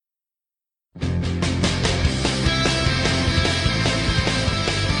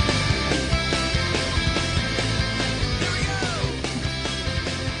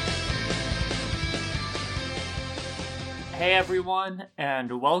Hey everyone,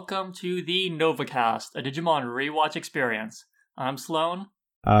 and welcome to the NovaCast, a Digimon rewatch experience. I'm Sloan.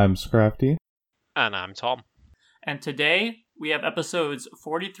 I'm Scrafty. And I'm Tom. And today, we have episodes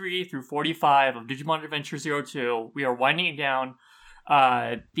 43 through 45 of Digimon Adventure 02. We are winding it down.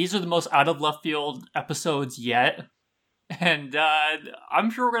 These are the most out-of-left-field episodes yet. And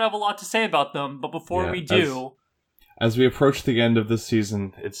I'm sure we're going to have a lot to say about them, but before we do... As we approach the end of this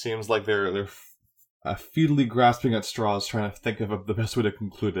season, it seems like they're feebly grasping at straws, trying to think of the best way to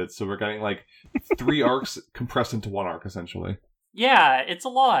conclude it. So we're getting like 3 arcs compressed into 1 arc, essentially. Yeah, it's a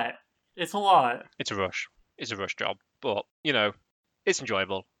lot. It's a lot. It's a rush. It's a rush job. But, you know, it's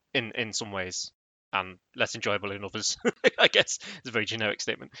enjoyable in some ways and less enjoyable in others. I guess it's a very generic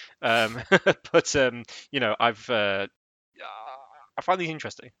statement. But, you know, I find these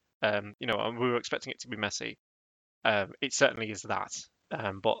interesting. You know, we were expecting it to be messy. It certainly is that.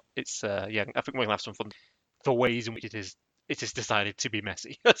 But it's, yeah, I think we're going to have some fun. The ways in which it is decided to be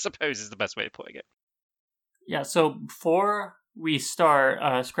messy, I suppose is the best way of putting it. Yeah, so before we start,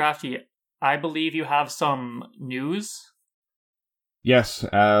 Scrafty, I believe you have some news? Yes,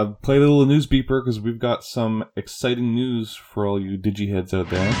 play a little news beeper, because we've got some exciting news for all you Digiheads out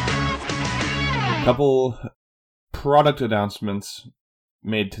there. A couple product announcements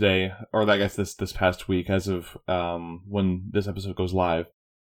made today, or I guess this past week, as of when this episode goes live.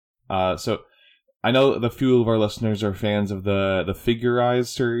 So I know the few of our listeners are fans of the Figure-Eyes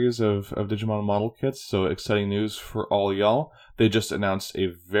series of Digimon model kits, so exciting news for all y'all. They just announced a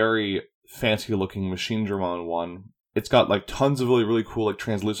very fancy-looking Machine Dramon one. It's got like tons of really cool like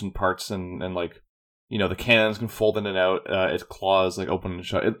translucent parts and like, you know, the cannons can fold in and out. Its claws like open and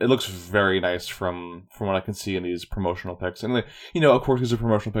shut. It looks very nice from what I can see in these promotional pics. And you know, of course, these are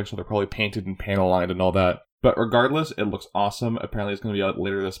promotional pics, so they're probably painted and panel lined and all that. But regardless, it looks awesome. Apparently, it's going to be out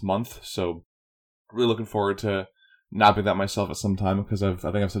later this month, so really looking forward to nabbing that myself at some time, because I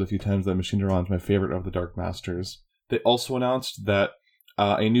think I've said a few times that Machine Dramon is my favorite of the Dark Masters. They also announced that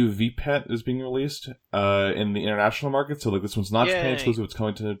a new V-Pet is being released in the international market. So like this one's not Japan exclusive; it's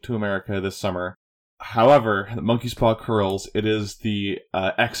coming to America this summer. However, the Monkey's Paw Curls, it is the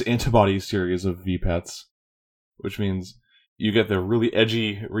X-Antibody series of V-Pets, which means you get the really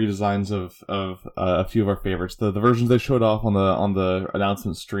edgy redesigns of a few of our favorites. The versions they showed off on the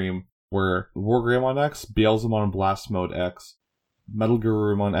announcement stream were Wargreymon X, Beelzemon Blast Mode X, Metal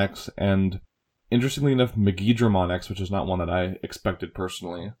Garurumon X, and interestingly enough, Megidramon X, which is not one that I expected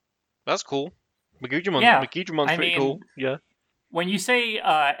personally. That's cool. Megidramon's pretty cool. Yeah. When you say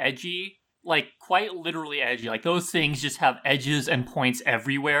edgy, like quite literally edgy, like those things just have edges and points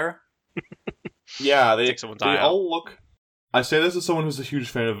everywhere. Yeah, they all look. I say this as someone who's a huge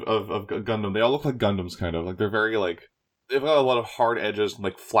fan of Gundam. They all look like Gundams, kind of like they're very like they've got a lot of hard edges, and,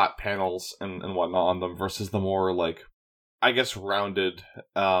 like flat panels and whatnot on them, versus the more like, I guess, rounded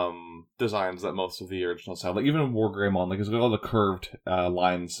designs that most of the originals have. Like even Wargreymon, like it's got all the curved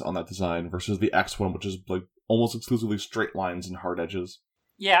lines on that design, versus the X one, which is like almost exclusively straight lines and hard edges.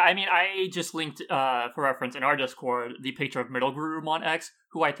 Yeah, I mean, I just linked, for reference, in our Discord, the picture of Metal Garurumon X,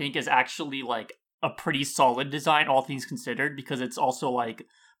 who I think is actually, like, a pretty solid design, all things considered, because it's also, like,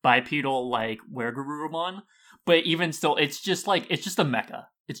 bipedal, like, Wergarurumon. But even still, it's just a mecha.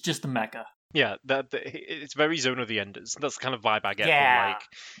 It's just a mecha. Yeah, it's very Zone of the Enders. That's the kind of vibe I get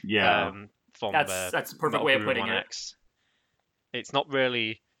from, like, that's a perfect way of putting it. X. It's not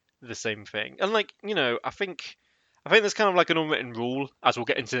really the same thing. And, like, you know, I think there's kind of like an unwritten rule, as we'll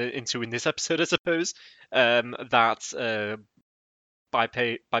get into in this episode, I suppose, that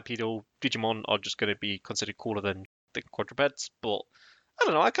bipedal Digimon are just going to be considered cooler than the quadrupeds. But I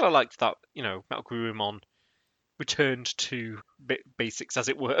don't know, I kind of liked that, you know, Metal Garurumon returned to basics, as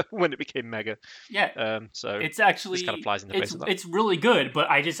it were, when it became Mega. Yeah. So it's actually this kind of flies in the face of that. It's really good,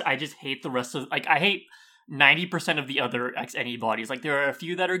 but I just hate the rest of, like, I hate 90% of the other X-Antibodies. Like, there are a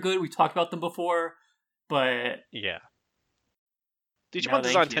few that are good. We talked about them before. But yeah, Digimon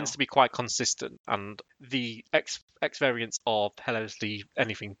design tends to be quite consistent, and the X variants are hilariously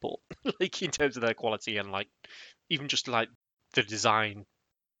anything but, like in terms of their quality and like even just like the design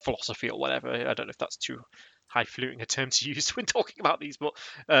philosophy or whatever. I don't know if that's too highfalutin a term to use when talking about these, but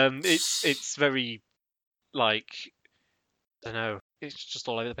it's very like, I don't know. It's just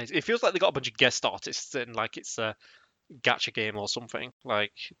all over the place. It feels like they got a bunch of guest artists and like it's a gacha game or something.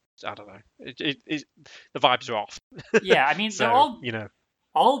 Like, I don't know. The vibes are off. Yeah, I mean, so, they're all, you know,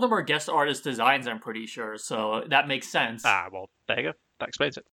 all of them are guest artist designs, I'm pretty sure, so that makes sense. Well, there you go. That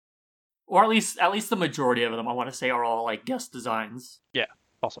explains it. Or at least the majority of them, I want to say, are all like guest designs. Yeah,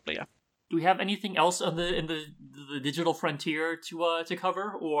 possibly, yeah. Do we have anything else in the digital frontier to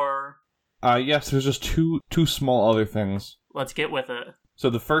cover, or? Yes, there's just two small other things. Let's get with it. So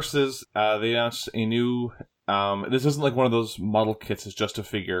the first is they announced a new. This isn't like one of those model kits. It's just a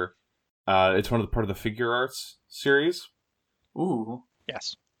figure. It's part of the Figure Arts series. Ooh.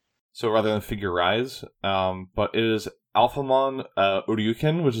 Yes. So rather than Figure Rise, but it is Alphamon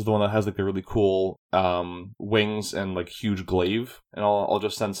Uryuken, which is the one that has like the really cool wings and like huge glaive. And I'll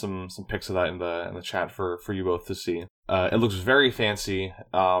just send some pics of that in the chat for you both to see. It looks very fancy.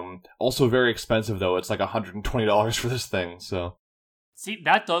 Also very expensive though. It's like $120 for this thing. So. See,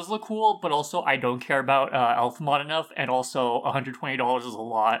 that does look cool, but also I don't care about Alphamon enough, and also $120 is a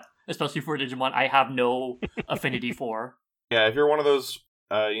lot, especially for Digimon I have no affinity for. Yeah, if you're one of those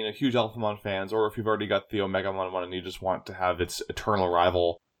huge Alphamon fans, or if you've already got the Omegamon one and you just want to have its eternal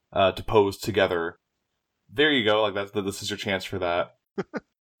rival to pose together, there you go. Like this is your chance for that.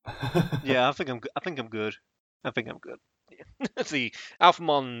 Yeah, I think I'm good. Yeah. The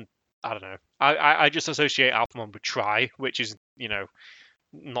Alphamon, I don't know. I just associate Alphamon with Try, which is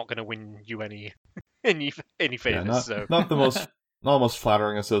not going to win you any favors. Yeah, not the most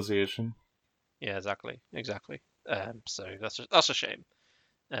flattering association. Yeah, exactly. So that's a shame.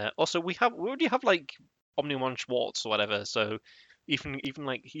 Also, we already have like Omnimon Schwartz or whatever. So even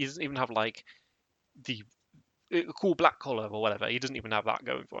like he doesn't even have like the cool black collar or whatever. He doesn't even have that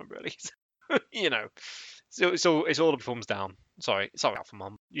going for him really. So it's all the thumbs down. Sorry,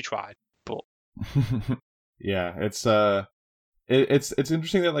 Alphamon, you tried, but yeah, it's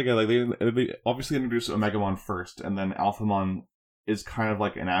interesting that like they obviously introduced Omegamon first, and then Alphamon is kind of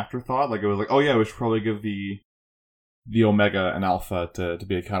like an afterthought. Like it was like, oh yeah, we should probably give the Omega and Alpha to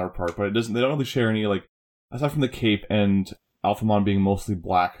be a counterpart, but they don't really share any, like, aside from the cape and Alphamon being mostly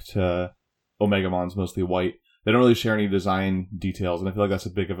black to Omegamon's mostly white, they don't really share any design details, and I feel like that's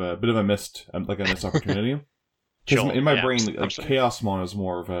a bit of a missed opportunity. Sure, in my brain, like, Chaosmon is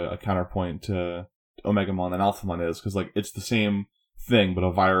more of a counterpoint to Omegamon than Alphamon is, because like it's the same thing but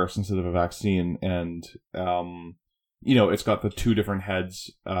a virus instead of a vaccine, and it's got the two different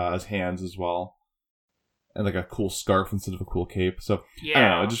heads as hands as well. And like a cool scarf instead of a cool cape. So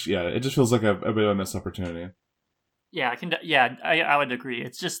yeah, I don't know, it just feels like a bit of a missed opportunity. Yeah, I would agree.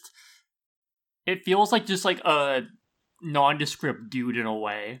 It's just, it feels like just like a nondescript dude in a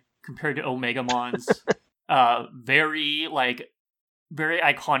way compared to Omegamon's very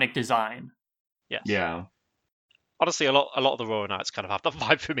iconic design. Yes. Yeah. Honestly, a lot of the Royal Knights kind of have that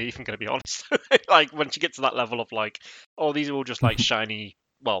vibe for me, if I'm going to be honest. Like once you get to that level of like, oh, these are all just like shiny,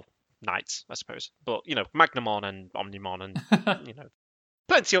 well, knights, I suppose. But Magnamon and Omnimon and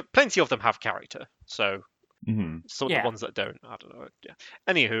plenty of them have character. So some of the ones that don't, I don't know. Yeah.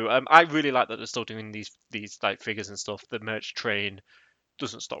 Anywho, I really like that they're still doing these like figures and stuff. The merch train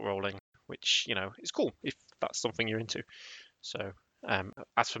doesn't stop rolling, which is cool if that's something you're into. So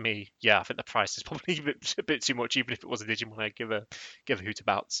as for me, yeah, I think the price is probably a bit too much, even if it was a Digimon I'd give a hoot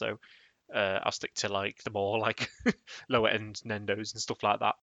about. So I'll stick to like the more like lower end Nendos and stuff like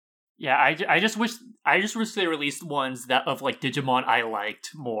that. Yeah, I just wish they released ones that of like Digimon I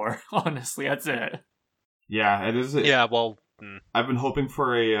liked more. Honestly, that's it. Yeah, it is. Yeah, well, I've been hoping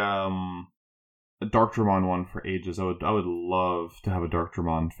for a Darkdramon one for ages. I would love to have a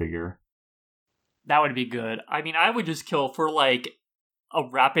Darkdramon figure. That would be good. I mean, I would just kill for like a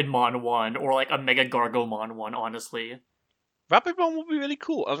Rapidmon one or like a Mega Gargomon one. Honestly, Rapidmon would be really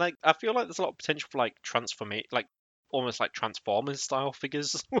cool. And like, I feel like there's a lot of potential for like almost like Transformers style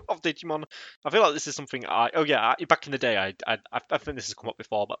figures of Digimon. I feel like this is something back in the day, I think this has come up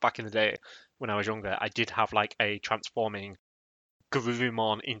before, but back in the day when I was younger, I did have like a transforming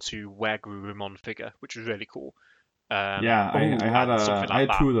Garurumon into Were-Garurumon figure, which was really cool. I had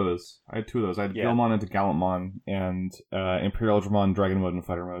two of those. I had Gilmon into Gallantmon and Imperial Dramon, Dragon Mode, and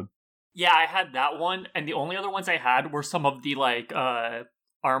Fighter Mode. Yeah, I had that one, and the only other ones I had were some of the like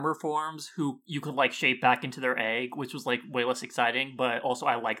armor forms who you could like shape back into their egg, which was like way less exciting, but also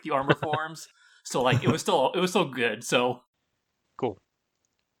I like the armor forms, so like it was still good. So cool.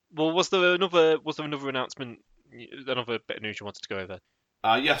 Well, was there another announcement, another bit of news you wanted to go over?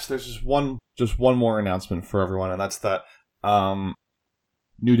 Yes, there's just one more announcement for everyone, and that's that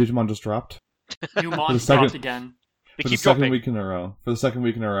new Digimon just dropped. New Mon dropped again. For the second week in a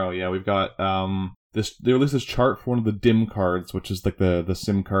row, yeah, we've got they released this chart for one of the DIM cards, which is like the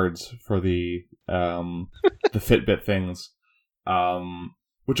SIM cards for the Fitbit things,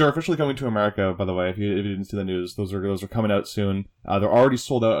 which are officially coming to America. By the way, if you didn't see the news, those are coming out soon. They're already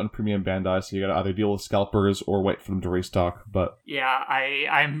sold out on Premium Bandai, so you got to either deal with scalpers or wait for them to restock. But yeah,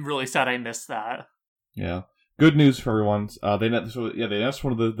 I'm really sad I missed that. Yeah, good news for everyone. They announced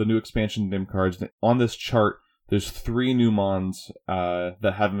one of the new expansion DIM cards. On this chart, there's 3 new mons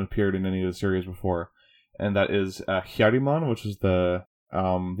that haven't appeared in any of the series before, and that is Hyarimon, which is the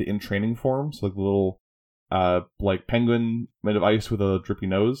in training form, so like the little like penguin made of ice with a drippy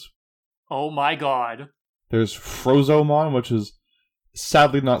nose. Oh my god. There's Frozomon, which is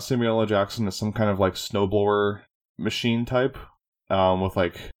sadly not Samuel L. Jackson. It's some kind of like snowblower machine type with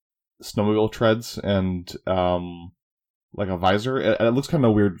like snowmobile treads and like a visor. It looks kind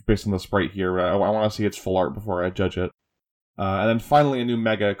of weird based on the sprite here, but I want to see its full art before I judge it. And then finally a new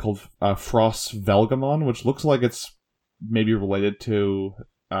mega called Frost Velgamon, which looks like it's maybe related to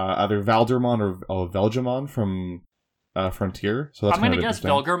either Valdermon or Velgamon from Frontier. So that's I'm going to guess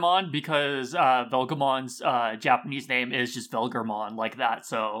Velgamon because Velgamon's Japanese name is just Velgamon like that.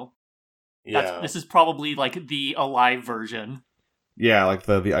 So this is probably like the alive version. Yeah, like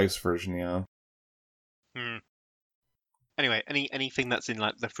the ice version, yeah. Anyway, anything that's in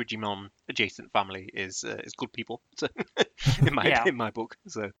like the Frigimon adjacent family is good people. So in my book.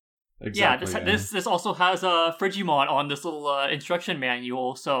 So exactly, this also has a Frigimon on this little instruction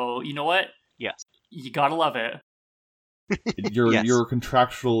manual. So you know what? Yes, you gotta love it. You're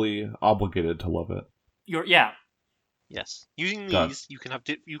contractually obligated to love it. Yes. Using these, you can have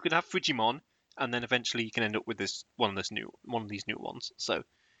Frigimon, and then eventually you can end up with one of these new ones. So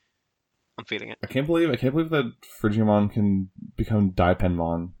I'm feeling it. I can't believe that Frigimon can become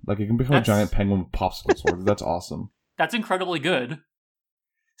Daipenmon. Like it can become a giant penguin with popsicle swords. That's awesome. That's incredibly good.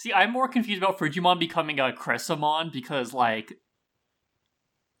 See, I'm more confused about Frigimon becoming a Cressamon because like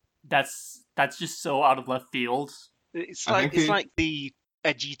that's just so out of left field. It's like the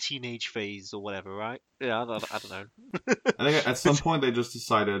edgy teenage phase or whatever, right? Yeah, I don't know. I think at some point they just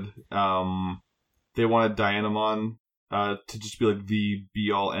decided they wanted Dianamon to just be like the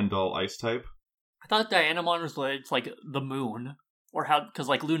be-all, end-all ice type. I thought Dianamon was related to like the moon, or because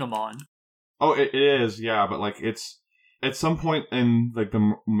like Lunamon. Oh, it is, yeah, but like it's at some point in like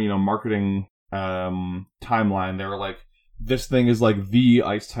the marketing timeline, they were like, this thing is like the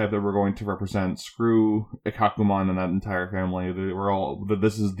ice type that we're going to represent. Screw Ikakumon and that entire family.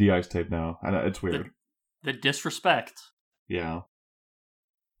 This is the ice type now, and it's weird. The disrespect. Yeah.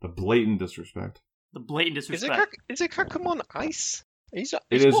 The blatant disrespect. Is Ikakumon ice? It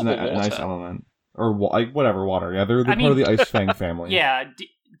is an ice element. Or whatever, water. Yeah, they're part of the Ice Fang family. Yeah,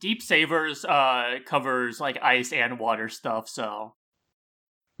 Deep Savers covers like ice and water stuff, so...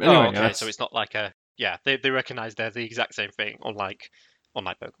 Anyway, okay, so it's not like a... Yeah, they recognize they're the exact same thing, unlike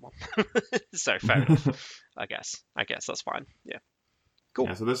Pokemon. So fair enough. I guess that's fine. Yeah. Cool.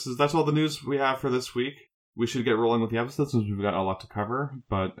 Yeah, so that's all the news we have for this week. We should get rolling with the episodes since we've got a lot to cover.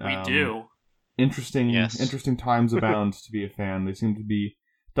 But we do. Interesting times abound to be a fan. They seem to be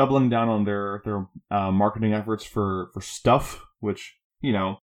doubling down on their marketing efforts for stuff, which,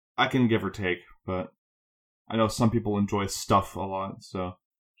 I can give or take, but I know some people enjoy stuff a lot, so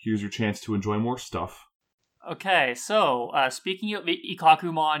here's your chance to enjoy more stuff. Okay, so speaking of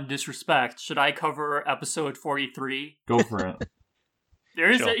Ikakumon disrespect, should I cover episode 43? Go for it. There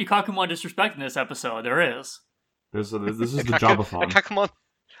is a Ikakumon disrespect in this episode. There is. This is the Jobathon. Ikakumon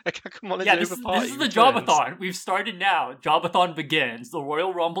is this is the Jobathon. We've started now. Jobathon begins. The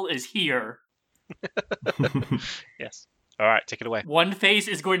Royal Rumble is here. Yes. All right, take it away. One phase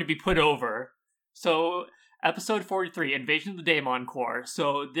is going to be put over. So, episode 43, Invasion of the Daemon Corps.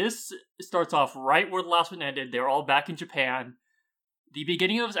 So, this starts off right where the last one ended. They're all back in Japan. The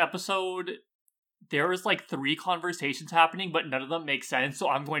beginning of this episode, there is like 3 conversations happening, but none of them make sense. So,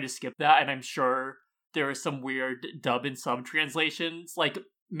 I'm going to skip that, and I'm sure there is some weird dub and sub translations, like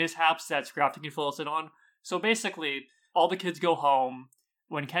mishaps that Scrafton can fill us in on. So, basically, all the kids go home.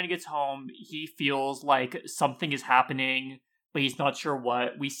 When Ken gets home, he feels like something is happening, but he's not sure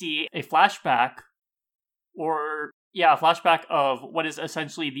what. We see a flashback, a flashback of what is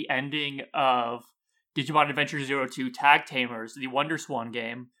essentially the ending of Digimon Adventure 02 Tag Tamers, the Wonder Swan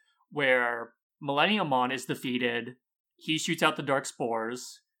game, where Millenniummon is defeated, he shoots out the Dark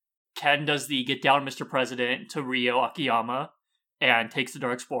Spores, Ken does the Get Down Mr. President to Ryo Akiyama, and takes the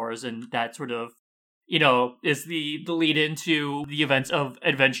Dark Spores, and that sort of is the lead into the events of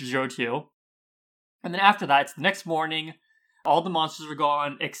Adventure 02. And then after that, it's the next morning. All the monsters are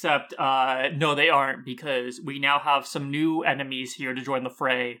gone, except, no, they aren't, because we now have some new enemies here to join the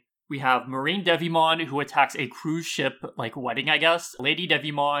fray. We have Marine Devimon, who attacks a cruise ship, like wedding, I guess. Lady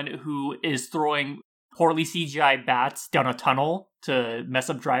Devimon, who is throwing poorly CGI bats down a tunnel to mess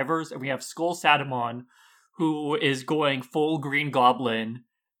up drivers. And we have Skull Sadamon, who is going full Green Goblin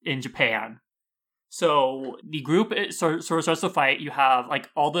in Japan. So the group sort of starts to fight. You have like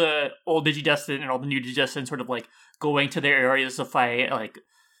all the old Digidestin and all the new Digidestin sort of like going to their areas to fight. Like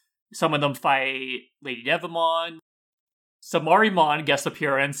Some of them fight Lady Devimon. Samarimon guest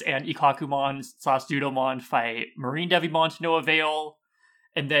appearance, and Ikakumon/Dudomon fight Marine Devimon to no avail.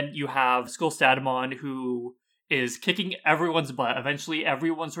 And then you have Skullstatamon, who is kicking everyone's butt. Eventually,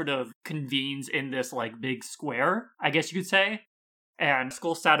 everyone sort of convenes in this, like, big square, I guess you could say. And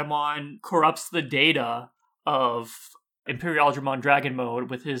Skullstatamon corrupts the data of Imperial Dramon Dragon Mode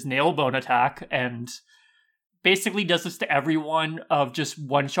with his nail bone attack, and basically does this to everyone, of just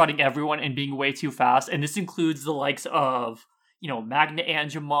one-shotting everyone and being way too fast. And this includes the likes of, Magna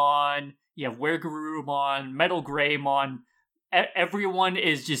Angemon, you have Weregarurumon, Metal Greymon. Everyone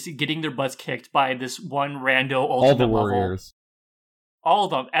is just getting their butts kicked by this one rando ultimate All the level. warriors. All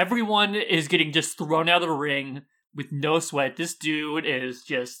of them. Everyone is getting just thrown out of the ring with no sweat. This dude is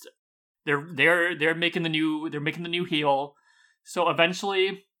just... They're making the new heel. So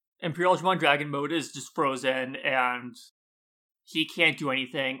eventually, Imperial Dramon Dragon Mode is just frozen, and he can't do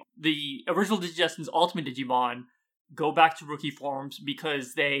anything. The original Digidestin's Ultimate Digimon go back to rookie forms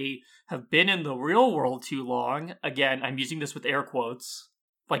because they have been in the real world too long. Again, I'm using this with air quotes,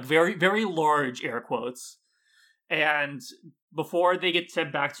 like very, very large air quotes. And before they get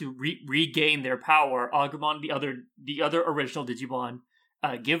sent back to regain their power, Agumon, the other original Digimon,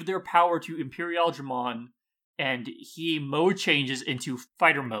 give their power to Imperial Dramon, and he mode changes into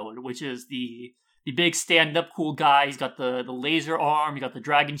fighter mode, which is the big stand-up cool guy. He's got the laser arm, he got the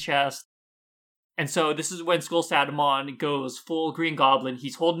dragon chest. And so this is when Skullstatamon goes full Green Goblin.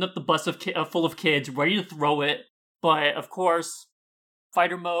 He's holding up the bus full of kids, ready to throw it. But, of course,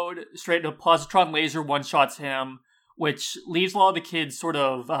 fighter mode, straight into Positron Laser one-shots him, which leaves a lot of the kids sort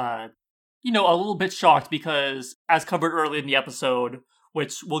of, a little bit shocked because, as covered early in the episode,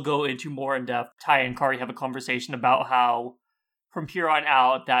 which we'll go into more in depth, Tai and Kari have a conversation about how, from here on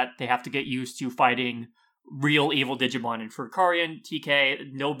out, that they have to get used to fighting real evil Digimon. And for Kari and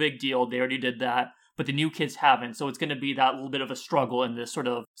TK, no big deal, they already did that, but the new kids haven't, so it's going to be that little bit of a struggle in this sort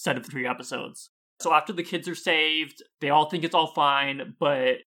of set of 3 episodes. So after the kids are saved, they all think it's all fine,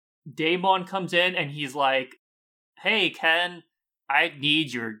 but Daemon comes in and he's like, "Hey, Ken, I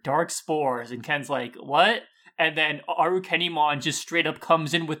need your dark spores." And Ken's like, "What?" And then Arukenimon just straight up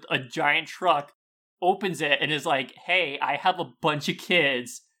comes in with a giant truck, opens it, and is like, "Hey, I have a bunch of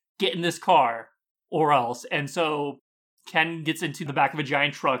kids. Get in this car, or else." And so Ken gets into the back of a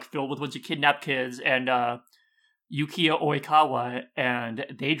giant truck filled with a bunch of kidnapped kids and Yukio Oikawa, and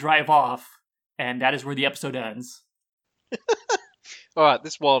they drive off, and that is where the episode ends. Alright,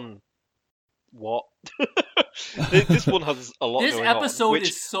 this one... What? This one has a lot this going on. This episode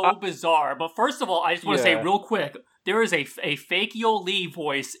is so bizarre, but first of all, I just want to say real quick, there is a fake Yoli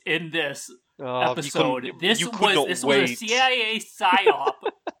voice in this episode. This was a CIA psyop.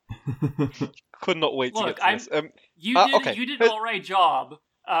 Could not wait to get to this. You did an alright job.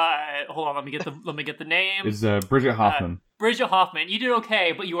 Hold on, let me get the name. It's Bridget Hoffman. Bridget Hoffman, you did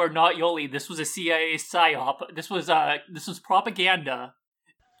okay, but you are not Yoli. This was a CIA psyop. This was propaganda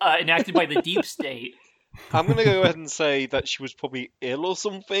enacted by the deep state. I'm gonna go ahead and say that she was probably ill or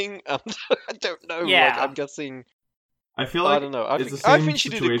something. And I don't know. Yeah. Like, I'm guessing. I feel like I don't know. it's the same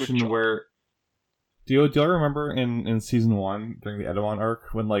situation where. Do you remember in season 1 during the Edamon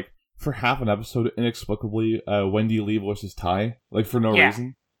arc when, like, for half an episode, inexplicably, Wendy Lee voices Tai, like, for no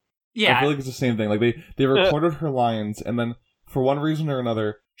reason? Yeah. I feel like it's the same thing. Like, they recorded her lines, and then for one reason or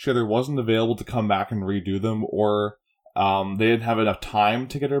another, she either wasn't available to come back and redo them, or they didn't have enough time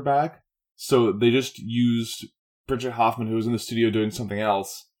to get her back. So they just used Bridget Hoffman, who was in the studio doing something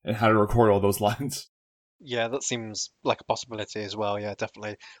else, and had to record all those lines. Yeah, that seems like a possibility as well. Yeah,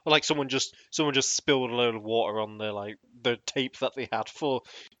 definitely. Or like someone just spilled a load of water on the tape that they had for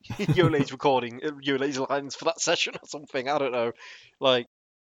Yolei's recording Yolei's lines for that session or something. I don't know. Like,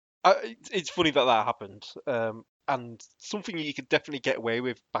 it's funny that happened. And something you could definitely get away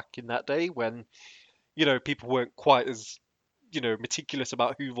with back in that day when, people weren't quite as, meticulous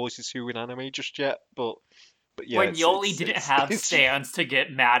about who voices who in anime just yet. But yeah, when Yoli didn't have stands to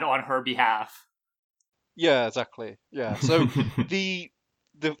get mad on her behalf. Yeah, exactly. Yeah. So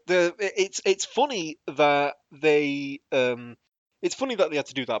it's funny that they had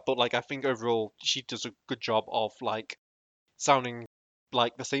to do that, but like I think overall she does a good job of like sounding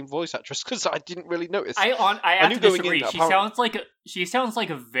like the same voice actress because I didn't really notice. I have to disagree. She sounds like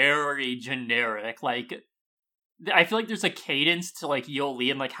a very generic, like, I feel like there's a cadence to like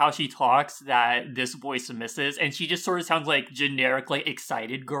Yoli and like how she talks that this voice misses, and she just sort of sounds like generic, like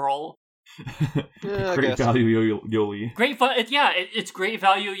excited girl. Yeah, great value Yoli. Great fun. It's great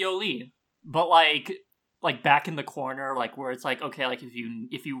value Yoli, but like back in the corner, like where it's like, okay, like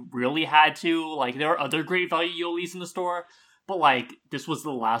if you really had to, like there are other great value Yolis in the store, but like this was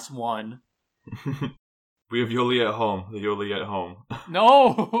the last one. We have Yoli at home. The Yoli at home.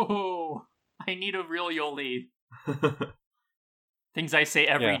 No, I need a real Yoli. Things I say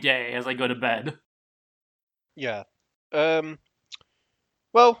every day as I go to bed. Yeah.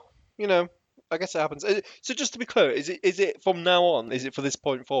 Well, I guess it happens. So just to be clear, is it from now on? Is it for this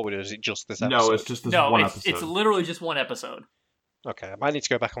point forward, or is it just this episode? No, it's just this one episode. It's literally just one episode. Okay, I might need to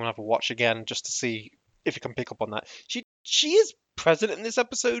go back and have a watch again just to see if you can pick up on that. She is present in this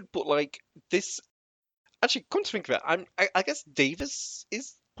episode, but like this. Actually, come to think of it, I guess Davis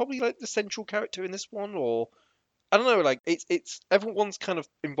is probably like the central character in this one, or I don't know. Like it's everyone's kind of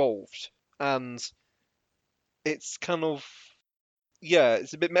involved, and it's kind of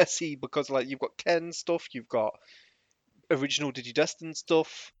it's a bit messy because like you've got Ken stuff, you've got original Digidestined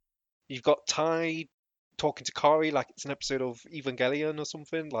stuff, you've got Tai talking to Kari like it's an episode of Evangelion or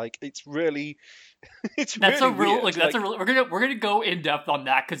something. Like it's really, it's that's really a real weird. like that's a real. We're gonna go in depth on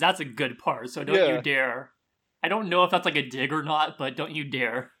that because that's a good part. So don't you dare. I don't know if that's like a dig or not, but don't you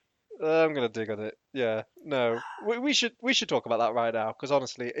dare. I'm gonna dig on it. Yeah, no, we should talk about that right now because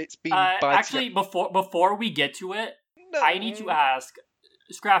honestly, it's been actually before we get to it, I need to ask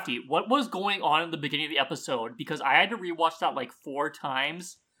Scrafty, what was going on in the beginning of the episode? Because I had to rewatch that like 4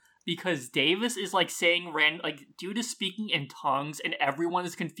 times because Davis is like saying due to speaking in tongues and everyone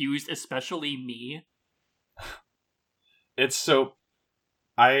is confused, especially me. It's so.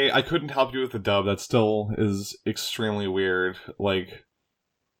 I couldn't help you with the dub. That still is extremely weird. Like.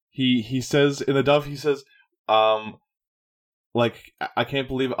 He says in the dub, like, I can't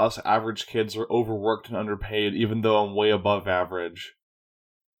believe us average kids are overworked and underpaid, even though I'm way above average.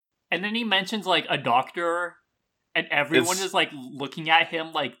 And then he mentions, like, a doctor, and everyone is, like, looking at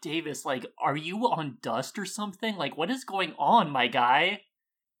him like, Davis, like, are you on dust or something? Like, what is going on, my guy?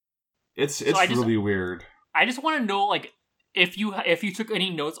 It's really weird. I just want to know, like, if you took any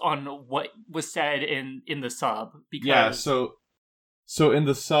notes on what was said in the sub, because... Yeah, So in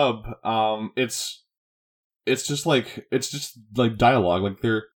the sub, it's just like dialogue. Like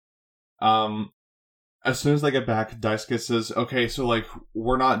they're, as soon as they get back, Daisuke says, "Okay, so like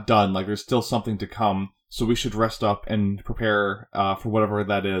we're not done. Like there's still something to come. So we should rest up and prepare for whatever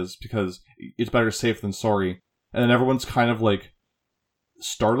that is because it's better safe than sorry." And then everyone's kind of like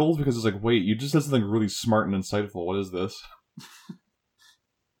startled because it's like, "Wait, you just said something really smart and insightful. What is this?"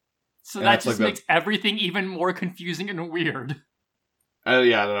 So and that just makes everything even more confusing and weird.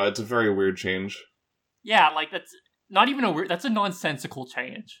 Yeah, no, it's a very weird change. Yeah, like that's not even a weird. That's a nonsensical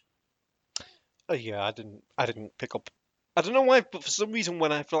change. Yeah, I didn't pick up. I don't know why, but for some reason,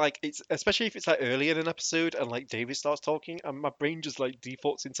 when I feel like it's, especially if it's like early in an episode and like David starts talking, and my brain just like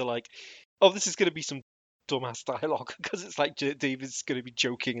defaults into like, oh, this is gonna be some dumbass dialogue because it's like David's gonna be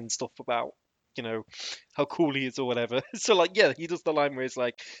joking and stuff about how cool he is or whatever. So like, yeah, he does the line where it's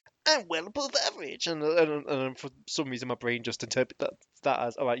like, I'm well above average, and for some reason my brain just interprets that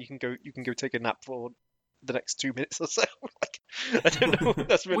as, all right, you can go take a nap for the next 2 minutes or so. Like, I don't know.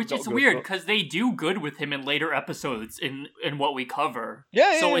 That's really which is weird because they do good with him in later episodes in what we cover.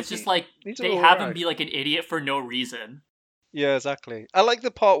 Yeah. So it's just like they have him be like an idiot for no reason. Yeah, exactly. I like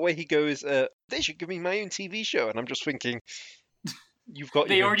the part where he goes, "They should give me my own TV show," and I'm just thinking, you've got.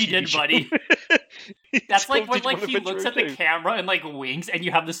 They already did, buddy. That's like when like he looks at the too. camera and like winks, and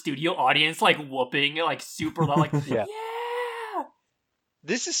you have the studio audience like whooping like super loud, like yeah.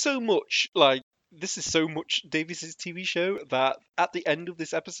 This is so much Davis's TV show that at the end of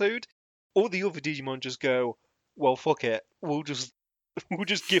this episode, all the other Digimon just go, "Well, fuck it, we'll just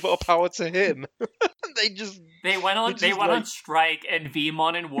give our power to him." They went on strike, and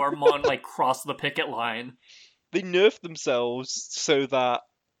Vmon and Wormmon like crossed the picket line. They nerfed themselves so that,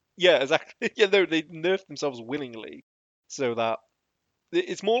 yeah, exactly. Yeah, they nerfed themselves willingly, so that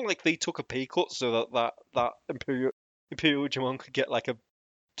it's more like they took a pay cut so that Imperial Digimon could get like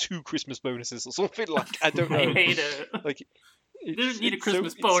 2 Christmas bonuses or something. Like, I don't know. I hate it. Like, they didn't need a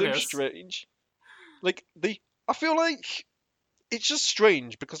Christmas bonus. It's so strange. Like I feel like it's just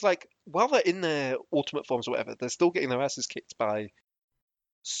strange because like while they're in their ultimate forms or whatever, they're still getting their asses kicked by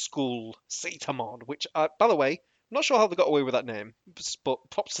Skull Satamon, which, by the way, I'm not sure how they got away with that name, but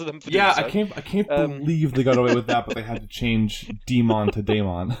props to them for doing so. I can't believe they got away with that, but they had to change Demon to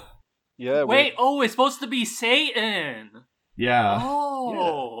Daemon. Yeah. Wait, it's supposed to be Satan. Yeah.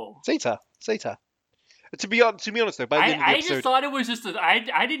 Oh. Yeah. Sata. To be honest though, by the end of the episode, I just thought it was just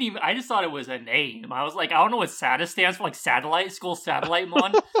I just thought it was a name. I was like, I don't know what SATA stands for, like satellite, Skull Satellite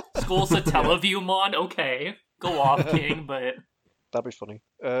Mon, Skull Satellaview Mon. Okay, go off, King, but. That'd be funny.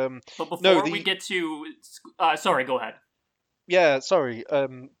 But before we get to... sorry, go ahead. Yeah, sorry.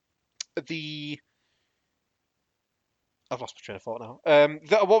 I've lost my train of thought now.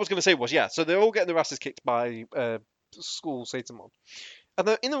 What I was going to say was, yeah, so they're all getting their asses kicked by School Satamon. And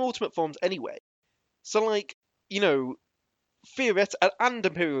they're in their ultimate forms anyway. So, like, Theoret and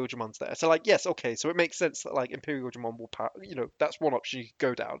Imperial Digimon's there. So, like, yes, okay, so it makes sense that, like, Imperial Digimon will power, that's one option you could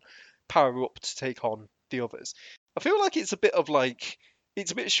go down. Power up to take on the others. I feel like it's a bit of, like,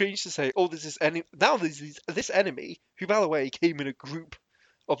 it's a bit strange to say, oh, there's this enemy, who, by the way, came in a group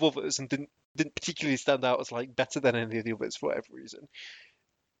of others and didn't particularly stand out as, like, better than any of the others for whatever reason.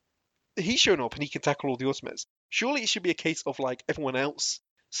 He's shown up and he can tackle all the ultimates. Surely it should be a case of, like, everyone else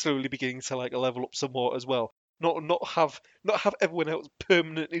slowly beginning to, like, level up some more as well. Not have everyone else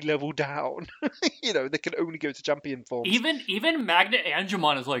permanently level down. They can only go to champion forms. Even Magnet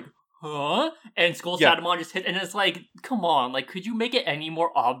Angemon is like, huh? And Skull Satamon just hit, and it's like, come on, like, could you make it any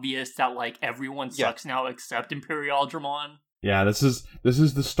more obvious that, like, everyone sucks now except Imperial Dramon? Yeah, this is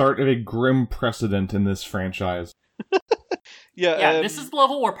the start of a grim precedent in this franchise. This is the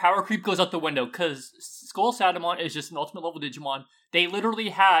level where power creep goes out the window, because Skull Satamon is just an ultimate level Digimon. They literally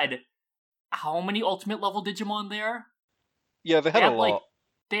had how many ultimate level Digimon there? Yeah, they had a lot.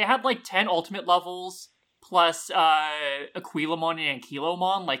 They had, like, 10 ultimate levels, plus Aquilamon and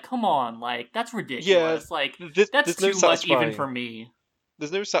Ankylomon. Like, come on, like, that's ridiculous. Yeah, like, that's too much even for me.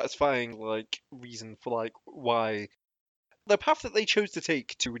 There's no satisfying, like, reason for, like, why... The path that they chose to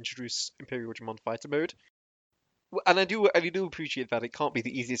take to introduce Imperial Digimon Fighter Mode, and I do appreciate that it can't be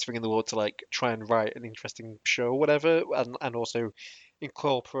the easiest thing in the world to, like, try and write an interesting show or whatever, and also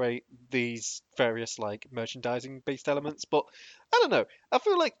incorporate these various, like, merchandising based elements. But I don't know, I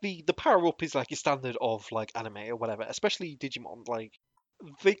feel like the power up is like a standard of, like, anime or whatever, especially Digimon. Like,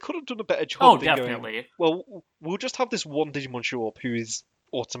 they could have done a better job. Oh, definitely. Well, we'll just have this one Digimon show up who is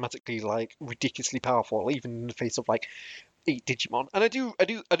automatically, like, ridiculously powerful, even in the face of, like, 8 Digimon. And I do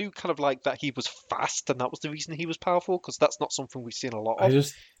kind of like that he was fast, and that was the reason he was powerful, because that's not something we've seen a lot of.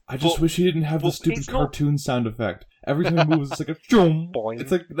 I just wish he didn't have the stupid cartoon sound effect. Every time he moves, it's like a shoom.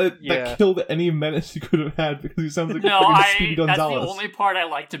 It's like that killed any menace he could have had, because he sounds like Speedy Gonzales. That's the only part I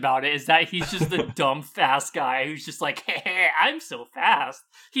liked about it, is that he's just the dumb fast guy who's just like, hey, I'm so fast.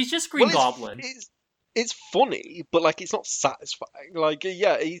 He's just Green Goblin. It's funny, but, like, it's not satisfying. Like,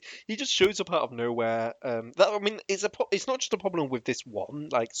 he just shows up out of nowhere. It's not just a problem with this one,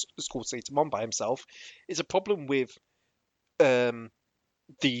 like, it's called Satamon by himself. It's a problem with the,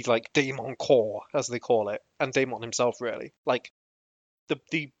 like, Daemon core, as they call it, and Daemon himself, really. Like,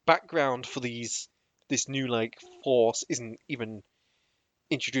 the background for this new, like, force isn't even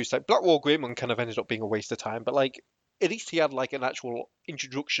introduced. Like, Black War Greymon kind of ended up being a waste of time, but, like, at least he had, like, an actual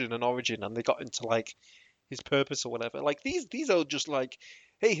introduction and origin, and they got into, like, his purpose or whatever. Like, these are just like,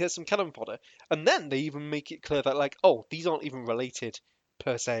 hey, here's some cannon fodder. And then they even make it clear that, like, oh, these aren't even related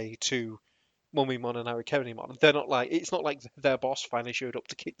per se to Mummymon and Arikenemon. They're not like, it's not like their boss finally showed up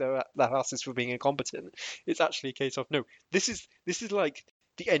to kick their asses for being incompetent. It's actually a case of, no, this is like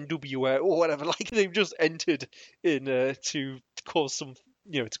the NWA or whatever. Like, they've just entered in to cause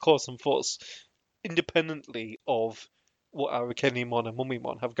some fuss, independently of what Arikenemon and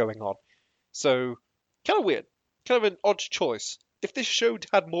Mummymon have going on. So, kind of weird. Kind of an odd choice. If this show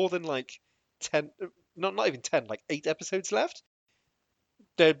had more than, like, 10... Not even 10, like, 8 episodes left,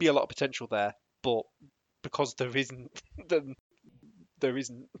 there'd be a lot of potential there. But because there isn't, then there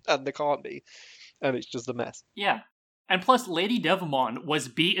isn't, and there can't be. And it's just a mess. Yeah. And plus, Lady Devamon was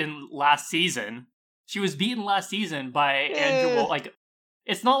beaten last season. She was beaten last season by Andrew. Like,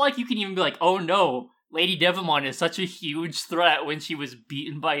 it's not like you can even be like, oh no, Lady Devamon is such a huge threat when she was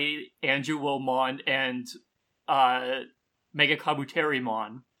beaten by Anguilmon and Mega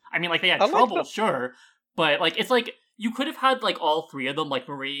Kabuterimon. I mean, like, they had trouble, sure, but, like, it's like, you could have had, like, all 3 of them, like,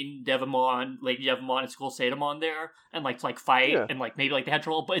 Marine, Devamon, Lady Devamon, and Skull Satamon there, and, like, to, like, fight, and, like, maybe, like, they had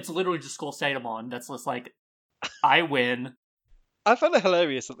trouble, but it's literally just Skull Satamon that's just, like, I win. I found it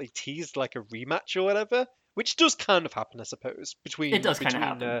hilarious that they teased, like, a rematch or whatever, which does kind of happen, I suppose, between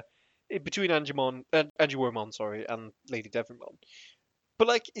Anguilmon, and Lady Devamon. But,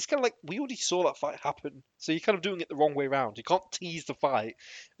 like, it's kind of like, we already saw that fight happen, so you're kind of doing it the wrong way around. You can't tease the fight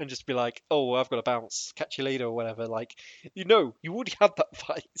and just be like, oh, I've got to bounce, catch you later, or whatever. Like, you already had that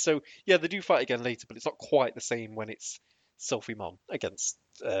fight. So, yeah, they do fight again later, but it's not quite the same when it's Selphie-mon against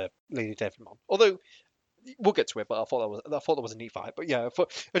Lady Devamon. Although, we'll get to it, but I thought that was a neat fight. But yeah,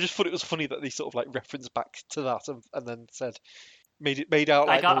 I just thought it was funny that they sort of, like, referenced back to that and then said... Made out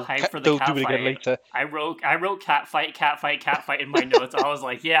like, I got hyped for the cat do it fight. Again later. I wrote cat fight in my notes. I was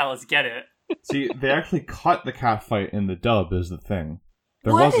like, yeah, let's get it. See, they actually cut the cat fight in the dub is the thing.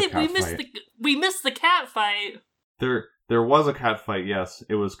 There was a cat fight. We missed the cat fight. There was a cat fight, yes.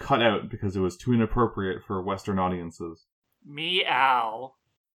 It was cut out because it was too inappropriate for Western audiences. Meow.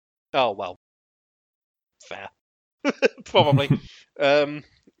 Oh well, fair. Probably.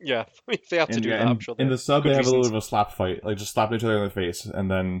 Yeah, if they have to And do yeah, that, I'm sure in there the sub, good they have a little reasons. bit of a slap fight, like just slap each other in the face, and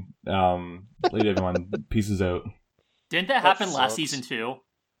then Lady Everyone pieces out. Didn't that That happen last sucks. season too?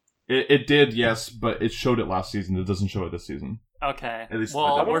 It did, yes, but it showed it last season. It doesn't show it this season. Okay. At least Well,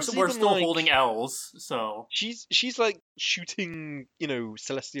 I we're don't. Everyone's even, still like, holding L's, so She's like shooting,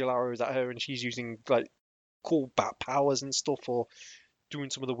 celestial arrows at her, and she's using like cool bat powers and stuff, or doing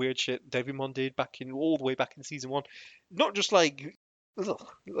some of the weird shit Devimon did all the way back in season 1. Not just like, ugh,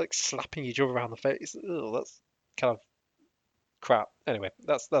 like slapping each other around the face. Ugh, that's kind of crap. Anyway,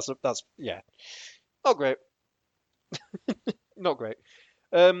 that's yeah, not great, not great.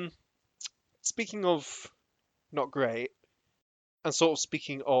 Um, Speaking of not great, and sort of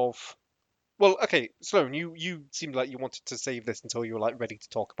speaking of, well, okay, Sloan, you seemed like you wanted to save this until you were like ready to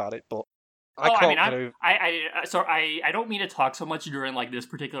talk about it, but I oh, I mean, can't get over. I don't mean to talk so much during like this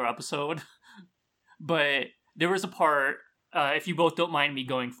particular episode, but there was a part, if you both don't mind me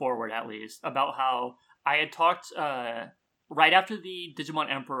going forward at least, about how I had talked right after the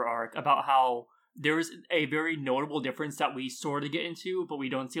Digimon Emperor arc about how there was a very notable difference that we sort of get into, but we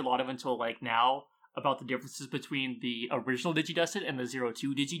don't see a lot of until like now, about the differences between the original Digidestined and the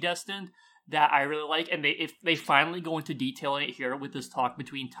 02 Digidestined that I really like, and they finally go into detail in it here with this talk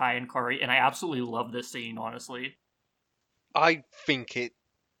between Tai and Kari, and I absolutely love this scene, honestly. I think it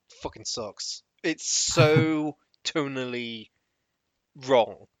fucking sucks. It's so tonally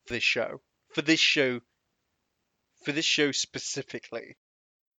wrong for this show. For this show, for this show specifically,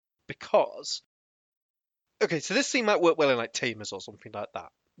 because okay, so this scene might work well in like Tamers or something like that,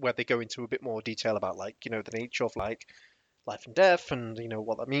 where they go into a bit more detail about like the nature of like life and death and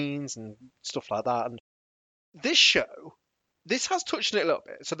what that means and stuff like that. And this show, this has touched on it a little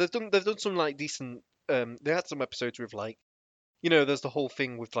bit. So they've done some like decent. They had some episodes with like there's the whole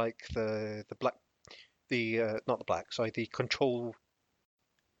thing with like the black not the black, sorry, the control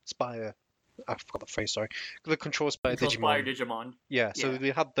spire. I forgot the phrase. Sorry, the control spire Control Spire Digimon. Digimon. Yeah, so Yeah. they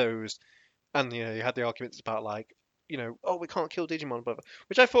had those, and you had the arguments about like oh, we can't kill Digimon, blah, blah,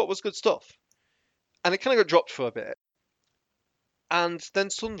 which I thought was good stuff. And it kind of got dropped for a bit, and then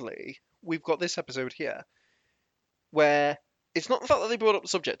suddenly we've got this episode here where it's not the fact that they brought up the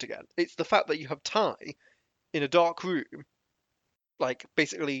subject again; it's the fact that you have Tai in a dark room, like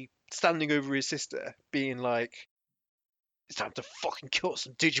basically standing over his sister, being like, "It's time to fucking kill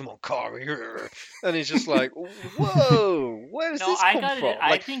some Digimon, Kari," and he's just like, "Whoa, where does No, this I come got it. from?" I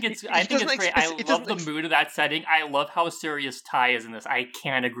Like, think it's. he I think doesn't it's great. I it love doesn't the mood of that setting. I love how serious Tai is in this. I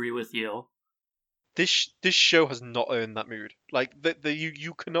can't agree with you. this show has not earned that mood. Like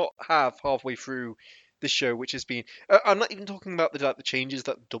you cannot have halfway through this show, which has been. I'm not even talking about the changes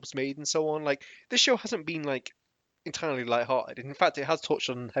that Dub's made and so on. Like this show hasn't been like entirely light-hearted. In fact, it has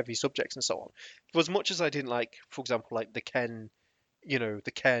touched on heavy subjects and so on. For as much as I didn't like, for example, like the Ken, the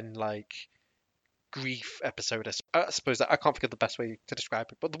Ken like grief episode. I suppose that I can't think of the best way to describe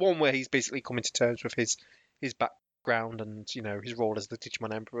it, but the one where he's basically coming to terms with his background and his role as the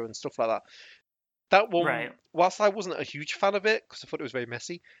Digimon Emperor and stuff like that. That one, Right. whilst I wasn't a huge fan of it because I thought it was very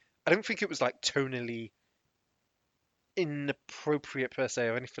messy, I don't think it was like tonally inappropriate per se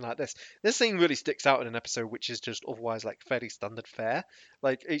or anything like this. This thing really sticks out in an episode which is just otherwise like fairly standard fare.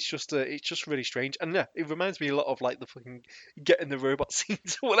 Like it's just really strange. And yeah, it reminds me a lot of like the fucking getting the robot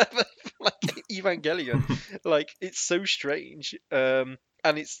scenes or whatever, like Evangelion. Like it's so strange. And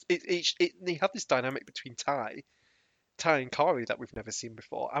they have this dynamic between Tai and Kari that we've never seen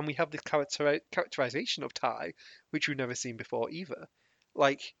before, and we have this characterization of Tai which we've never seen before either.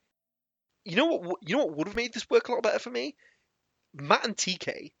 Like, what would have made this work a lot better for me? Matt and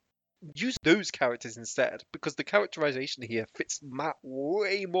TK use those characters instead because the characterization here fits Matt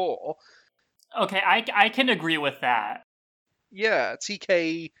way more. Okay, I can agree with that. Yeah,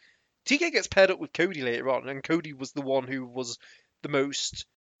 TK gets paired up with Cody later on, and Cody was the one who was the most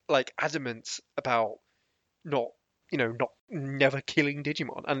like adamant about not not never killing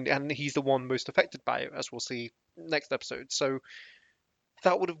Digimon, and he's the one most affected by it, as we'll see next episode. So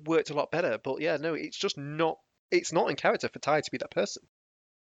that would have worked a lot better. But yeah, no, it's not in character for Tai to be that person.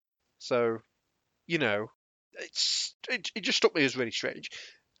 So it just struck me as really strange.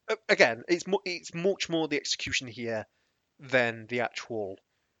 Again, it's much more the execution here than the actual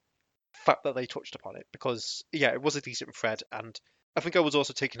fact that they touched upon it, because yeah, it was a decent thread, and I think I was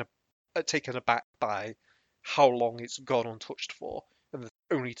also taken aback by how long it's gone untouched for, and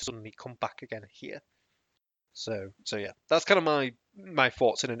only to suddenly come back again here. So yeah, that's kind of my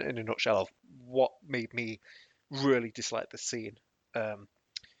thoughts in a nutshell of what made me really dislike the scene.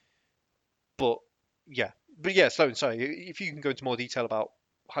 But yeah, But yeah, Sloan, sorry, if you can go into more detail about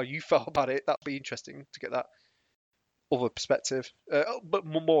how you felt about it, that'd be interesting to get that other perspective, but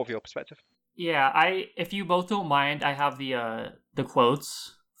more of your perspective. Yeah, if you both don't mind, I have the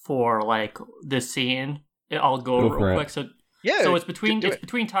quotes for like this scene. I'll go over real quick. So yeah, it's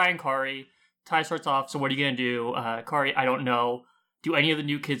between Tai and Kari. Tai starts off. So what are you gonna do, Kari? I don't know. Do any of the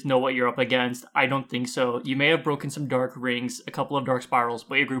new kids know what you're up against? I don't think so. You may have broken some dark rings, a couple of dark spirals,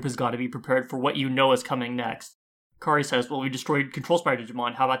 but your group has got to be prepared for what you know is coming next. Kari says, well, we destroyed Control Spire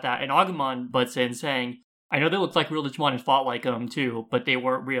Digimon. How about that? And Agumon butts in saying, I know they looked like real Digimon and fought like them too, but they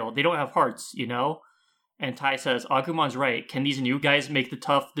weren't real. They don't have hearts, you know? And Tai says, Agumon's right. Can these new guys make the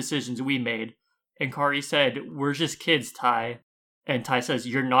tough decisions we made? And Kari said, we're just kids, Tai. And Tai says,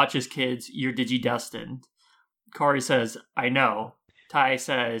 you're not just kids, you're Digidestined. Kari says, I know. Tai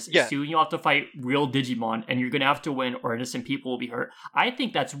says, soon you'll have to fight real Digimon, and you're going to have to win or innocent people will be hurt. I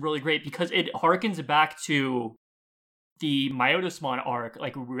think that's really great because it harkens back to the Myotismon arc,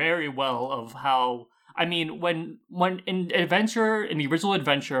 like, very well of how... I mean, when in the original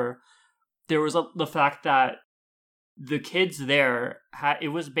Adventure, there was the fact that the kids there, it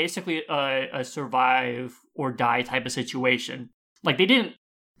was basically a survive or die type of situation. Like, they didn't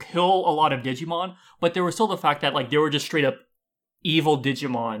kill a lot of Digimon, but there was still the fact that, like, they were just straight up evil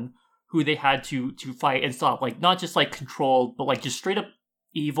Digimon who they had to fight and stop. Like, not just, like, controlled, but, like, just straight up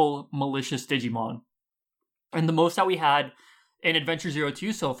evil, malicious Digimon. And the most that we had in Adventure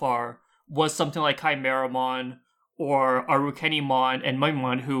 02 so far was something like Chimeramon or Arukenimon and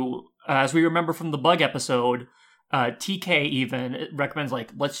Mimon, who, as we remember from the Bug episode, TK even recommends,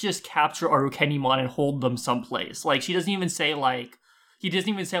 like, let's just capture Arukenimon and hold them someplace. Like, he doesn't even say, like,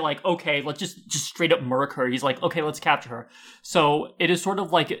 okay, let's just straight up murk her. He's like, okay, let's capture her. So it is sort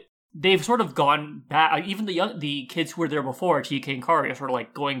of like, they've sort of gone back, even the kids who were there before, TK and Kari, are sort of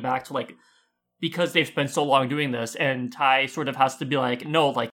like going back to, like, because they've spent so long doing this, and Tai sort of has to be like, no,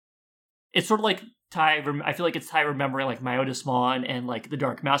 like, it's sort of like Tai, I feel like it's Tai remembering, like, Myotismon and, like, the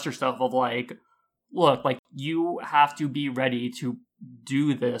Dark Master stuff of, like, look, like, you have to be ready to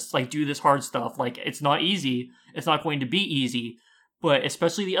do this, like, do this hard stuff. Like, it's not easy. It's not going to be easy. But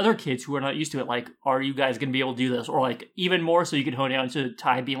especially the other kids who are not used to it, like, are you guys going to be able to do this? Or, like, even more so you can hone down to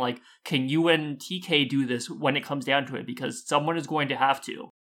Tai being like, can you and TK do this when it comes down to it? Because someone is going to have to.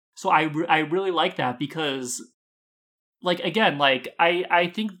 So I really like that because, like, again, like,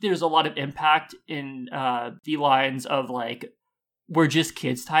 I think there's a lot of impact in the lines of, like, we're just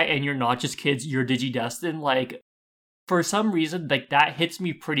kids, Tai, and you're not just kids, you're Digidestined. Like, for some reason, like, that hits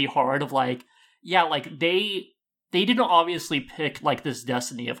me pretty hard of, like, yeah, like, they didn't obviously pick, like, this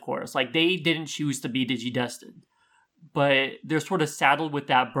destiny, of course. Like, they didn't choose to be Digidestined. But they're sort of saddled with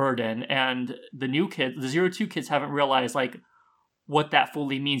that burden, and the new kids, the 02 kids, haven't realized, like, what that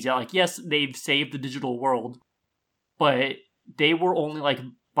fully means yet. Like, yes, they've saved the digital world, but they were only, like,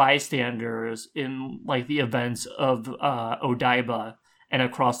 bystanders in, like, the events of Odaiba and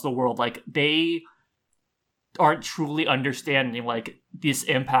across the world. Like, they aren't truly understanding, like, this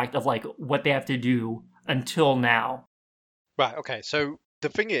impact of, like, what they have to do until now. Right, okay, so the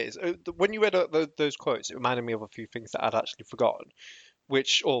thing is, when you read those quotes, it reminded me of a few things that I'd actually forgotten,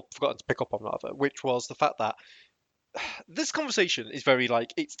 forgotten to pick up on rather, which was the fact that this conversation is very,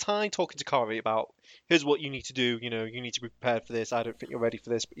 like, it's Tai talking to Kari about, here's what you need to do, you know, you need to be prepared for this, I don't think you're ready for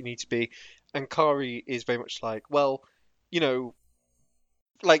this, but you need to be. And Kari is very much like, well, you know,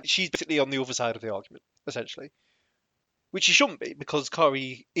 like, she's basically on the other side of the argument, essentially. Which she shouldn't be, because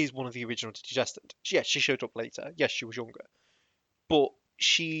Kari is one of the original Digidestined. Yes, she showed up later. Yes, she was younger. But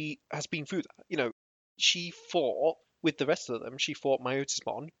she has been through that. You know, she fought with the rest of them. She fought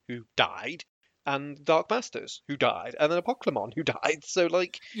Myotismon, who died, and Dark Masters, who died, and then Apoclymon, who died. So,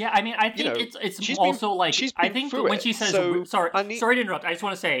 like, yeah, I mean, I think, you know, it's also like, I think when she says, so sorry to interrupt, I just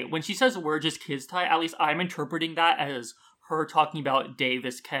want to say, when she says we're just kids, Tai, at least I'm interpreting that as her talking about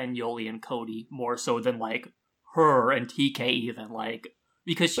Davis, Ken, Yoli, and Cody more so than, like, her and TK even, like,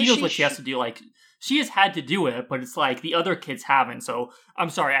 because she knows what she has to do. Like, she has had to do it, but it's like the other kids haven't. So I'm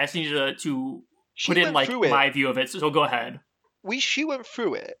sorry, I just needed to put in, like, my view of it. So go ahead. She went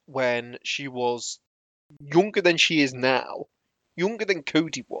through it when she was younger than she is now, younger than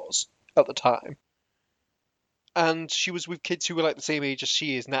Cody was at the time, and she was with kids who were, like, the same age as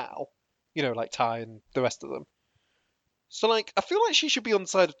she is now. You know, like Tai and the rest of them. So, like, I feel like she should be on the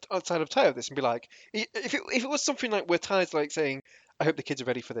side of Tai of this and be like, if it was something like where Tai's, like, saying, I hope the kids are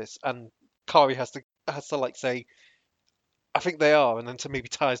ready for this, and Kari has to like, say, I think they are, and then to maybe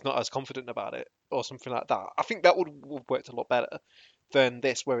Tai's not as confident about it or something like that. I think that would have worked a lot better than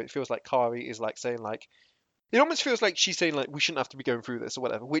this, where it feels like Kari is, like, saying, like, It almost feels like she's saying like we shouldn't have to be going through this or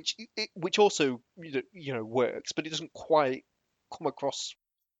whatever, which also works, but it doesn't quite come across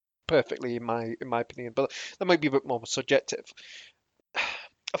perfectly in my opinion. But that might be a bit more subjective.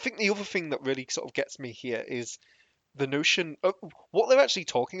 I think the other thing that really sort of gets me here is the notion of what they're actually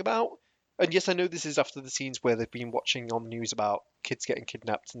talking about. And yes, I know this is after the scenes where they've been watching on the news about kids getting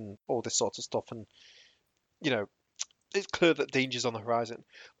kidnapped and all this sort of stuff, and it's clear that danger's on the horizon.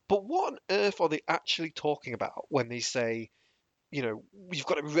 But what on earth are they actually talking about when they say, you've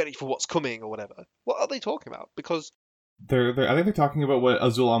got to be ready for what's coming or whatever? What are they talking about? Because I think they're talking about what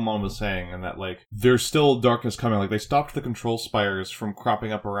Azul Amon was saying, and that, like, there's still darkness coming. Like, they stopped the control spires from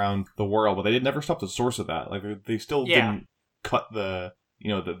cropping up around the world, but they never stopped the source of that. Like, they still didn't cut the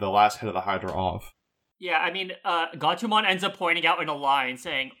last head of the Hydra off. Yeah, I mean, Gachumon ends up pointing out in a line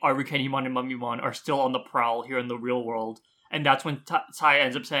saying, Arukenimon and Mummymon are still on the prowl here in the real world. And that's when Tai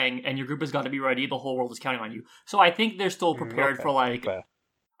ends up saying, and your group has got to be ready, the whole world is counting on you. So I think they're still prepared for, like... Fair.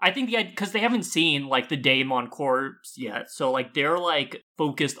 I think because they haven't seen, like, the Daemon Corps yet. So, like, they're, like,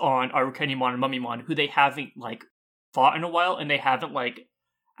 focused on Arukenimon and Mummymon, who they haven't, like, fought in a while, and they haven't, like,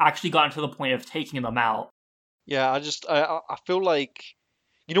 actually gotten to the point of taking them out. Yeah, I feel like...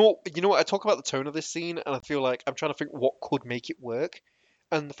 You know what? I talk about the tone of this scene, and I feel like I'm trying to think what could make it work.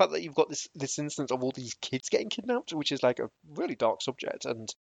 And the fact that you've got this instance of all these kids getting kidnapped, which is like a really dark subject, and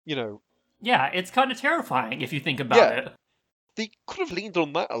yeah, it's kind of terrifying if you think about it. They could have leaned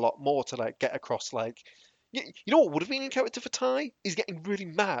on that a lot more to like get across like, you know what would have been in character for Tai is getting really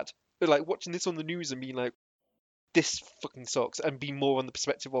mad, like watching this on the news and being like, this fucking sucks, and being more on the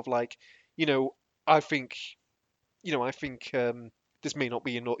perspective of like, I think this may not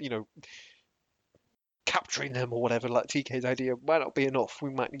be enough, capturing them or whatever, like TK's idea might not be enough. We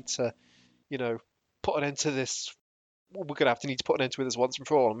might need to, put an end to this. We're going to have to need to put an end to this once and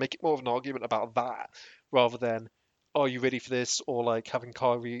for all and make it more of an argument about that rather than, are you ready for this? Or like having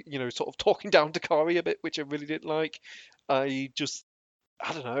Kari, sort of talking down to Kari a bit, which I really didn't like. I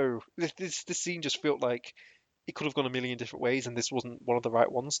don't know. This scene just felt like it could have gone a million different ways and this wasn't one of the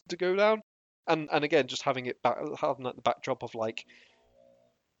right ones to go down. And again, just having the backdrop of like,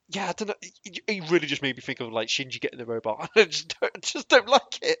 yeah, I don't know. It really just made me think of like Shinji getting the robot. I just don't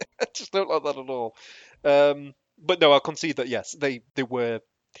like it. I just don't like that at all. But no, I'll concede that yes, they were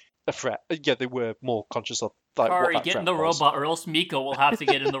a threat. Yeah, they were more conscious of like Kari, what that get in the was. robot, or else Miko will have to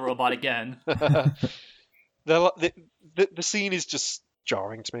get in the robot again. The scene is just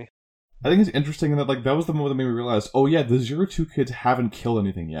jarring to me. I think it's interesting that like that was the moment that made me realize, oh yeah, the 02 kids haven't killed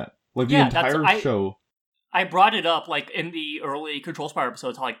anything yet. Like the entire show. I brought it up like in the early Control Spire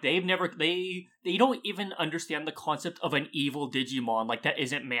episodes. Like they don't even understand the concept of an evil Digimon. Like that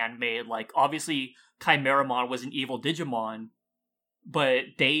isn't man-made. Like obviously Chimeramon was an evil Digimon, but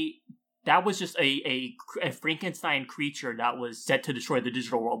that was just a Frankenstein creature that was set to destroy the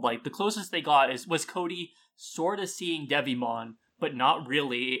digital world. Like the closest they got was Cody sort of seeing Devimon, but not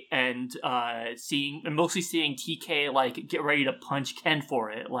really, and mostly seeing TK like get ready to punch Ken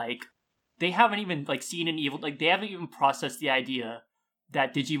for it. Like they haven't even like seen an evil, like they haven't even processed the idea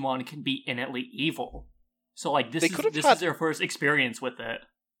that Digimon can be innately evil. So like this is their first experience with it.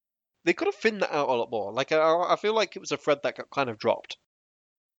 They could have thinned that out a lot more. Like I feel like it was a thread that got kind of dropped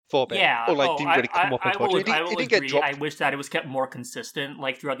for a bit. Yeah, or like didn't really come up. I will agree. I wish that it was kept more consistent,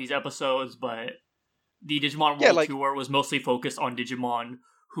 like throughout these episodes. But the Digimon World Tour was mostly focused on Digimon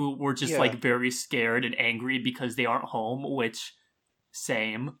who were just like very scared and angry because they aren't home. Which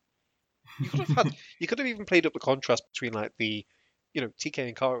same. You could have even played up the contrast between like the, TK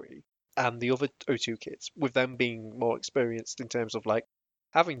and Kari and the other O2 kids, with them being more experienced in terms of like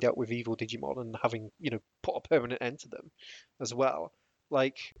having dealt with evil Digimon and having, put a permanent end to them as well.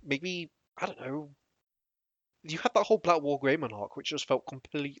 Like maybe, I don't know, you had that whole Black War Greymon arc, which just felt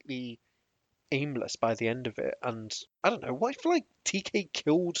completely aimless by the end of it. And I don't know, why feel like TK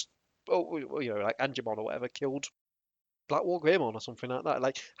killed, like Angemon or whatever killed Black War Greymon or something like that.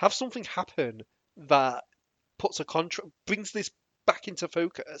 Like, have something happen that puts brings this back into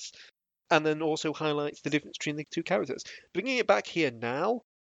focus, and then also highlights the difference between the two characters. Bringing it back here now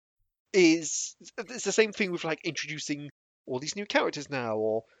it's the same thing with like introducing all these new characters now,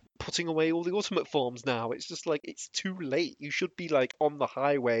 or putting away all the ultimate forms now. It's just like it's too late. You should be like on the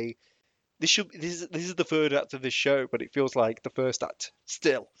highway. This is the third act of this show, but it feels like the first act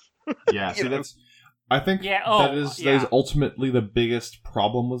still. Yeah, see that's. I think that is ultimately the biggest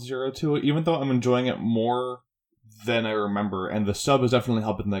problem with 02, even though I'm enjoying it more than I remember, and the sub is definitely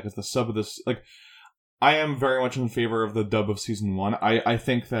helping that, because the sub of this, like, I am very much in favor of the dub of Season 1. I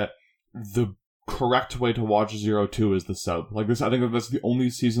think that the correct way to watch 02 is the sub. Like this, I think that's the only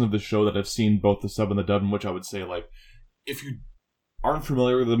season of the show that I've seen both the sub and the dub, in which I would say, like, if you aren't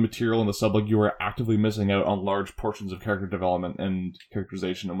familiar with the material in the sub, like, you are actively missing out on large portions of character development and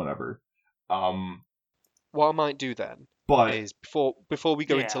characterization and whatever. What I might do then is before we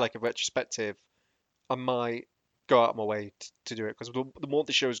go into like a retrospective, I might go out of my way to do it, because the more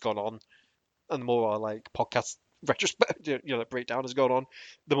the show's gone on, and the more our like podcast retrospective, like breakdown has gone on,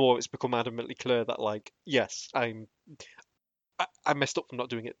 the more it's become adamantly clear that, like, yes, I messed up for not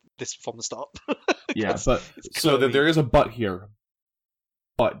doing it this from the start. Yeah, but so there is a but here.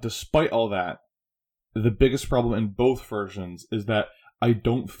 But despite all that, the biggest problem in both versions is that I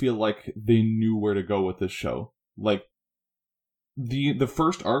don't feel like they knew where to go with this show. Like, the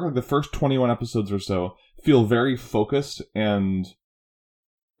first arc, like the first 21 episodes or so, feel very focused, and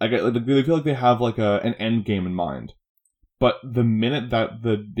they feel like they have like an end game in mind. But the minute that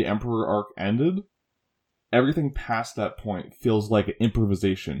the Emperor arc ended, everything past that point feels like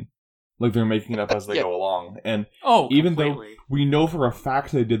improvisation. Like they're making it up as they go along. And even though we know for a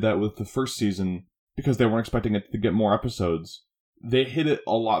fact they did that with the first season, because they weren't expecting it to get more episodes, they hit it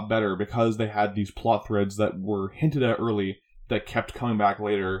a lot better because they had these plot threads that were hinted at early that kept coming back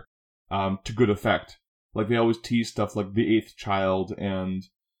later to good effect. Like, they always tease stuff like the eighth child and,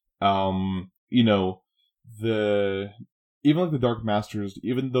 even like the Dark Masters,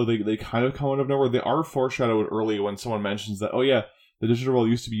 even though they kind of come out of nowhere, they are foreshadowed early when someone mentions that, oh yeah, the digital world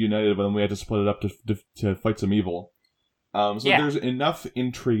used to be united, but then we had to split it up to fight some evil. There's enough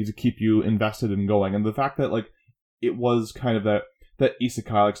intrigue to keep you invested and going, and the fact that, like, it was kind of that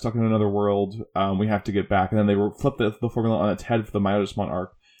isekai, like, stuck in another world, we have to get back, and then they flipped the formula on its head for the Myodismon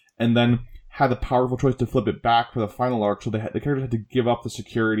arc, and then had the powerful choice to flip it back for the final arc, so the characters had to give up the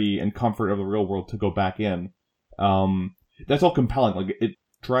security and comfort of the real world to go back in. That's all compelling. Like, it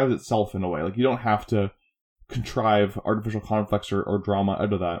drives itself in a way. Like, you don't have to contrive artificial conflicts or drama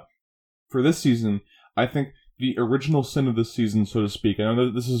out of that. For this season, I think the original sin of this season, so to speak, I know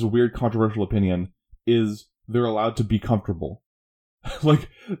that this is a weird, controversial opinion, is they're allowed to be comfortable. Like,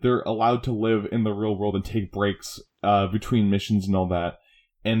 they're allowed to live in the real world and take breaks between missions and all that.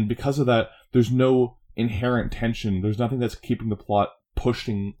 And because of that, there's no inherent tension. There's nothing that's keeping the plot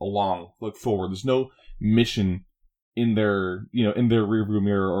pushing along, like, forward. There's no mission in their rearview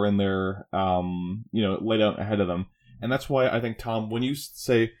mirror or in their, laid out ahead of them. And that's why I think, Tom, when you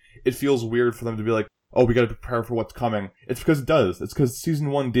say it feels weird for them to be like, oh, we gotta prepare for what's coming, it's because it does. It's because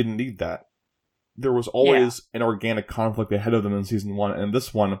Season 1 didn't need that. There was always an organic conflict ahead of them in Season 1, and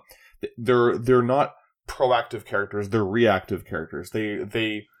this one, they're not proactive characters, they're reactive characters.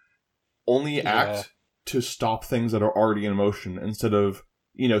 They only act to stop things that are already in motion, instead of,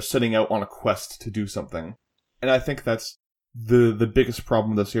 setting out on a quest to do something. And I think that's the biggest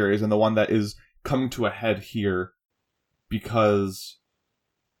problem with the series, and the one that is coming to a head here, because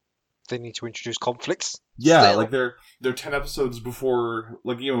they need to introduce conflicts. Yeah, still. Like they're 10 episodes before,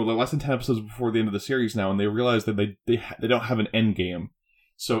 like, less than 10 episodes before the end of the series now, and they realize that they don't have an end game.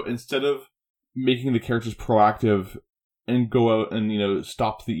 So instead of making the characters proactive and go out and,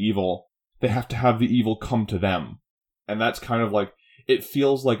 stop the evil, they have to have the evil come to them. And that's kind of like, it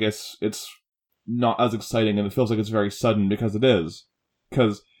feels like it's not as exciting, and it feels like it's very sudden, because it is.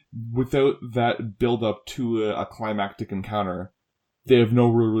 Because without that build-up to a climactic encounter, they have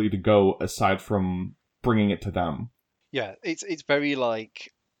nowhere really to go aside from bringing it to them. Yeah, it's very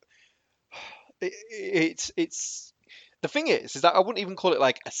like it's the thing is that I wouldn't even call it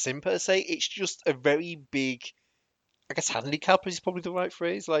like a sim per se. It's just a very big, I guess, handicap is probably the right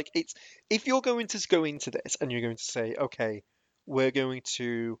phrase. Like, it's, if you're going to go into this and you're going to say, okay, we're going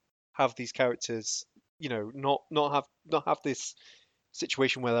to have these characters, not have this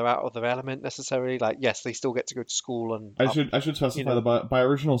situation where they're out of their element necessarily. Like, yes, they still get to go to school, and I should specify that by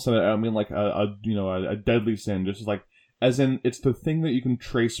original sin, I don't mean like a deadly sin, just like, as in, it's the thing that you can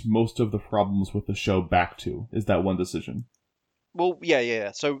trace most of the problems with the show back to, is that one decision. Well,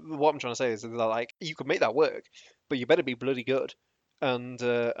 yeah. So what I'm trying to say is that, like, you can make that work, but you better be bloody good, and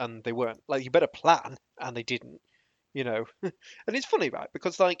they weren't. Like, you better plan, and they didn't. And it's funny, right?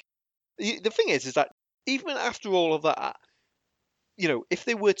 Because, like, the thing is that even after all of that, if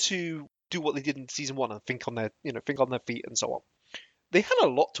they were to do what they did in season 1 and think on their feet and so on, they had a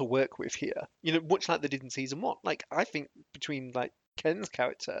lot to work with here. Much like they did in season 1. Like, I think between, like, Ken's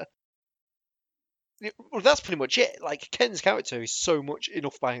character, well, that's pretty much it. Like, Ken's character is so much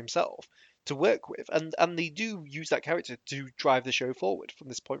enough by himself to work with, and they do use that character to drive the show forward from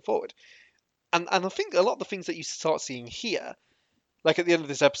this point forward. And I think a lot of the things that you start seeing here, like at the end of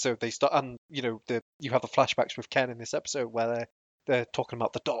this episode, they start, and you have the flashbacks with Ken in this episode where they're talking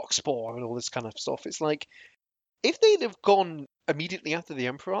about the dark spore and all this kind of stuff. It's like, if they'd have gone immediately after the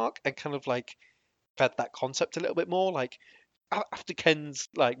Emperor arc and kind of like fed that concept a little bit more, like after Ken's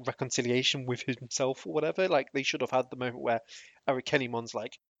like reconciliation with himself or whatever, like they should have had the moment where Arukenimon's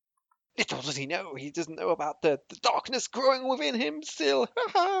like, little does he know, he doesn't know about the darkness growing within him still,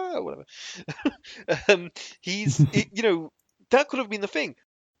 or whatever. You know, that could have been the thing.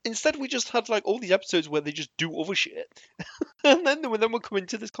 Instead, we just had like all these episodes where they just do other shit, and then we're coming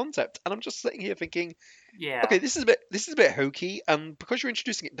to this concept, and I'm just sitting here thinking, Yeah. okay, this is a bit hokey, and because you're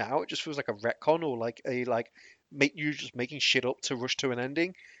introducing it now, it just feels like a retcon or like you just making shit up to rush to an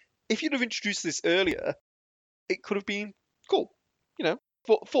ending. If you'd have introduced this earlier, it could have been cool, you know,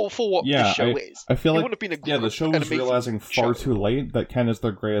 for what this show is. I feel it like wouldn't have been the show's realizing far too late that Ken is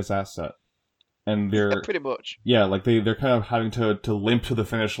their greatest asset. And they're pretty much. Yeah, like they're kind of having to limp to the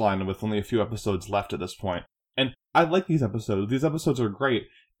finish line with only a few episodes left at this point. And I like these episodes. These episodes are great.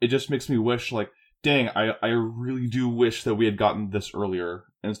 It just makes me wish, like, dang, I really do wish that we had gotten this earlier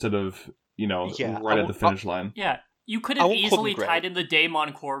instead of, right at the finish line. Yeah. You could have easily tied in the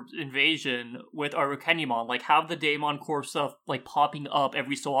Daemon Corps invasion with Arukenimon, like have the Daemon Corps stuff like popping up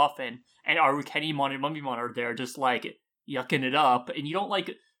every so often, and Arukenimon and Mummymon are there just like yucking it up, and you don't like.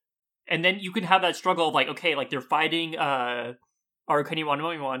 And then you can have that struggle of like, okay, like they're fighting Arukenimon and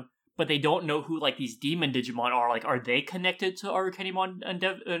Mummymon, but they don't know who like these demon Digimon are. Like, are they connected to Arukenimon and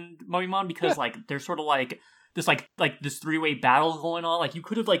Mummymon? Because like they're sort of like this this three-way battle going on. Like you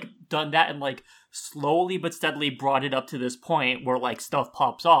could have like done that and like slowly but steadily brought it up to this point where like stuff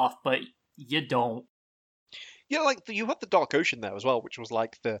pops off, but you don't. Yeah, like you had the Dark Ocean there as well, which was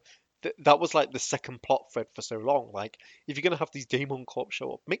like that was like the second plot thread for so long. Like, if you're gonna have these Daemon Corps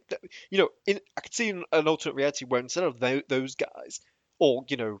show up, make that, I could see an alternate reality where instead of those guys, or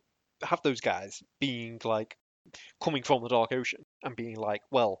have those guys being like coming from the Dark Ocean and being like,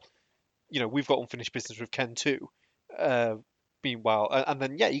 well, we've got unfinished business with Ken too. Meanwhile, and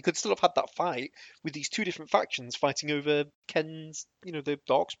then you could still have had that fight with these two different factions fighting over Ken's, the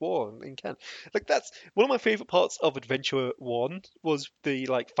Dark Spore in Ken. Like, that's one of my favorite parts of Adventure 1 was the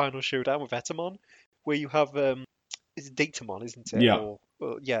like final showdown with Etamon, where you have it's Datamon, isn't it?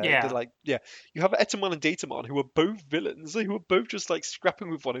 Yeah. You have Etamon and Datamon, who are both villains, who are both just like scrapping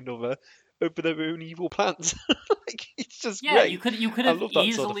with one another over their own evil plans. Like, it's just great. you could have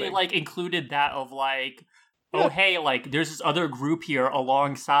easily sort of like included that of like, oh hey, like there's this other group here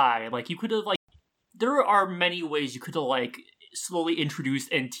alongside. Like you could have like, there are many ways you could have like slowly introduced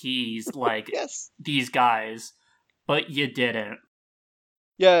and teased like these guys, but you didn't.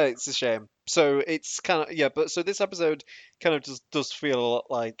 Yeah, it's a shame. So it's kind of but so this episode kind of just does feel a lot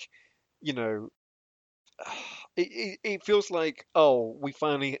like, it feels like, oh,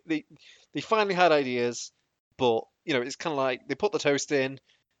 they finally had ideas, but it's kind of like they put the toast in,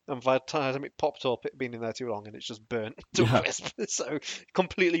 and by the time it popped up, it had been in there too long, and it's just burnt to a crisp. So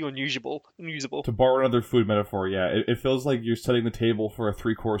completely unusable. To borrow another food metaphor, it feels like you're setting the table for a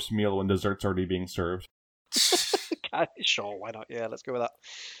 3-course meal when dessert's already being served. Sure, why not? Yeah, let's go with that.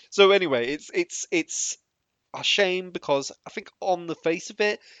 So anyway, it's a shame because I think on the face of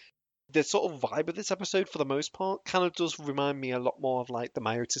it, the sort of vibe of this episode, for the most part, kind of does remind me a lot more of like the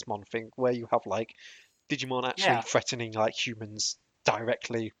Myotismon thing, where you have like Digimon actually threatening like humans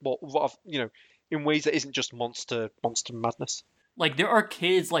directly, in ways that isn't just monster madness. Like there are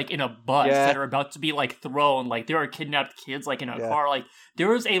kids like in a bus that are about to be like thrown. Like there are kidnapped kids like in a car. Like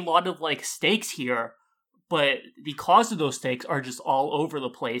there is a lot of like stakes here, but the cause of those stakes are just all over the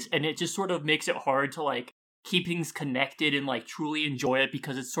place, and it just sort of makes it hard to like keep things connected and like truly enjoy it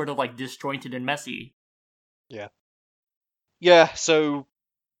because it's sort of like disjointed and messy. So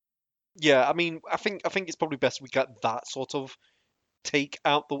I mean, I think it's probably best we get that sort of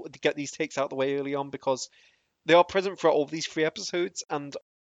get these takes out the way early on, because they are present throughout all of these 3 episodes, and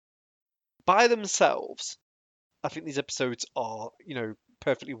by themselves I think these episodes are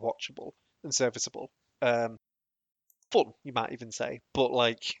perfectly watchable and serviceable. Fun, you might even say, but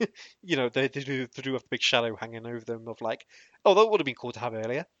like they do have the big shadow hanging over them of like, oh, that would have been cool to have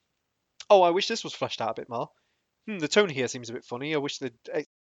earlier. Oh, I wish this was fleshed out a bit more. The tone here seems a bit funny. I wish they'd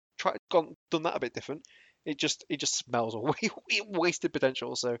done that a bit different. It just smells of wasted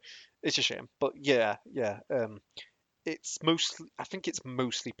potential. So it's a shame. But I think it's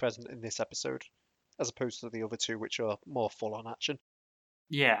mostly present in this episode, as opposed to the other 2, which are more full on action.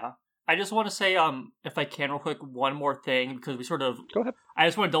 Yeah. I just want to say, if I can real quick, one more thing, because we sort of... Go ahead. I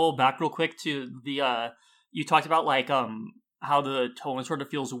just want to double back real quick to the, you talked about, like, how the tone sort of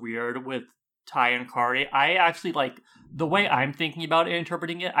feels weird with Tai and Kari. I actually, like, the way I'm thinking about it,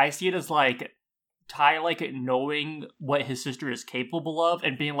 interpreting it, I see it as, like, Tai like knowing what his sister is capable of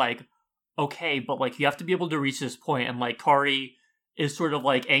and being like, okay, but like you have to be able to reach this point, and like Kari is sort of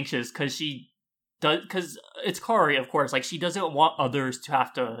like anxious because it's Kari, of course, like she doesn't want others to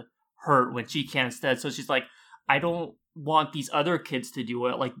have to hurt when she can instead. So she's like, I don't want these other kids to do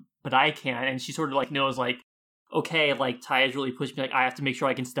it, like, but I can. And she sort of like knows like, okay, like Tai has really pushed me, like I have to make sure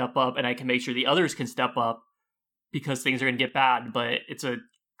I can step up and I can make sure the others can step up because things are gonna get bad. But it's a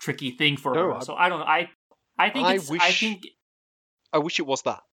tricky thing for her. So I don't know. I wish it was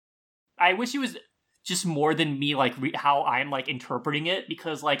that. I wish it was just more than me like how I'm like interpreting it,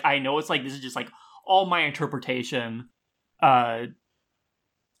 because like I know it's like this is just like all my interpretation.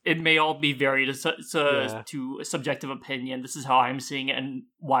 It may all be very to subjective opinion. This is how I'm seeing it and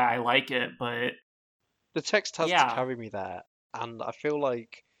why I like it, but the text has to carry me there, and I feel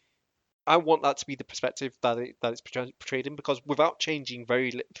like I want that to be the perspective that it's portrayed in, because without changing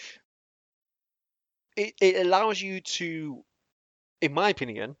it allows you to, in my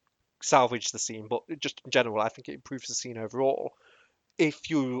opinion, salvage the scene. But just in general, I think it improves the scene overall. If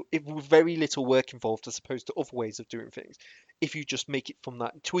with very little work involved as opposed to other ways of doing things, if you just make it from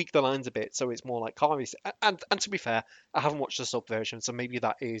that, tweak the lines a bit so it's more like Kari's. And to be fair, I haven't watched the sub version, so maybe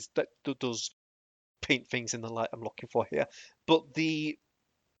that does paint things in the light I'm looking for here. But the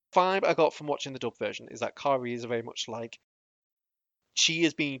vibe I got from watching the dub version is that Kari is very much like, she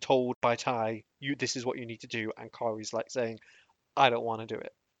is being told by Tai, this is what you need to do, and Kari's like saying, I don't want to do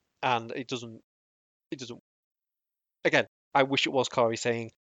it. And it doesn't again, I wish it was Kari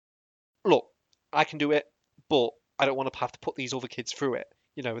saying, look, I can do it, but I don't want to have to put these other kids through it.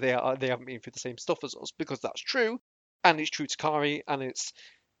 You know, they haven't been through the same stuff as us, because that's true, and it's true to Kari, and it's,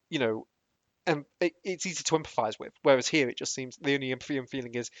 you know, and it's easy to empathize with. Whereas here, it just seems the only empathy I'm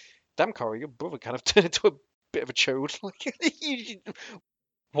feeling is, damn, Kari, your brother kind of turned into a bit of a chode. Like,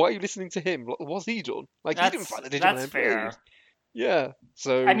 why are you listening to him? What's he done? Like, he didn't find the Digimon. That's fair. Yeah,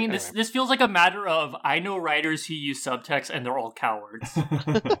 so I mean, this feels like a matter of, I know writers who use subtext and they're all cowards.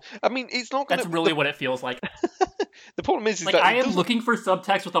 I mean, it's not gonna... That's really what it feels like. The problem is like, that I am looking for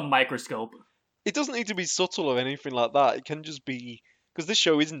subtext with a microscope. It doesn't need to be subtle or anything like that. It can just be, because this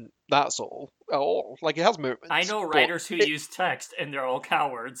show isn't that subtle at all. Like, it has moments. I know writers who use text and they're all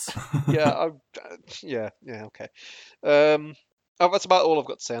cowards. Yeah, okay. That's about all I've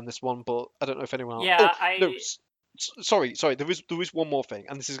got to say on this one. But I don't know if anyone else. Yeah, no, sorry. There is one more thing,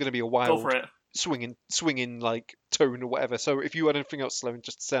 and this is going to be a wild, go for it. swinging like tone or whatever. So if you had anything else, Sloan,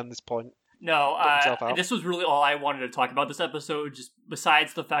 just to say on this point. No, this was really all I wanted to talk about this episode. Just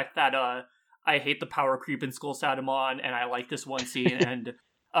besides the fact that I hate the power creep in Skull Satamon, and I like this one scene, and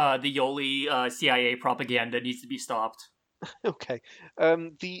the Yoli CIA propaganda needs to be stopped. Okay.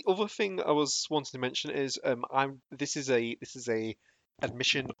 The other thing I was wanting to mention is this is a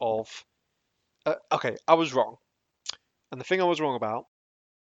admission of okay, I was wrong. And the thing I was wrong about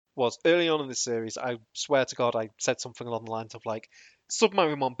was early on in this series, I swear to God, I said something along the lines of like,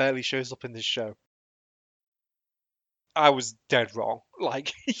 Submarimon barely shows up in this show. I was dead wrong.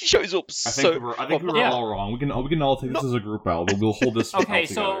 Like, he shows up I think we were all wrong. We can all take this as a group L. We'll hold this okay,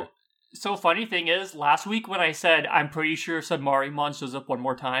 together. So funny thing is, last week when I said I'm pretty sure Submarimon shows up one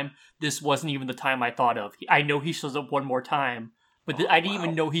more time, this wasn't even the time I thought of. I know he shows up one more time, but I didn't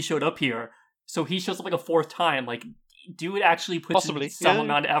even know he showed up here. So he shows up like a fourth time. Like, dude actually puts in some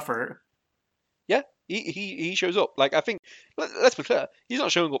amount of effort. Yeah, he shows up. Like, I think, let's be clear, he's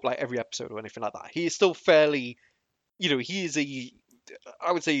not showing up like every episode or anything like that. He is still fairly, you know, he is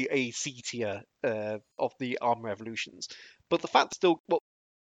I would say a C tier of the Armor Evolutions. But the fact still, well,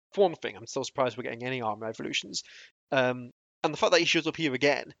 for one thing, I'm still surprised we're getting any Armor Evolutions. And the fact that he shows up here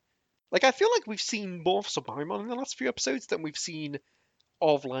again, like, I feel like we've seen more of Submarimon in the last few episodes than we've seen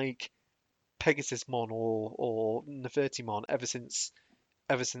of like Pegasusmon or Nefertimon ever since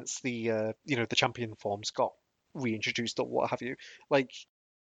the the champion forms got reintroduced or what have you. Like,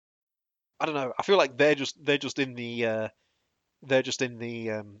 I don't know. I feel like they're just in the oh,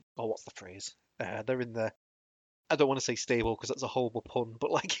 what's the phrase? They're in the, I don't want to say stable because that's a horrible pun,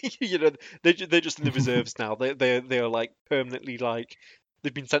 but like they're just in the reserves now. They are like permanently, like,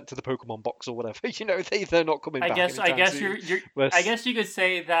 they've been sent to the Pokemon box or whatever. They're not coming back. I guess you could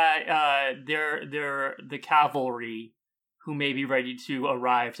say that they're the cavalry who may be ready to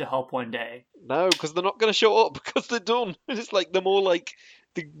arrive to help one day. No, because they're not going to show up because they're done. It's like they're more like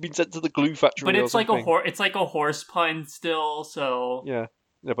they've been sent to the glue factory. But it's or like it's like a horse pun still. So yeah,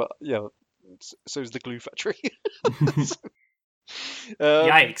 so is the glue factory.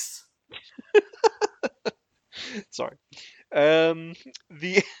 Yikes! Sorry. So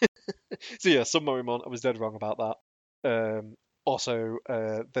yeah, Submarimon, I was dead wrong about that. Also,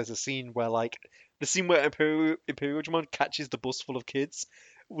 there's a scene where the scene where Imperial catches the bus full of kids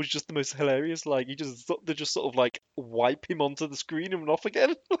was just the most hilarious. Like they just sort of like wipe him onto the screen and run off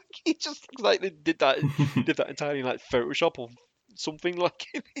again. Like he just looks like they did that entirely in like Photoshop or something. Like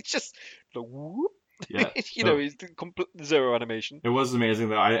it's just like whoop. Yeah, It's complete zero animation. It was amazing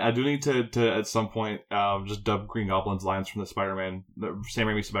though. I do need to at some point just dub Green Goblin's lines from the Sam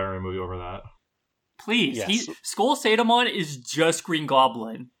Raimi Spider-Man movie over that. Please, Yes. Skull Satamon is just Green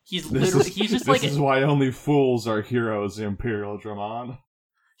Goblin. He's just like... This is why only fools are heroes, Imperial Dramon.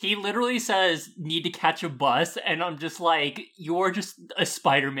 He literally says, need to catch a bus, and I'm just like, you're just a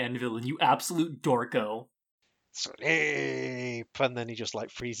Spider-Man villain, you absolute dorko. Sleep! And then he just like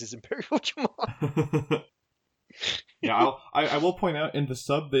freezes Imperial Dramon. Yeah, I will point out, in the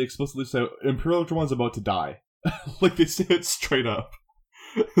sub, they explicitly say Imperial Dramon's about to die. Like, they say it straight up.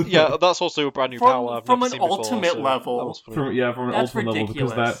 Yeah, that's also a brand new power I've from never an seen before, ultimate so level. From an That's ultimate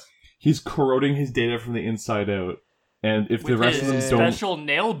ridiculous. level, because he's corroding his data from the inside out. And if the rest of them don't... special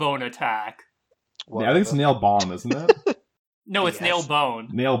nail bone attack. Yeah, I think it's nail bomb, isn't it? No, it's nail bone.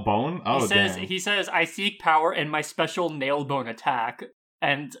 Nail bone? Oh, He says, I seek power in my special nail bone attack.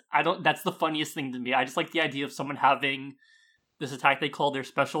 And that's the funniest thing to me. I just like the idea of someone having this attack they call their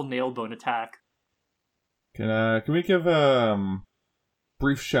special nail bone attack. Can we give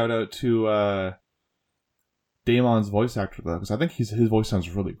brief shout out to Damon's voice actor though, because I think his voice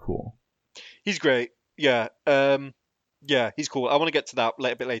sounds really cool. He's great. Yeah. Yeah, he's cool. I want to get to that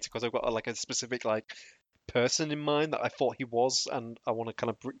a bit later because I've got a specific person in mind that I thought he was, and I want to kind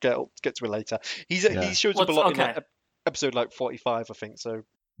of get to it later. He shows up a lot in episode 45, I think. So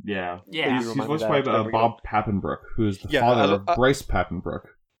yeah. He's He's voiced by Bob Papenbrook, who is the father of Bryce Papenbrook.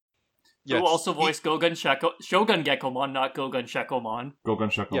 Yes. Who also voiced Shogun Gekomon, not Gogun Shekomon.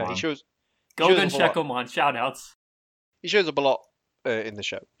 Gogun Shekomon. Yeah, he shows Gogun Shekomon, shoutouts. He shows up a lot in the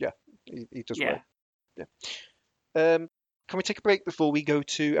show. Yeah, he does great. Yeah. Can we take a break before we go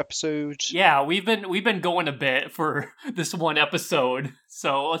to episode? Yeah, we've been going a bit for this one episode,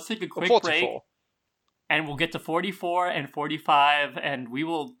 so let's take a quick break, and we'll get to 44 and 45, and we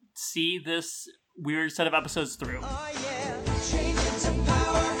will see this weird set of episodes through. Oh yeah, change it to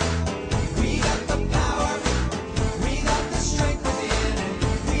power. We got the power. We got the strength within, and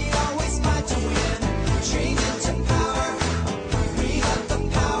we always fight to win. Change it to power. We got the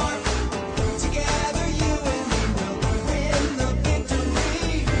power. Together, you and me will win the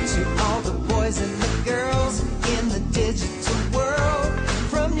victory. To all the boys and the girls in the digital world,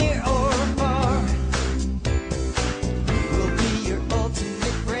 from near or far, we'll be your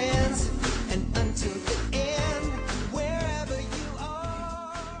ultimate friends, and until the end, wherever you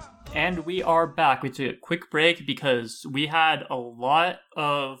are. And we are back. We took a quick break because we had a lot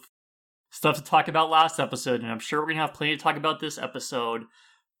of stuff to talk about last episode, and I'm sure we're going to have plenty to talk about this episode.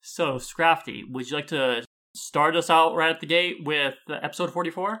 So, Scrafty, would you like to start us out right at the gate with episode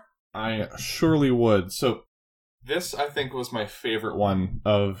 44? I surely would. So, this, I think, was my favorite one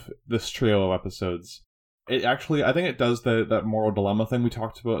of this trio of episodes. It actually, I think it does that moral dilemma thing we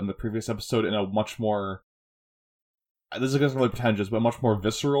talked about in the previous episode in a much more... This isn't really pretentious, but a much more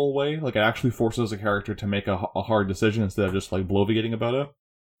visceral way. Like, it actually forces a character to make a hard decision instead of just, bloviating about it.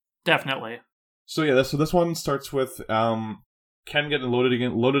 Definitely. So, yeah, this one starts with Ken getting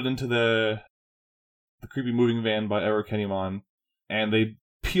loaded into the creepy moving van by Kenimon, and they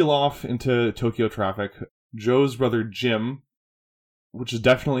peel off into Tokyo traffic. Joe's brother Jim, which is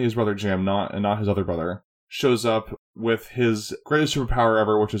definitely his brother Jim, not his other brother, shows up with his greatest superpower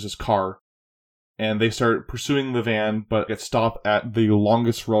ever, which is his car. And they start pursuing the van, but get stopped at the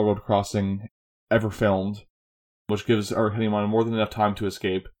longest railroad crossing ever filmed, which gives Kenimon more than enough time to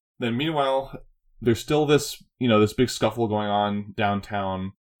escape. Then meanwhile, there's still this big scuffle going on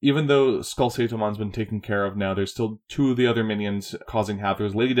downtown. Even though Skull Satamon's been taken care of now, there's still two of the other minions causing havoc.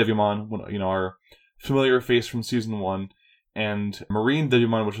 There's Lady Devimon, our familiar face from Season 1, and Marine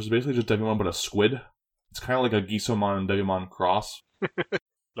Devimon, which is basically just Devimon but a squid. It's kind of like a Gisomon and Devimon cross.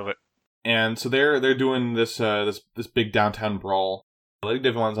 Love it. And so they're doing this big downtown brawl. Lady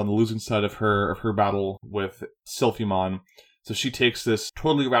Devimon's on the losing side of her battle with Sylphimon. So she takes this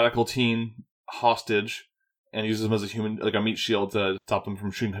totally radical teen hostage and uses him as a meat shield to stop them from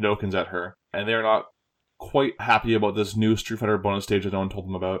shooting Hadokens at her. And they're not quite happy about this new Street Fighter bonus stage that no one told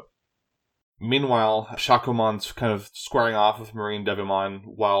them about. Meanwhile, Shakomon's kind of squaring off with Marine Devimon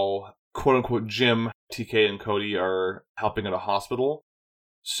while quote-unquote Jim, TK, and Cody are helping at a hospital.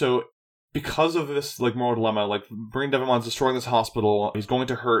 So, because of this moral dilemma, Marine Devimon's destroying this hospital, he's going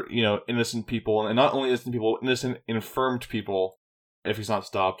to hurt, innocent people, and not only innocent people, innocent, infirmed people, if he's not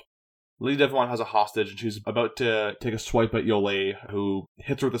stopped. Lady Devon has a hostage, and she's about to take a swipe at Yole, who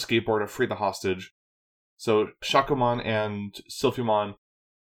hits her with a skateboard to free the hostage. So Shakumon and Sylphimon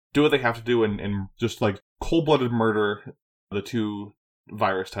do what they have to do and just like cold-blooded murder the two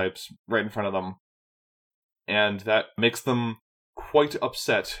virus types right in front of them. And that makes them quite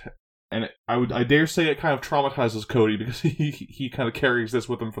upset. And I dare say it kind of traumatizes Cody because he kind of carries this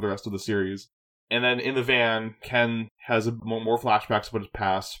with him for the rest of the series. And then in the van, Ken has more flashbacks about his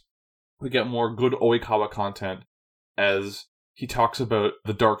past. We get more good Oikawa content as he talks about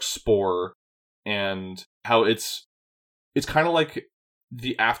the Dark Spore and how it's kind of like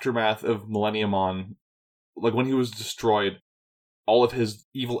the aftermath of Millenniumon. Like when he was destroyed, all of his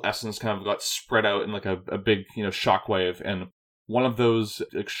evil essence kind of got spread out in like a big, shockwave, and one of those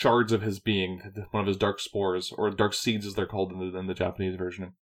like, shards of his being, one of his dark spores, or dark seeds as they're called in the Japanese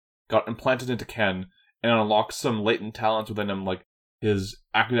version, got implanted into Ken and unlocked some latent talents within him, like his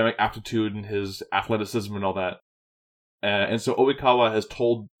academic aptitude and his athleticism and all that. And so Oikawa has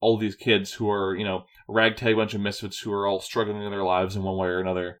told all these kids who are, a ragtag bunch of misfits who are all struggling in their lives in one way or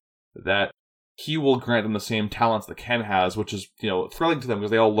another, that he will grant them the same talents that Ken has, which is, thrilling to them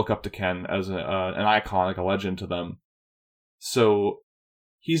because they all look up to Ken as an icon, like a legend to them. So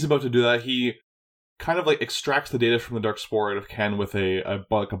he's about to do that. He kind of like extracts the data from the Dark Spore out of Ken with a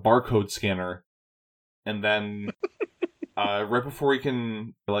barcode scanner, and then right before he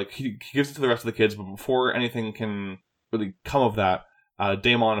can, he gives it to the rest of the kids, but before anything can really come of that,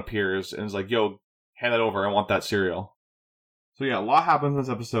 Daemon appears and is like, "Yo, hand that over. I want that cereal." So yeah, a lot happens in this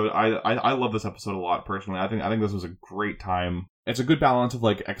episode. I love this episode a lot personally. I think this was a great time. It's a good balance of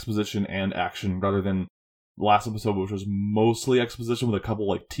like exposition and action rather than the last episode, which was mostly exposition with a couple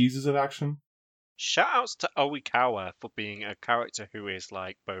like teases of action. Shoutouts to Oikawa for being a character who is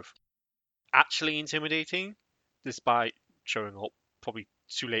like both actually intimidating, despite showing up probably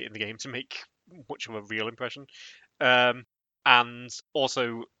too late in the game to make much of a real impression, and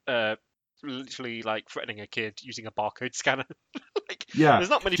also literally like threatening a kid using a barcode scanner. Yeah, there's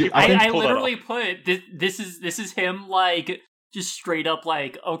not many people. I literally put this is him like just straight up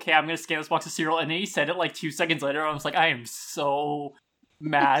like, okay, I'm gonna scan this box of cereal, and then he said it like 2 seconds later. I was like, I am so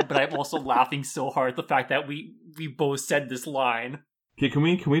mad, but I'm also laughing so hard at the fact that we both said this line. Okay, can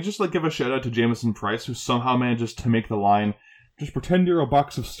we just like give a shout out to Jameson Price, who somehow manages to make the line, "Just pretend you're a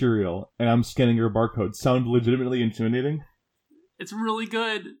box of cereal and I'm scanning your barcode," sound legitimately intimidating? It's really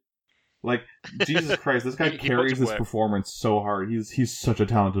good. Like, Jesus Christ, this guy carries this performance so hard. He's such a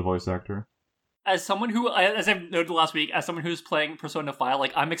talented voice actor. As someone who, as I've noted last week, as someone who's playing Persona 5,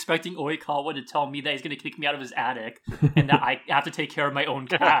 like, I'm expecting Oikawa to tell me that he's going to kick me out of his attic and that I have to take care of my own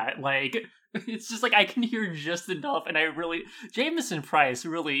cat. Like, it's just like, I can hear just enough, and Jameson Price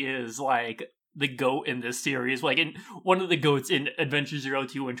really is, like, the GOAT in this series. Like, one of the GOATs in Adventure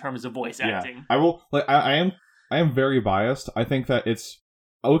 02 in terms of voice acting. I will, like, I am very biased. I think that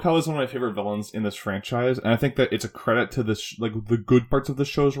Oikawa is one of my favorite villains in this franchise, and I think that it's a credit to this, like, the good parts of the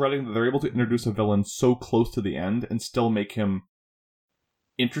show's writing, that they're able to introduce a villain so close to the end and still make him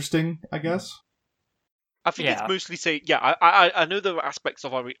interesting, I guess. I think it's mostly I know there are aspects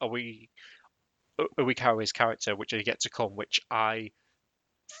of Oikawa's character which are yet to come, which I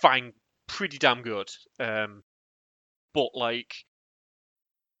find pretty damn good. But like,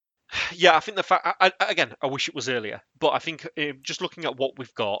 yeah, I think the fact, I wish it was earlier, but I think just looking at what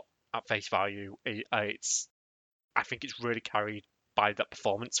we've got at face value, I think it's really carried by that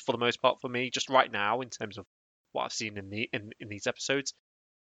performance for the most part for me. Just right now, in terms of what I've seen in these episodes,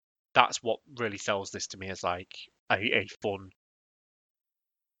 that's what really sells this to me as like a fun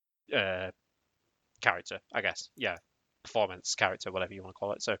character, I guess. Yeah, performance character, whatever you want to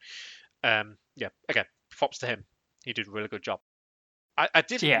call it. So, yeah, again, props to him. He did a really good job. I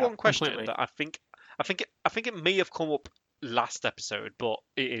did have one question completely. That I think it may have come up last episode, but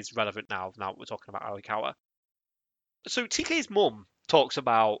it is relevant now. Now we're talking about Oikawa. So TK's mum talks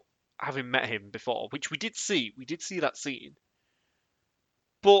about having met him before, which we did see. We did see that scene,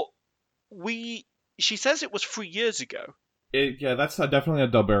 but she says it was 3 years ago. Yeah, that's definitely a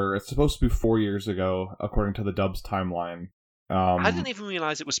dub error. It's supposed to be 4 years ago, according to the dub's timeline. I didn't even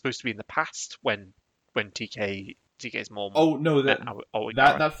realize it was supposed to be in the past when TK's mom. Oh no, that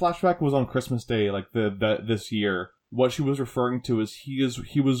flashback was on Christmas Day, like this year. What she was referring to is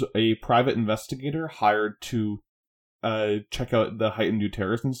he was a private investigator hired to check out the heightened new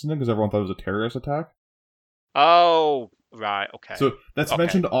terrorist incident because everyone thought it was a terrorist attack. Oh, right, okay. So that's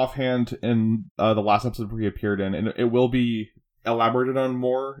mentioned offhand in the last episode where he appeared in, and it will be elaborated on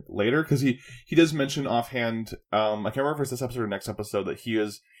more later because he does mention offhand. I can't remember if it's this episode or next episode that he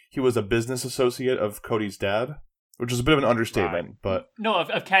was a business associate of Cody's dad. which is a bit of an understatement. But No,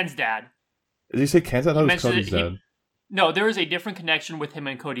 of Ken's dad. did he say Ken's dad? I thought it was Cody's dad. No, there is a different connection with him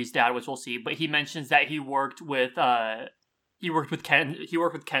and Cody's dad, which we'll see. But he mentions that he worked with Ken's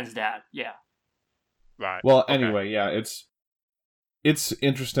dad. Yeah. Right. Well, okay. anyway, yeah, it's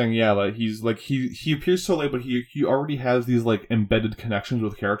interesting. Yeah, like he appears so late, but he already has these like embedded connections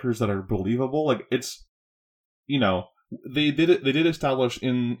with characters that are believable. Like it's, they did establish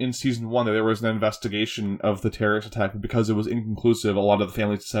in season 1 that there was an investigation of the terrorist attack, but because it was inconclusive, a lot of the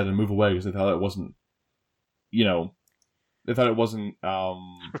families decided to move away because they thought it wasn't,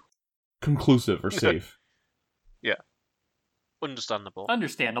 conclusive or safe. Yeah. Understandable.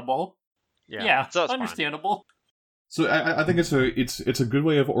 Yeah, so that's understandable. Fine. So I think it's a good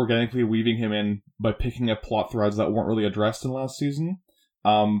way of organically weaving him in by picking up plot threads that weren't really addressed in last season.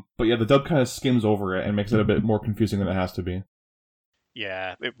 But yeah, the dub kind of skims over it and makes it a bit more confusing than it has to be.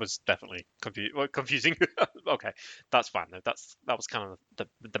 Yeah, it was definitely confusing. Okay, that's fine though. That was kind of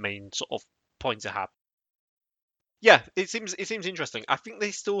the main sort of point to have. Yeah, it seems interesting. I think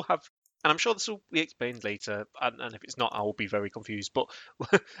they still have, and I'm sure this will be explained later. And if it's not, I will be very confused. But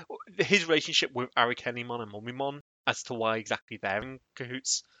his relationship with Arikenimon and Mumimon, as to why exactly they're in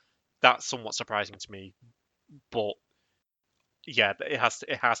cahoots, that's somewhat surprising to me. But yeah, it has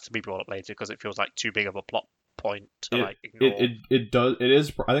to be brought up later because it feels like too big of a plot point to ignore. It does. It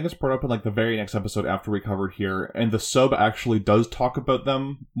is. I think it's brought up in like the very next episode after we covered here, and the sub actually does talk about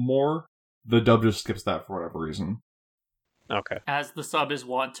them more. The dub just skips that for whatever reason. Okay. As the sub is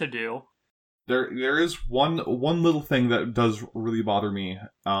wont to do. There is one little thing that does really bother me,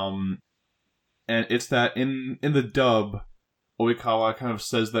 and it's that in the dub, Oikawa kind of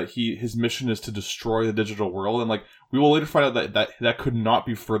says that his mission is to destroy the digital world, and like we will later find out that could not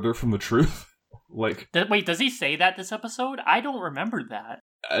be further from the truth. Like, wait, does he say that this episode? I don't remember that.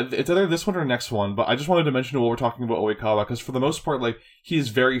 It's either this one or next one, but I just wanted to mention while we're talking about Oikawa, because for the most part, like, he is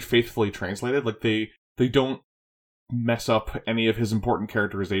very faithfully translated. Like, they don't mess up any of his important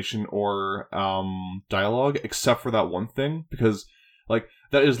characterization or dialogue, except for that one thing, because like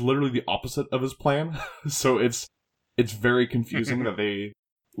that is literally the opposite of his plan. So it's very confusing that they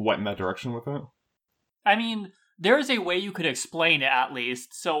went in that direction with it. I mean, there is a way you could explain it at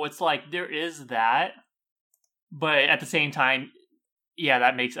least. So it's like there is that, but at the same time, yeah,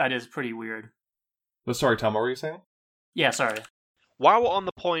 that is pretty weird. But sorry, Tom, what were you saying? Yeah, sorry. While we're on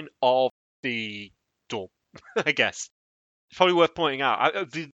the point of the dub, I guess it's probably worth pointing out.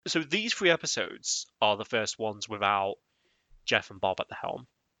 So these 3 episodes are the first ones without Jeff and Bob at the helm.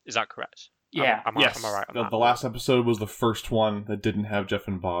 Is that correct? Yeah. Am I right on that? The last episode was the first one that didn't have Jeff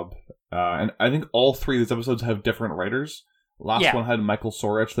and Bob. And I think all 3 of these episodes have different writers. Last one had Michael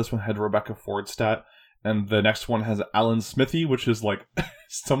Sorich, this one had Rebecca Fordstadt, and the next one has Alan Smithy, which is like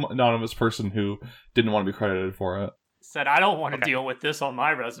some anonymous person who didn't want to be credited for it. Said, I don't want to deal with this on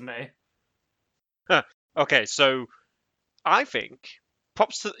my resume. Okay, so I think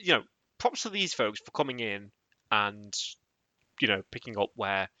props to these folks for coming in and picking up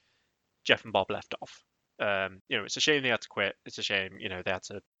where Jeff and Bob left off. It's a shame they had to quit. It's a shame they had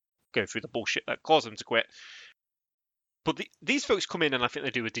to go through the bullshit that caused them to quit. But these folks come in and I think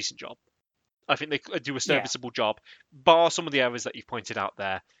they do a decent job. I think they do a serviceable job, bar some of the errors that you've pointed out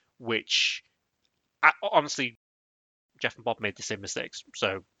there, which honestly, Jeff and Bob made the same mistakes.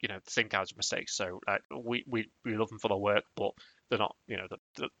 So, the same kinds of mistakes. So, we love them for their work, but they're not,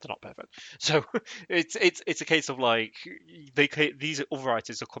 they're not perfect. So, it's a case of like these other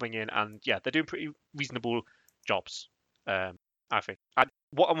writers are coming in and they're doing pretty reasonable jobs. I think.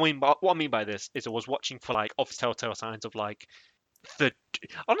 What I mean by this is I was watching for like obvious telltale signs of like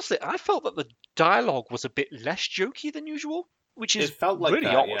honestly, I felt that the dialogue was a bit less jokey than usual, which is it felt like really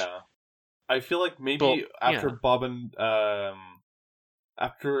that, odd. Yeah. I feel like maybe after Bob and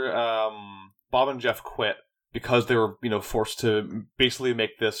Bob and Jeff quit because they were forced to basically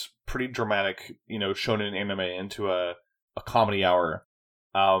make this pretty dramatic shonen anime into a comedy hour.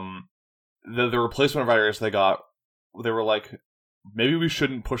 The replacement writers they were like, maybe we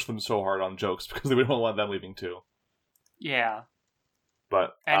shouldn't push them so hard on jokes because we don't want them leaving too. Yeah.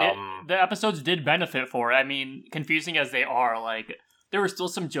 But the episodes did benefit for it. I mean, confusing as they are, like there were still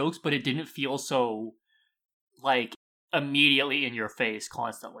some jokes, but it didn't feel so like immediately in your face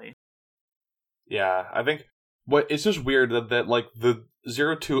constantly. Yeah, I think it's just weird that like the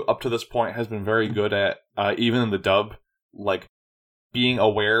 0-2 up to this point has been very good at even in the dub, like being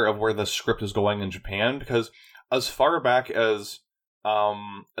aware of where the script is going in Japan, because as far back as I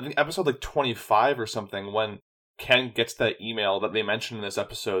think episode like 25 or something, when Ken gets that email that they mentioned in this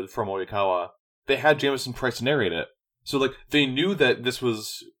episode from Oikawa, they had Jameson Price narrate it. So like they knew that this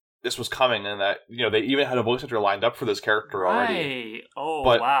was this was coming, and that they even had a voice actor lined up for this character already. Right. Oh,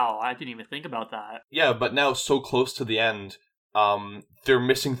 wow! I didn't even think about that. Yeah, but now so close to the end, they're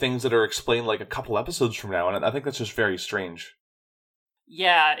missing things that are explained like a couple episodes from now, and I think that's just very strange.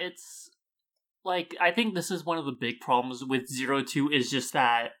 Yeah, it's like I think this is one of the big problems with 02 is just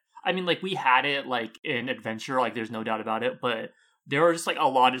that I mean, like we had it like in Adventure, like there's no doubt about it, but there are just like a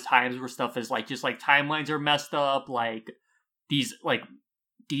lot of times where stuff is like just like timelines are messed up, like these like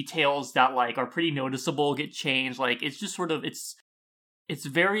details that like are pretty noticeable get changed. Like it's just sort of it's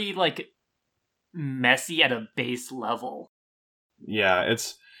very like messy at a base level. Yeah,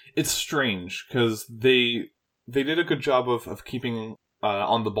 it's strange because they did a good job of keeping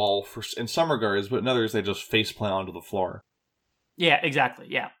on the ball in some regards, but in others they just faceplant onto the floor. Yeah, exactly.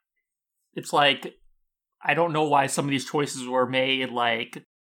 Yeah, it's like I don't know why some of these choices were made, like,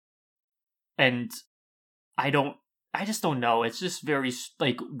 and I just don't know. It's just very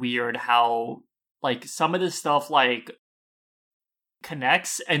like weird how like some of this stuff like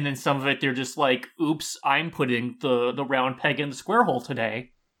connects, and then some of it they're just like, "Oops, I'm putting the round peg in the square hole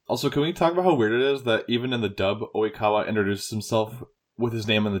today." Also, can we talk about how weird it is that even in the dub, Oikawa introduces himself with his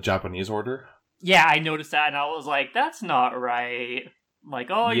name in the Japanese order? Yeah, I noticed that, and I was like, "That's not right." I'm like,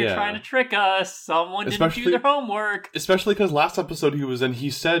 oh, you're trying to trick us. Someone didn't do their homework. Especially because last episode he was in, he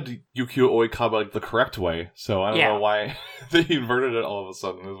said Yukio Oikawa like the correct way. So I don't know why they inverted it all of a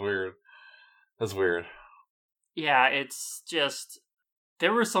sudden. It was weird. That's weird. Yeah, it's just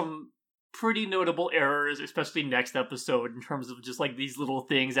there were some pretty notable errors, especially next episode, in terms of just like these little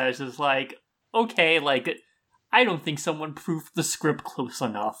things that is just like, okay, like I don't think someone proofed the script close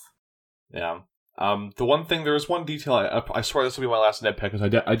enough. Yeah. The one thing, there was one detail, I swear this will be my last nitpick, because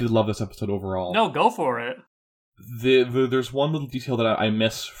I did love this episode overall. No, go for it. There's one little detail that I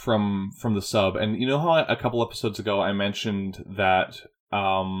miss from the sub, and you know how a couple episodes ago I mentioned that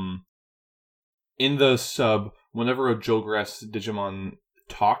in the sub, whenever a Jogress Digimon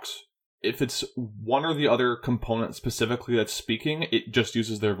talks, if it's one or the other component specifically that's speaking, it just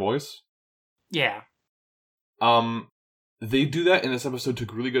uses their voice? Yeah. They do that in this episode to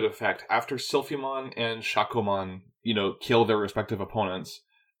really good effect. After Sylphimon and Shakomon, kill their respective opponents,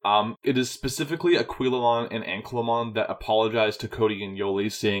 it is specifically Aquilamon and Ankylomon that apologize to Cody and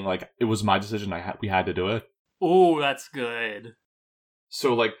Yoli, saying, like, it was my decision, we had to do it. Oh, that's good.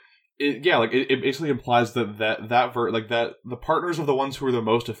 So, like, it basically implies that the partners of the ones who were the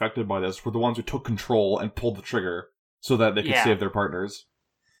most affected by this were the ones who took control and pulled the trigger so that they could save their partners.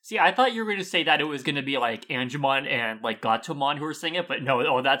 See, I thought you were going to say that it was going to be, like, Angemon and, like, Gatomon who were saying it, but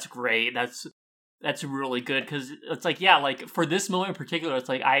no, that's great. That's really good, because it's like, yeah, like, for this moment in particular, it's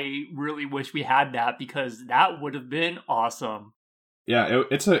like, I really wish we had that, because that would have been awesome. Yeah,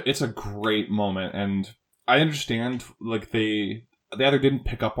 it's a great moment, and I understand, like, they either didn't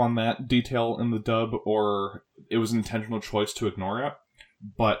pick up on that detail in the dub, or it was an intentional choice to ignore it,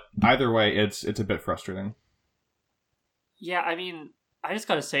 but either way, it's a bit frustrating. Yeah, I mean, I just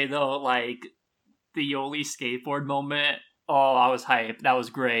gotta say, though, like, the Yoli skateboard moment, oh, I was hyped. That was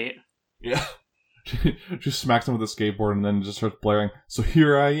great. Yeah. She smacks him with a skateboard and then just starts blaring, "So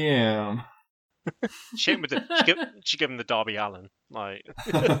here I am." She gave him the Darby Allin, like,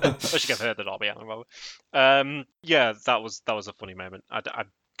 or she gave her the Darby Allin, rather. Yeah, that was a funny moment. I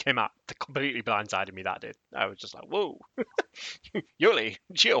came out completely blindsided me. That did. I was just like, whoa, Yoli,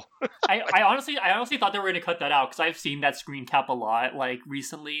 chill. I honestly thought they were gonna cut that out, because I've seen that screen cap a lot, like,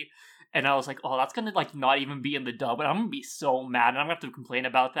 recently, and I was like, oh, that's gonna, like, not even be in the dub, and I'm gonna be so mad, and I'm gonna have to complain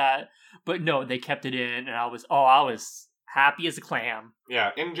about that. But no, they kept it in, and I was happy as a clam.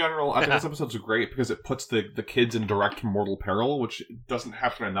 Yeah, in general, I think this episode's great because it puts the kids in direct mortal peril, which doesn't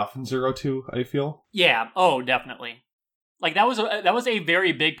happen enough in 02, I feel. Yeah, oh, definitely. Like, that was a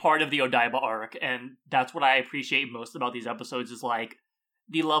very big part of the Odaiba arc, and that's what I appreciate most about these episodes, is, like,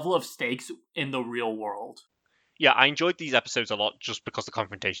 the level of stakes in the real world. Yeah, I enjoyed these episodes a lot just because the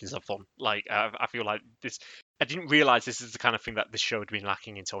confrontations are fun. Like, I feel like this... I didn't realize this is the kind of thing that this show had been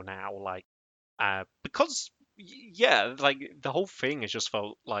lacking until now. Like, because, yeah, like, the whole thing has just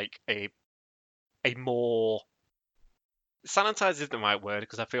felt like a more... Sanitized isn't the right word,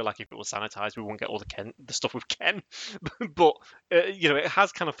 because I feel like if it was sanitized, we wouldn't get all the stuff with Ken. But it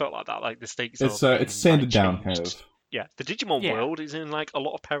has kind of felt like that. Like, the stakes. It's sanded down, kind of. Yeah, the Digimon world is in, like, a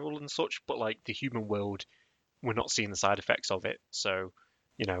lot of peril and such, but, like, the human world, we're not seeing the side effects of it. So,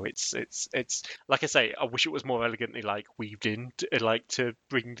 it's like I say, I wish it was more elegantly, like, weaved in, to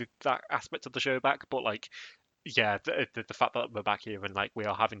bring that aspect of the show back. But, like, yeah, the fact that we're back here and like we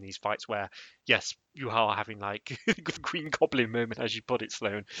are having these fights where yes, you are having like the Green Goblin moment, as you put it,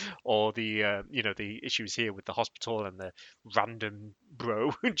 Sloan, or the the issues here with the hospital and the random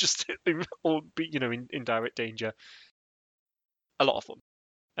bro just all be in direct danger. A lot of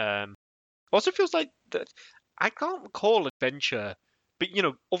fun. Also feels like that I can't recall Adventure, but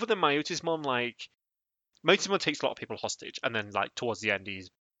other than Myotismon, like Myotismon takes a lot of people hostage, and then like towards the end he's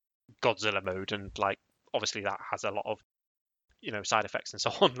Godzilla mode, and like obviously that has a lot of side effects and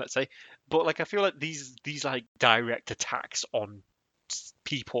so on, let's say. But like I feel like these like direct attacks on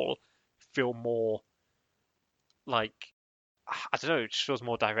people feel more like I don't know, it just feels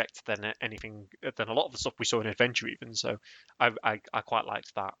more direct than anything than a lot of the stuff we saw in Adventure even. So I quite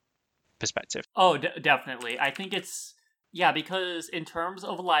liked that perspective. Oh, definitely. I think it's because in terms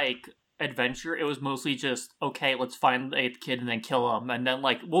of like Adventure, it was mostly just okay, let's find the 8th kid and then kill him, and then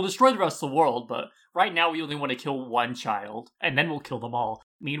like we'll destroy the rest of the world. But right now, we only want to kill one child, and then we'll kill them all.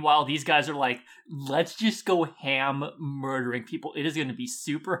 Meanwhile, these guys are like, let's just go ham murdering people. It is going to be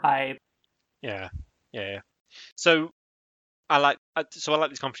super hype. Yeah. So I like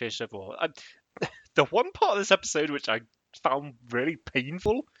these conversations overall. The one part of this episode which I found really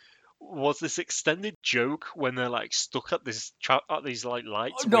painful was this extended joke when they're like stuck at these like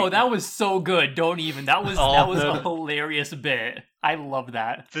lights. Oh, no, that was so good. Don't even. That was no. a hilarious bit. I love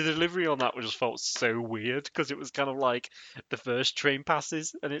that. The delivery on that just felt so weird because it was kind of like the first train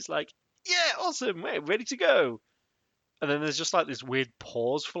passes and it's like, yeah, awesome, we're ready to go. And then there's just like this weird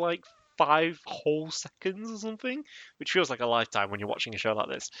pause for like 5 whole seconds or something, which feels like a lifetime when you're watching a show like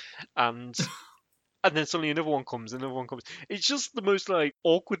this. And then suddenly another one comes, another one comes. It's just the most like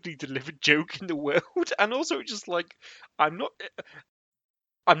awkwardly delivered joke in the world. And also it's just like I'm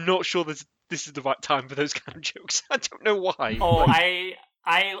not sure this is the right time for those kind of jokes. I don't know why. Oh,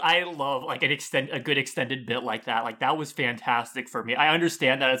 I love like a good extended bit like that. Like that was fantastic for me. I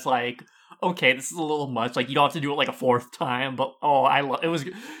understand that it's like, okay, this is a little much. Like you don't have to do it like a 4th time, but I love it. Was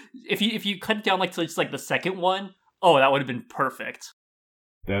if you cut it down like to just like the second one, that would have been perfect.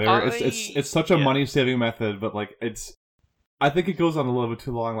 Yeah, it's such a money saving method, but like I think it goes on a little bit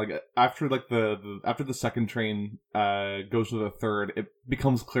too long. Like after like after the second train goes to the third, it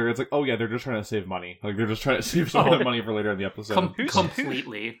becomes clear. It's like, oh yeah, they're just trying to save money. Like they're just trying to save some of the money for later in the episode.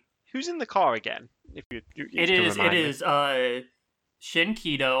 Completely. Who's in the car again? It is Shin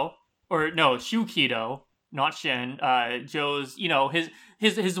Kido, or no, Shu Kido, not Shin. Joe's,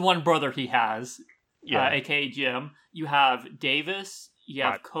 his one brother he has, aka Jim. You have Davis, you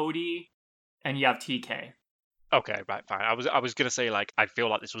have Cody, and you have TK. Okay, right, fine. I was gonna say like I feel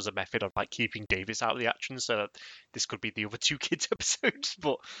like this was a method of like keeping Davis out of the action, so that this could be the other 2 kids episodes.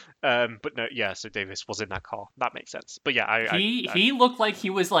 But no, yeah. So Davis was in that car. That makes sense. But yeah, he looked like he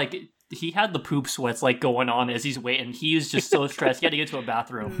was like he had the poop sweats like going on as he's waiting. He was just so stressed. He had to get to a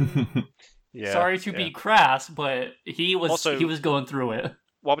bathroom. Yeah. Sorry to be crass, but he was going through it.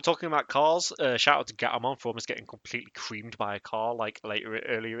 While we're talking about cars, shout out to Gatamon for almost getting completely creamed by a car like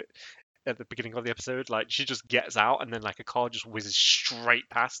earlier at the beginning of the episode. Like she just gets out and then like a car just whizzes straight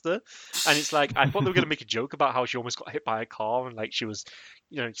past her, and it's like I thought they were gonna make a joke about how she almost got hit by a car and like she was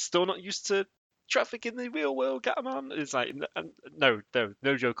still not used to traffic in the real world. Gatamon, it's like no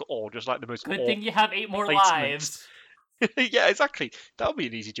joke at all, just like the most good thing you have 8 more lives. Yeah, exactly, that would be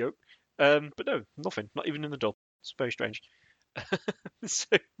an easy joke. But no, nothing, not even in the dub. It's very strange. So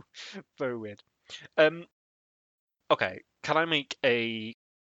very weird. Okay, can I make a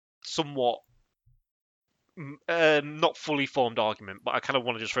somewhat not fully formed argument, but I kind of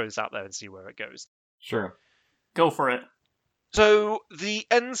want to just throw this out there and see where it goes. Sure. Go for it. So the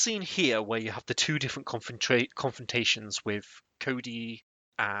end scene here, where you have the 2 different confrontations with Cody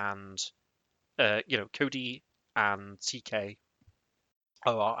and Cody and TK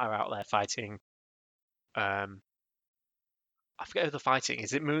are out there fighting. I forget who they're fighting.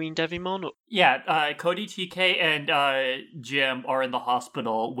 Is it Marine Devimon? Yeah, Cody, TK, and Jim are in the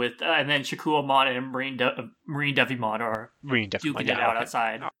hospital with, and then Shakuamon and Marine Devimon are duking it out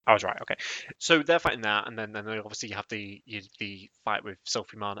outside. I was right. Okay, so they're fighting that, and then obviously you have the fight with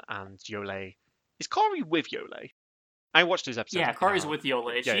Sophimon and Yole. Is Kari with Yole? I watched those episodes. Yeah, Kari's with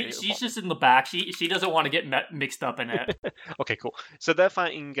Yole. She's just in the back. She doesn't want to get mixed up in it. Okay, cool. So they're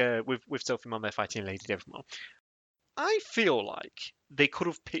fighting with Sophimon. They're fighting Lady Devimon. I feel like they could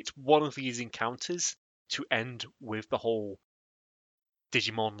have picked one of these encounters to end with the whole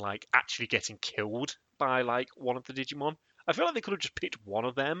Digimon like actually getting killed by like one of the Digimon. I feel like they could have just picked one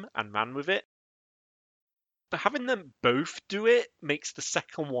of them and ran with it. But having them both do it makes the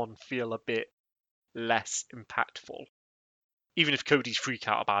second one feel a bit less impactful. Even if Cody's freak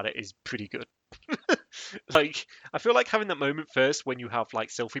out about it is pretty good. Like, I feel like having that moment first when you have like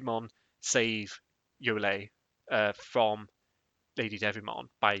Sylphimon save Yole from Lady Devimon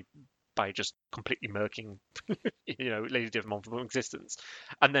by just completely murking, Lady Devimon from existence,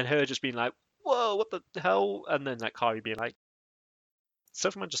 and then her just being like, "Whoa, what the hell?" And then like Kari being like,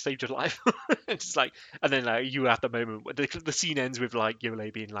 "Sylphimon just saved your life," and just like, and then like you have the moment where the scene ends with like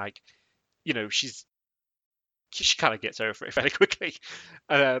Yole being like, she kind of gets over it fairly quickly,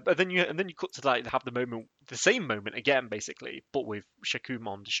 but then you cut to like have the same moment again, basically, but with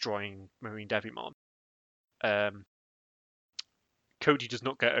Shakumon destroying Marine Devimon. Cody does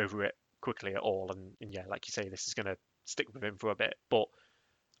not get over it quickly at all, and yeah, like you say, this is gonna stick with him for a bit. But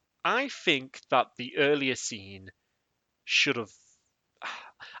I think that the earlier scene should have.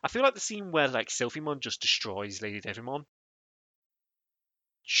 I feel like the scene where like Sylphimon just destroys Lady Devimon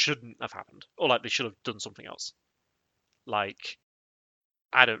shouldn't have happened, or like they should have done something else. Like,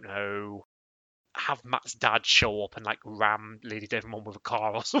 I don't know, have Matt's dad show up and like ram Lady Devimon with a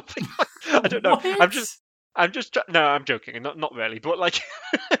car or something. I don't know. What? No, I'm joking. Not really, but like,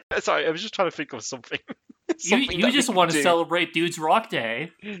 sorry, I was just trying to think of something. You just want to celebrate Dude's Rock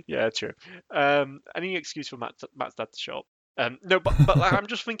Day. Yeah, true. Any excuse for Matt's dad to show up. No, but like, I'm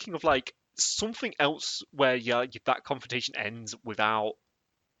just thinking of like something else where that confrontation ends without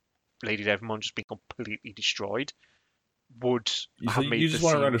Lady Devimon just being completely destroyed. Would have made you just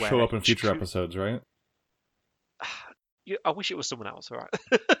want her to show up in future episodes, right? I wish it was someone else. All right.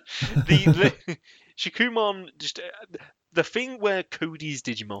 the Shakumon just the thing where Cody's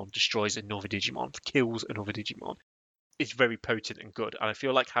Digimon destroys another Digimon, kills another Digimon, is very potent and good. And I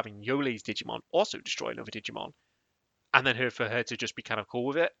feel like having Yolei's Digimon also destroy another Digimon, and then for her to just be kind of cool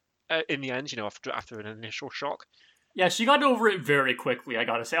with it in the end, after an initial shock. Yeah, she got over it very quickly. I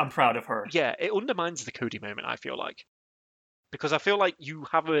gotta say, I'm proud of her. Yeah, it undermines the Cody moment. I feel like, because I feel like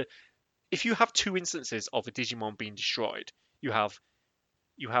if you have two instances of a Digimon being destroyed, you have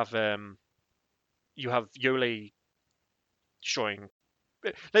Yole destroying.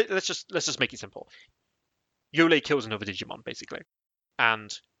 Let's just make it simple. Yole kills another Digimon basically,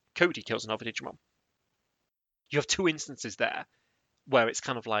 and Cody kills another Digimon. You have two instances there where it's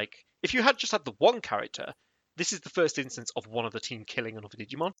kind of like if you had just had the one character, this is the first instance of one of the team killing another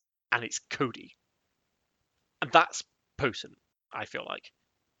Digimon, and it's Cody, and that's potent. I feel like.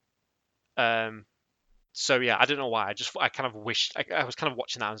 So yeah, I don't know why. I kind of wished I was kind of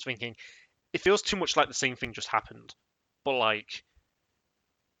watching that. I was thinking, it feels too much like the same thing just happened, but like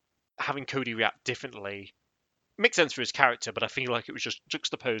having Cody react differently makes sense for his character. But I feel like it was just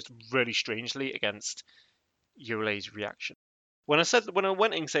juxtaposed really strangely against Yolei's reaction. When I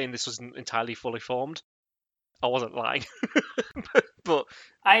went in saying this wasn't entirely fully formed, I wasn't lying. but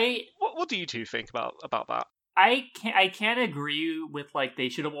what do you two think about that? I can't agree with like they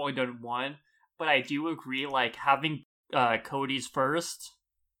should have only done one, but I do agree like having Cody's first,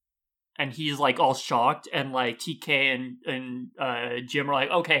 and he's like all shocked, and like TK and Jim are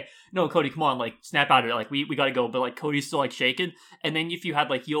like, okay, no, Cody, come on, like snap out of it, like we gotta go, but like Cody's still like shaking, and then if you had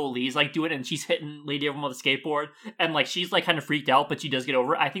like Yolei's like doing it, and she's hitting Lady Everyone with a skateboard, and like she's like kind of freaked out, but she does get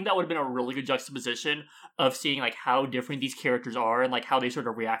over it. I think that would have been a really good juxtaposition of seeing like how different these characters are and like how they sort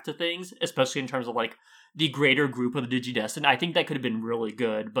of react to things, especially in terms of like the greater group of the Digidestined. I think that could have been really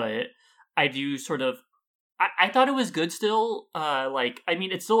good, but I do sort of I thought it was good still. Like, I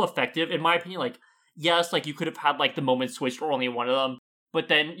mean, it's still effective in my opinion. Like, yes, like you could have had like the moment switched for only one of them, but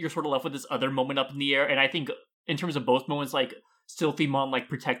then you're sort of left with this other moment up in the air. And I think in terms of both moments, like Sylphimon like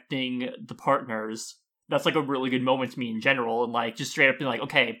protecting the partners, that's like a really good moment to me in general. And like just straight up being like,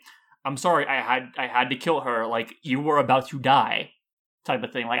 okay, I'm sorry, I had to kill her. Like you were about to die, type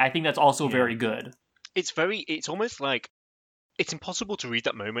of thing. Like I think that's also very good. It's almost like it's impossible to read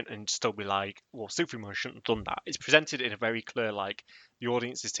that moment and still be like, well, Sylphimon shouldn't have done that. It's presented in a very clear, like, the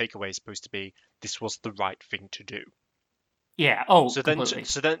audience's takeaway is supposed to be, this was the right thing to do. Yeah. Oh, so completely.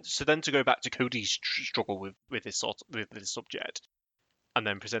 then to go back to Cody's struggle with this subject, and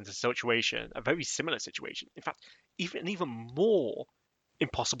then present a situation, a very similar situation. In fact, even more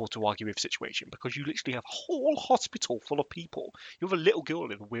impossible to argue with situation, because you literally have a whole hospital full of people. You have a little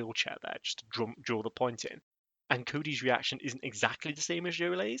girl in a wheelchair there just to draw the point in. And Cody's reaction isn't exactly the same as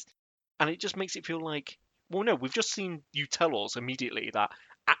Yolei's, and it just makes it feel like, well, no, we've just seen you tell us immediately that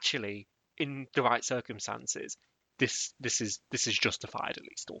actually, in the right circumstances, this is justified at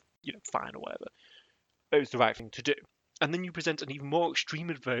least, or fine or whatever. It was the right thing to do, and then you present an even more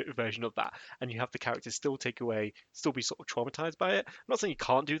extreme version of that, and you have the characters still be sort of traumatized by it. I'm not saying you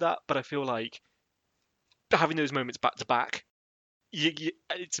can't do that, but I feel like having those moments back to back.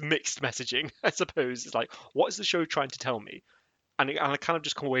 It's mixed messaging, I suppose. It's like, what is the show trying to tell me? and I kind of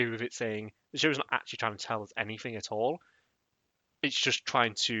just come away with it saying the show's not actually trying to tell us anything at all. It's just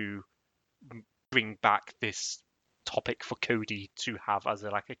trying to bring back this topic for Cody to have as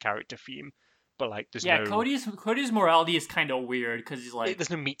a character theme, but like there's no. Cody's morality is kind of weird because he's like, there's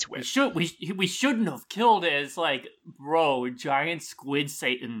no meat to it. We shouldn't have killed it. It's like, bro, giant squid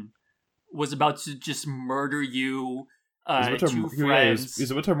Satan was about to just murder you. Two friends.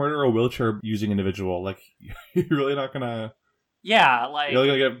 He's about to murder a wheelchair using individual. Like, you're really not gonna. Yeah, like you're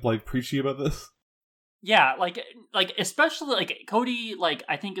really gonna get like preachy about this. Yeah, like especially like Cody, like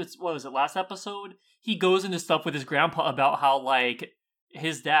I think it's what was it last episode? He goes into stuff with his grandpa about how like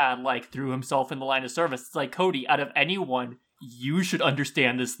his dad like threw himself in the line of service. It's like, Cody, out of anyone, you should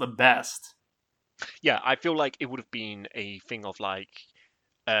understand this the best. Yeah, I feel like it would have been a thing of like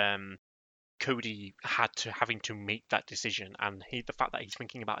Cody having to make that decision, and the fact that he's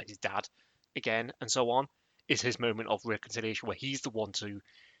thinking about his dad again and so on is his moment of reconciliation where he's the one to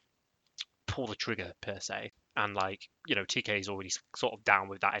pull the trigger per se, and like, you know, TK is already sort of down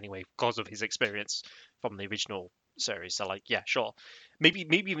with that anyway because of his experience from the original series. So like, yeah, sure, maybe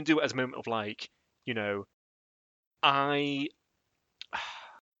even do it as a moment of like, you know, I'm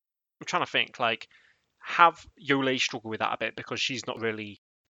trying to think, like, have Yole struggle with that a bit because she's not really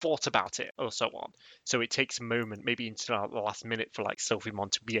thought about it or so on. So it takes a moment, maybe until the last minute, for like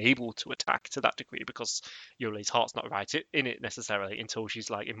Sylphimon to be able to attack to that degree because Yole's heart's not right in it necessarily until she's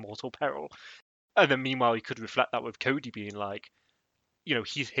like in mortal peril. And then meanwhile, you could reflect that with Cody being like, you know,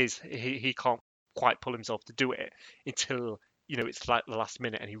 he can't quite pull himself to do it until, you know, it's like the last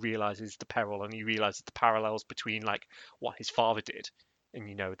minute and he realizes the peril and he realizes the parallels between like what his father did and,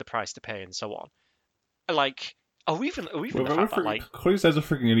 you know, the price to pay and so on. Like, or even the fact that, like, Cody says a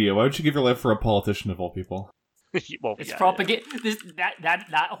freaking idiot. Why would you give your life for a politician of all people? Well, it's propaganda. Yeah.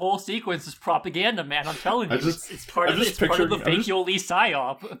 That whole sequence is propaganda, man. I'm telling you, it's part of the fake Yoli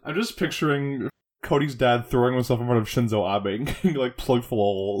psyop. I'm just picturing Cody's dad throwing himself in front of Shinzo Abe and getting like plugged full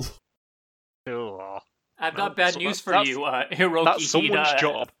of holes. I've got bad news for you, Hiroki. That's someone's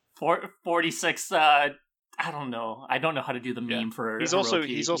job. 46. I don't know how to do the meme for. He's also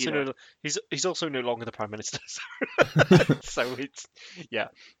no longer the prime minister. So it's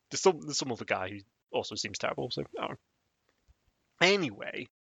there's some other guy who also seems terrible. So anyway,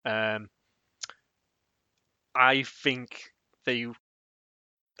 I think they.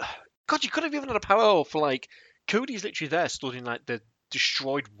 God, you could have even had a parallel for like Cody's literally there, stood in like the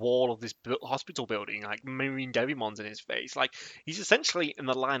destroyed wall of this hospital building, like Marine Devimon's in his face. Like, he's essentially in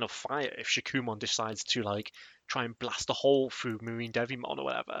the line of fire if Shakumon decides to like try and blast a hole through Marine Devimon or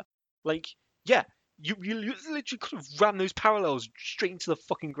whatever. Like, yeah, you literally could have ran those parallels straight into the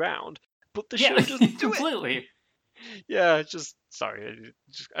fucking ground, but the show doesn't do completely. It. Yeah, just sorry,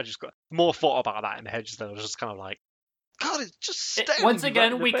 I just got more thought about that in my head. Just then I was just kind of like, God, it's just once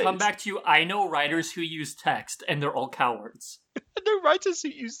again we come back to I know writers who use text and they're all cowards. I know writers who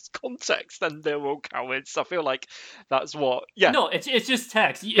use context and they're all cowards. I feel like that's what. Yeah. No, it's just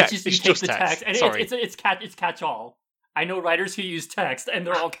text. It's just you take the text and it's catch all. I know writers who use text and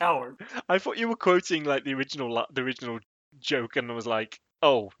they're all cowards. I thought you were quoting like the original joke, and I was like,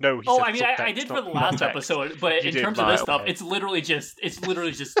 oh no. I did for the last episode, but in terms of this stuff, it's literally just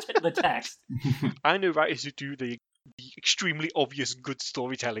the text. I know writers who do the extremely obvious good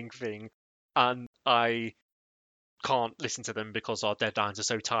storytelling thing, and I can't listen to them because our deadlines are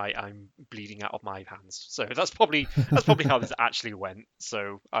so tight. I'm bleeding out of my hands. So that's probably how this actually went.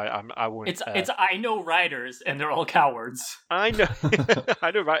 So I won't. It's I know writers and they're all cowards. I know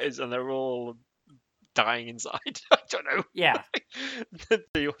I know writers and they're all dying inside. I don't know. Yeah,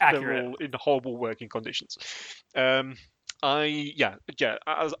 they're all in horrible working conditions.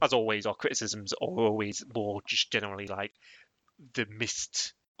 As always, our criticisms are always more just generally like the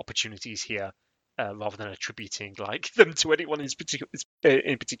missed opportunities here, rather than attributing like them to anyone in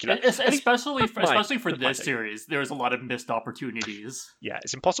particular. Especially for this series, there's a lot of missed opportunities. Yeah,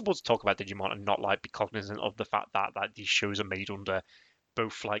 it's impossible to talk about Digimon and not like be cognizant of the fact that these shows are made under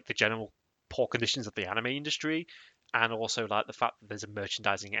both like the general poor conditions of the anime industry, and also like the fact that there's a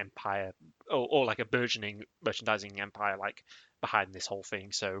merchandising empire or like a burgeoning merchandising empire like behind this whole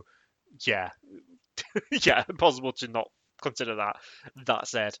thing. So yeah, impossible to not consider that. That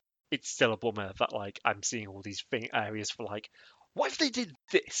said, it's still a bummer that like I'm seeing all these areas for like, what if they did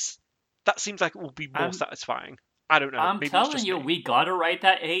this? That seems like it would be more satisfying. I don't know. I'm telling you, we gotta write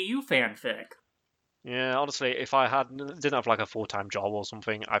that AU fanfic. Yeah, honestly, if I didn't have like a full-time job or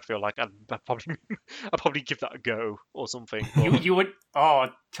something, I feel like I'd probably give that a go or something. But... You would. Oh,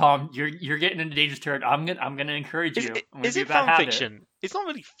 Tom, you're getting into dangerous territory. I'm gonna encourage you. Is it fan fiction? It's not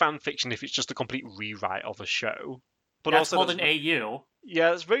really fan fiction if it's just a complete rewrite of a show. But That's also called an AU.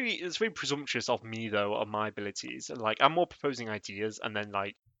 yeah, it's very presumptuous of me though on my abilities. And like I'm more proposing ideas, and then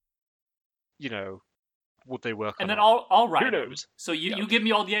like, would they work or And then not? I'll write Who them. knows? So you, Yeah. you give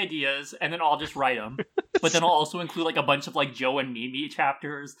me all the ideas, and then I'll just write them. But then I'll also include like a bunch of like Joe and Mimi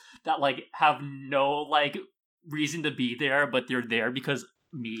chapters that like have no like reason to be there, but they're there because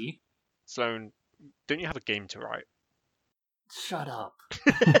me. Sloan, don't you have a game to write? Shut up.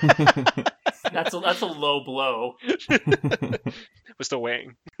 That's a low blow. We're still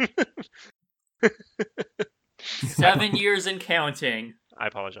waiting. 7 years and counting. I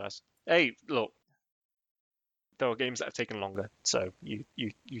apologize. Hey, look, there are games that have taken longer, so you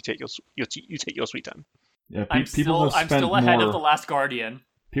take you take your sweet time. Yeah, I'm people have I'm spent still ahead more. of The Last Guardian.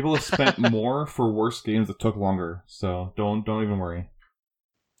 People have spent more for worse games that took longer, so don't even worry.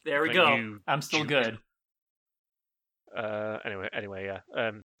 There we Like go. you I'm still juked. good. Anyway,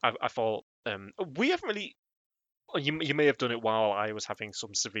 yeah. I thought we haven't really. You may have done it while I was having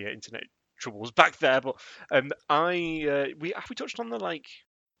some severe internet troubles back there, but we touched on the like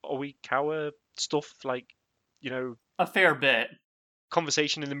Oikawa stuff, like A fair bit.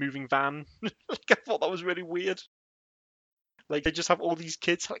 conversation in the moving van. Like I thought that was really weird. Like they just have all these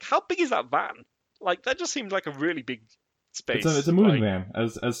kids. Like how big is that van? Like that just seems like a really big space. It's a moving like, van.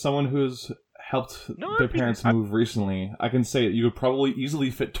 As someone who's helped No, their I mean, parents move recently, I can say you could probably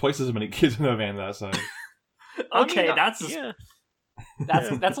easily fit twice as many kids in a van that size. Okay, I mean, that's yeah.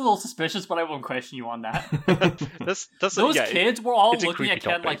 that's a little suspicious, but I won't question you on that. That's Those yeah, kids were all it's a looking creepy at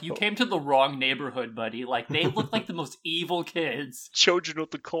Ken topic, like you but- came to the wrong neighborhood, buddy. Like they look like the most evil kids. children of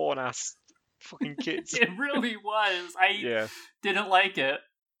the corn ass fucking kids. It really was. I Yeah, didn't like it.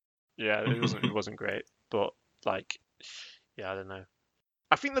 yeah, it wasn't great, but like, yeah, I don't know.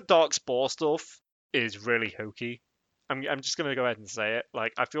 I think the dark spore stuff is really hokey. I'm just gonna go ahead and say it.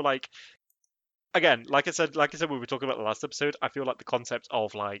 Like, I feel like, again, like I said, when we were talking about the last episode, I feel like the concept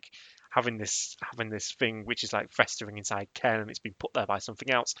of like having this thing which is like festering inside Ken and it's been put there by something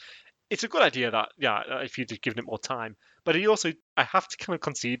else. It's a good idea that, yeah, if you'd have given it more time. But I have to kind of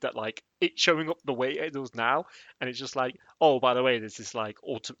concede that, like, it showing up the way it does now, and it's just like, oh, by the way, there's this, like,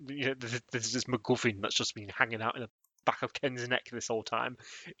 there's this MacGuffin that's just been hanging out in the back of Ken's neck this whole time.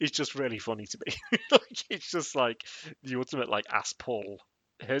 It's just really funny to me. Like, it's just, like, the ultimate, like, ass pull.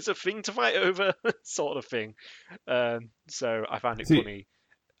 Here's a thing to fight over, sort of thing. So I found it funny.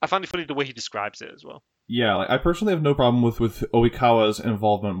 I found it funny the way he describes it as well. Yeah, like I personally have no problem with Oikawa's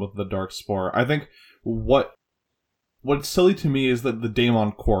involvement with the Dark Spore. I think what's silly to me is that the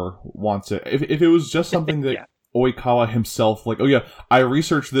Daemon Core wants it. If it was just something that Yeah. Oikawa himself, like, oh yeah, I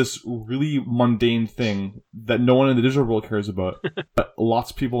researched this really mundane thing that no one in the digital world cares about, but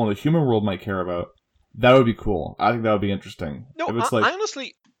lots of people in the human world might care about, that would be cool. I think that would be interesting. No, if it's I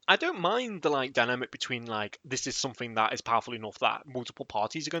honestly, I don't mind the like dynamic between like this is something that is powerful enough that multiple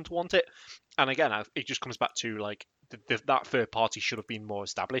parties are going to want it, and again, it just comes back to like that third party should have been more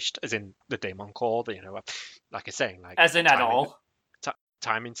established, as in the Daemon Core. Like I saying, like As in at all.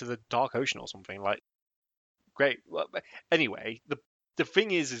 time into the Dark Ocean or something. Like, great. Well, anyway, the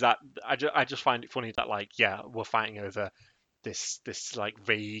thing is that I just find it funny that like yeah, we're fighting over this like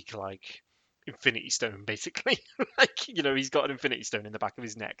vague like Infinity Stone basically. Like he's got an Infinity Stone in the back of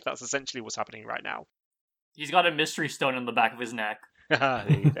his neck. That's essentially what's happening right now. He's got a mystery stone in the back of his neck. there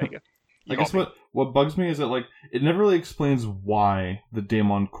you go. I guess what bugs me is that like it never really explains why the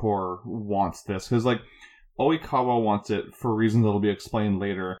Daemon Core wants this, because like Oikawa wants it for reasons that'll be explained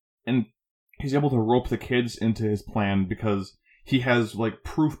later, and he's able to rope the kids into his plan because he has like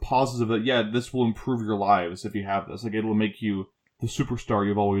proof positive that yeah, this will improve your lives if you have this. Like it'll make you the superstar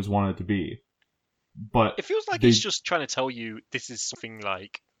you've always wanted to be. But it feels like he's just trying to tell you this is something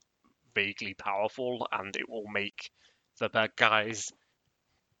like vaguely powerful and it will make the bad guys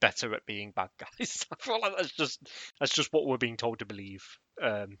better at being bad guys. I feel like that's just what we're being told to believe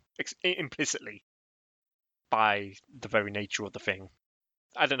implicitly by the very nature of the thing.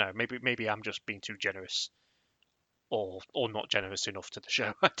 I don't know. Maybe I'm just being too generous, or not generous enough to the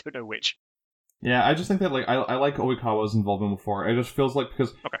show. I don't know which. Yeah, I just think that like I like Oikawa's involvement before. It just feels like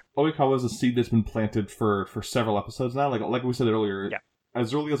because Oikawa is a seed that's been planted for several episodes now. Like we said earlier, yeah.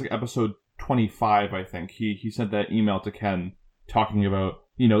 As early as like episode 25, I think he sent that email to Ken talking about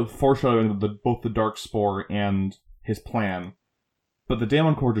foreshadowing both the Dark Spore and his plan. But the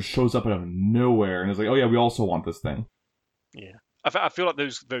Daemon Core just shows up out of nowhere and is like, oh yeah, we also want this thing. Yeah, I feel like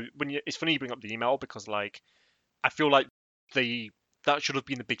it's funny you bring up the email because like I feel like that should have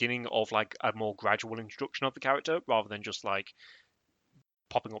been the beginning of like a more gradual introduction of the character rather than just like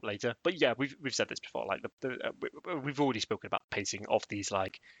popping up later. But yeah, we've said this before. Like we've already spoken about the pacing of these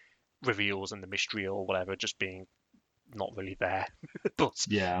like reveals and the mystery or whatever just being not really there. but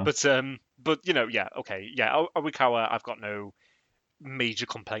Yeah. but yeah, okay, yeah. Oikawa, I've got no major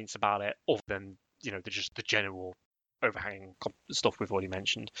complaints about it, other than the general overhanging stuff we've already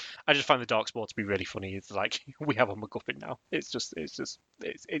mentioned. I just find the Darkspawn to be really funny. It's like we have a MacGuffin now. It's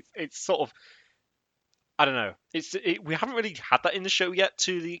sort of, I don't know. We haven't really had that in the show yet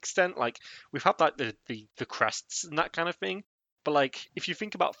to the extent, like we've had like the crests and that kind of thing. But like if you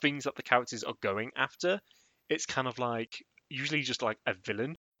think about things that the characters are going after, it's kind of like usually just like a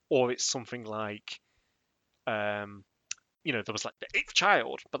villain, or it's something like there was like the eighth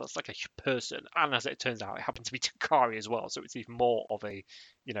child, but that's like a person, and as it turns out, it happened to be Kari as well. So it's even more of an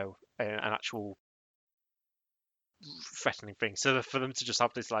actual threatening thing. So for them to just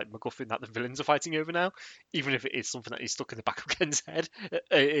have this like MacGuffin that the villains are fighting over now, even if it is something that is stuck in the back of Ken's head,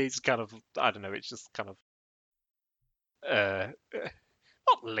 it's kind of, I don't know. It's just kind of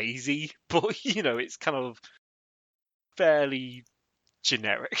not lazy, but it's kind of fairly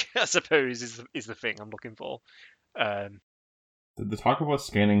generic, I suppose, is the thing I'm looking for. The talk about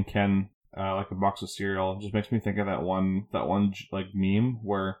scanning Ken like a box of cereal just makes me think of that one like meme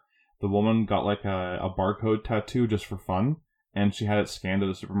where the woman got like a barcode tattoo just for fun, and she had it scanned at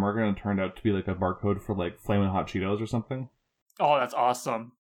a supermarket, and it turned out to be like a barcode for like Flamin' Hot Cheetos or something. Oh, that's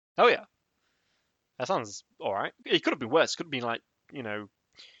awesome. Oh yeah, that sounds all right. It could have been worse. It could have been like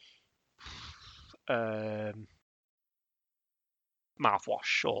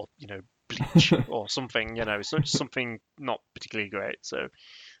mouthwash or bleach or something. It's not just something not particularly great. So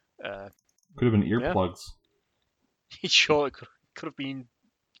could have been earplugs. Yeah. Sure, it could have been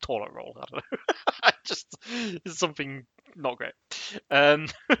toilet roll. I don't know. Just something not great.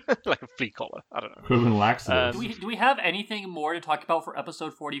 Like a flea collar. I don't know. Could have been laxatives. Do we have anything more to talk about for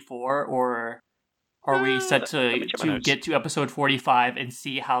episode 44, or are we set to get to episode 45 and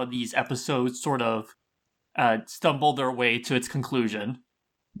see how these episodes sort of stumble their way to its conclusion?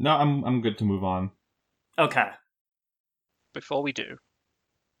 No, I'm good to move on. Okay. Before we do,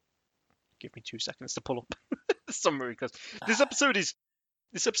 give me 2 seconds to pull up the summary, because this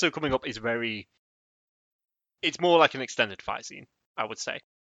episode coming up is it's more like an extended fight scene, I would say,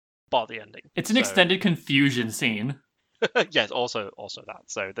 bar the ending. It's an extended confusion scene. Yes, also that.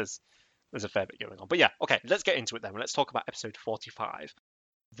 So there's a fair bit going on. But yeah, okay, let's get into it then. Let's talk about episode 45,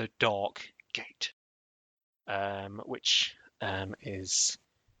 The Dark Gate, which is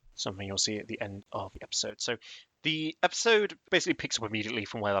something you'll see at the end of the episode. So the episode basically picks up immediately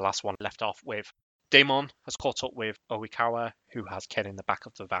from where the last one left off, with Daemon has caught up with Oikawa, who has Ken in the back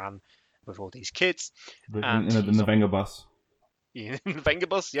of the van with all these kids. In the Venga bus. In the Venga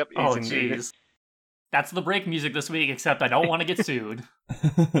bus, yep. Oh, jeez. That's the break music this week, except I don't want to get sued.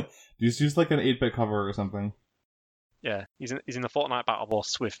 Just use like an 8-bit cover or something. Yeah, he's in the Fortnite battle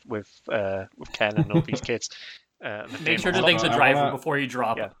bus with Ken and all these kids. Make sure to thank the driver before you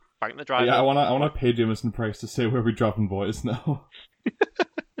drop. Yeah, thank the driver. Yeah, I wanna pay Jameson Price to say where we dropping boys now.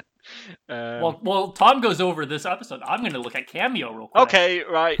 Well, Tom goes over this episode. I'm going to look at Cameo real quick. Okay,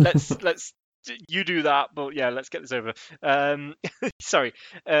 right. Let's you do that, but yeah, let's get this over. Sorry.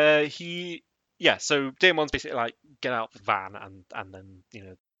 So Daemon's basically like, get out of the van, and then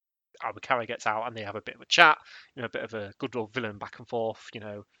Kari gets out, and they have a bit of a chat, a bit of a good old villain back and forth,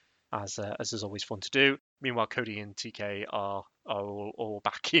 as is always fun to do. Meanwhile, Cody and TK are all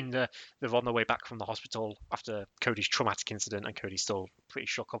back in. They're on their way back from the hospital after Cody's traumatic incident, and Cody's still pretty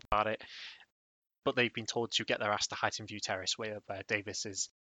shook up about it. But they've been told to get their ass to Heighton View Terrace, where Davis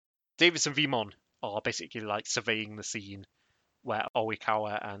and Vimon are basically like surveying the scene where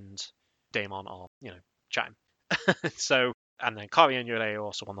Oikawa and Daemon are, chatting. So, and then Kari and Yurei are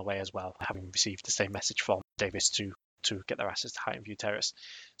also on the way as well, having received the same message from Davis to get their asses to Heighton View Terrace.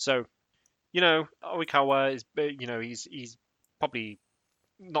 So, Oikawa is, he's probably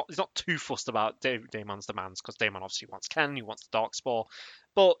not too fussed about Daemon's demands, because Daemon obviously wants Ken, he wants the Darkspawn,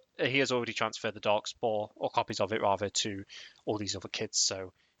 but he has already transferred the Darkspawn, or copies of it rather, to all these other kids.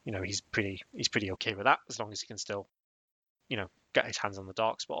 So he's pretty okay with that, as long as he can still get his hands on the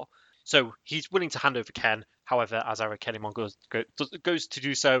Darkspawn. So he's willing to hand over Ken. However, as our Kenimon goes to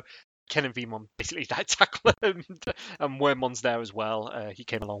do so, Ken and Vimon basically tackle him, and Wormmon's there as well. He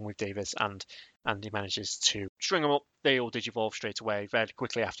came along with Davis, and he manages to string them up. They all digivolve straight away, very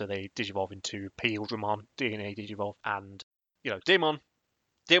quickly after they digivolve into Paildramon, DNA digivolve, and Daemon's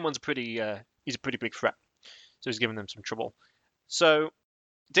he's a pretty big threat, so he's giving them some trouble. So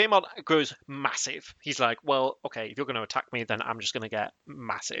Daemon grows massive. He's like, well, okay, if you're going to attack me, then I'm just going to get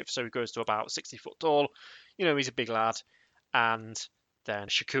massive. So he grows to about 60 foot tall. He's a big lad, and then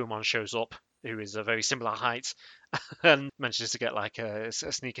Shakumon shows up, who is a very similar height, and manages to get like a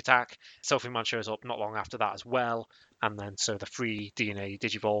sneak attack. Selfie-Man shows up not long after that as well, and then so the 3 DNA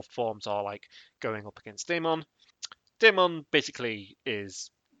Digivolve forms are like going up against Daemon. Daemon basically is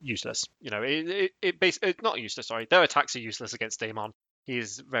useless. You know, it's not useless. Sorry, their attacks are useless against Daemon. He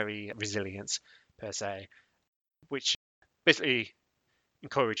is very resilient per se, which basically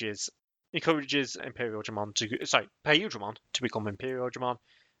encourages Paeudramon to become Imperial Dramon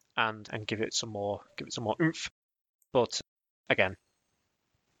and give it some more oomph. But again,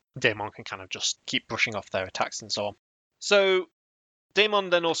 Daemon can kind of just keep brushing off their attacks and so on. So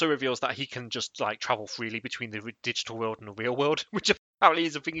Daemon then also reveals that he can just like travel freely between the digital world and the real world, which apparently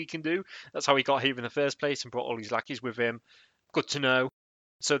is a thing he can do. That's how he got here in the first place and brought all these lackeys with him. Good to know.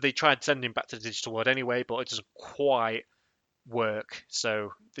 So they tried sending him back to the digital world anyway, but it doesn't quite work.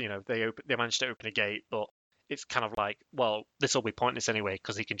 So you know they managed to open a gate, but it's kind of like, well, this will be pointless anyway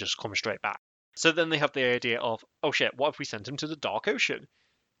because he can just come straight back. So then they have the idea of, oh shit, what if we sent him to the Dark Ocean?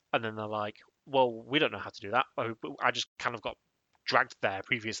 And then they're like, well, we don't know how to do that. I just kind of got dragged there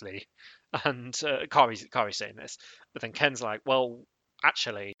previously, and Kari's saying this, but then Ken's like, well,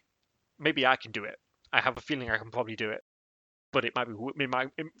 actually, maybe I can do it. I have a feeling I can probably do it, but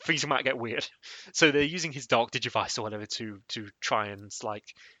things might get weird. So they're using his Dark Digivice or whatever to try and like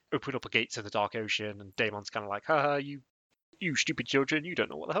open up a gate to the Dark Ocean, and Daemon's kind of like, haha, you stupid children, you don't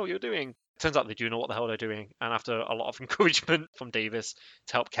know what the hell you're doing. Turns out they do know what the hell they're doing, and after a lot of encouragement from Davis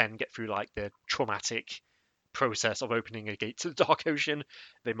to help Ken get through like the traumatic process of opening a gate to the Dark Ocean,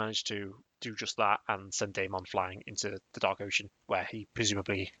 they managed to do just that and send Daemon flying into the Dark Ocean, where he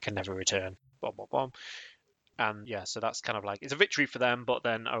presumably can never return. Bom, bom, bom. And yeah, so that's kind of like, it's a victory for them, but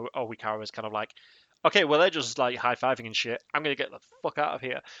then Oikawa is kind of like, okay, well, they're just like high-fiving and shit. I'm going to get the fuck out of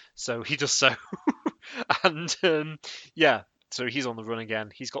here. So he does so. And yeah, so he's on the run again.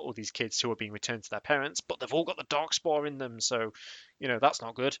 He's got all these kids who are being returned to their parents, but they've all got the dark spore in them. So, you know, that's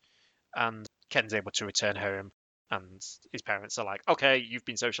not good. And Ken's able to return home. And his parents are like, okay, you've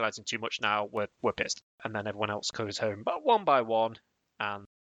been socializing too much now. We're pissed. And then everyone else goes home, but one by one. And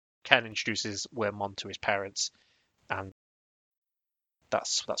Ken introduces Wormmon to his parents. And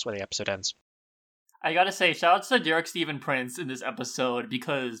that's where the episode ends. I gotta say, shout out to Derek Stephen Prince in this episode,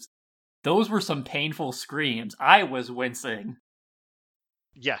 because those were some painful screams. I was wincing.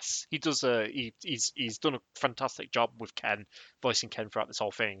 Yes, he does. He's done a fantastic job with Ken, voicing Ken throughout this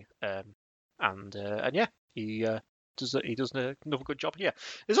whole thing. And yeah, he does another good job here.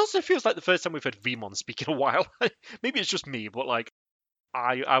 It also feels like the first time we've heard Vmon speak in a while. Maybe it's just me, but like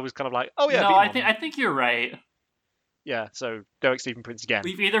I was kind of like, oh yeah, no, Vmon. I think you're right. Yeah, so Derek Stephen Prince again.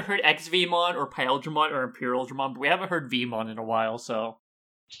 We've either heard X-Vmon or Paeldramon or Imperial Dramon, but we haven't heard Vmon in a while, so...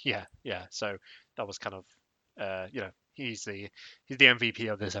 Yeah, so that was kind of, you know, he's the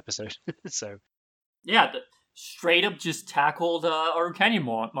MVP of this episode, so... Yeah, straight up just tackled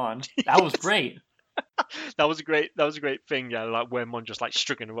Arcaniumon. That was great. that was a great thing, yeah, like Wormmon just like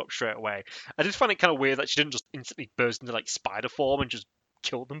stricken her up straight away. I just find it kind of weird that she didn't just instantly burst into like spider form and just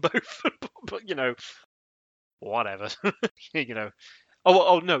kill them both, but you know... Whatever, you know.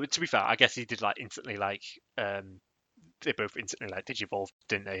 Oh no. To be fair, I guess he did like instantly like they both instantly like digivolved,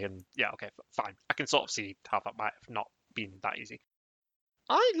 didn't they? And yeah, okay, fine. I can sort of see how that might have not been that easy.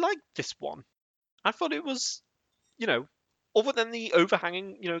 I liked this one. I thought it was, you know, other than the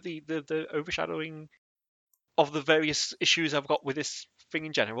overhanging, you know, the overshadowing of the various issues I've got with this thing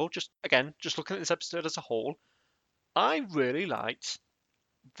in general. Just looking at this episode as a whole, I really liked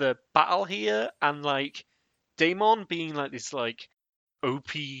the battle here, and like Daemon being like this like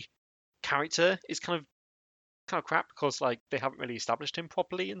OP character is kind of crap because like they haven't really established him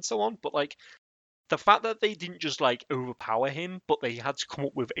properly and so on. But like the fact that they didn't just like overpower him, but they had to come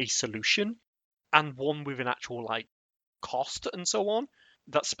up with a solution, and one with an actual like cost and so on,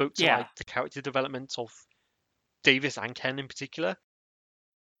 that spoke to like the character development of Davis and Ken in particular.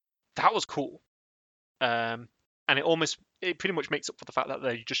 That was cool. And it pretty much makes up for the fact that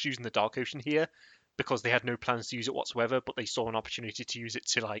they're just using the Dark Ocean here, because they had no plans to use it whatsoever, but they saw an opportunity to use it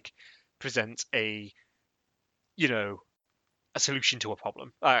to like present a, you know, a solution to a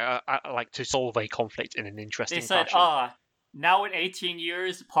problem. I like to solve a conflict in an interesting fashion. They said, now in 18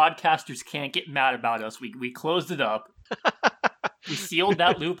 years, podcasters can't get mad about us. We closed it up. We sealed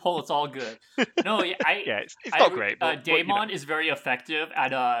that loophole. It's all good. No, it's not great. But Daemon is very effective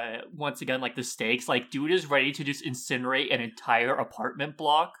at once again like the stakes. Like, dude is ready to just incinerate an entire apartment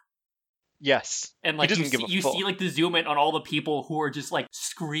block. Yes, and like you see like the zoom in on all the people who are just like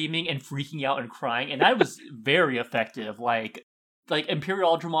screaming and freaking out and crying, and that was very effective. Like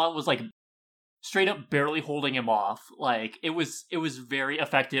Imperial Dramon was like straight up barely holding him off. Like it was very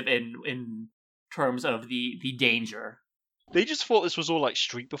effective in terms of the danger. They just thought this was all like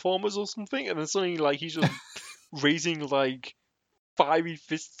street performers or something, and then suddenly like he's just raising like fiery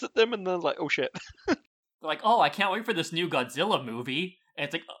fists at them, and they're like, "Oh shit!" They're like, "Oh, I can't wait for this new Godzilla movie," and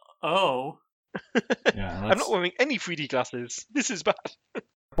it's like, "Oh." Yeah, I'm not wearing any 3D glasses. This is bad.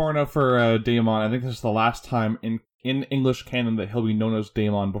 Far enough for Daemon. I think this is the last time in English canon that he'll be known as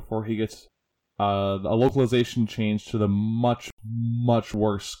Daemon before he gets a localization change to the much, much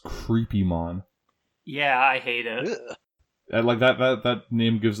worse Creepymon. Yeah, I hate it. Ugh. Like that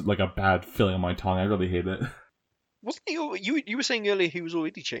name gives it like a bad feeling on my tongue. I really hate it. Wasn't he? You were saying earlier he was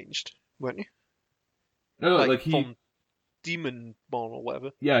already changed, weren't you? No, like he. From Demon Mon or whatever.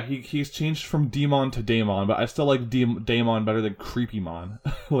 Yeah, he's changed from Demon to Daemon, but I still like Daemon better than Creepymon.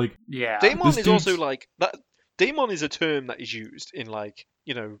 Like, yeah, Daemon is dude's... also like that. Daemon is a term that is used in like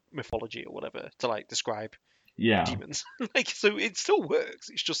mythology or whatever to like describe demons. Like, so it still works.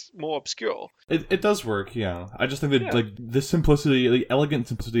 It's just more obscure. It does work, yeah. I just think that like the simplicity, the elegant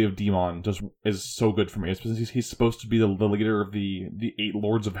simplicity of Demon just is so good for me. Especially he's supposed to be the leader of the 8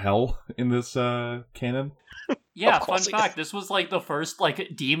 Lords of Hell in this canon. Yeah, fun fact, this was like the first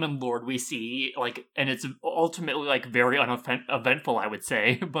like demon lord we see, like, and it's ultimately like very uneventful, I would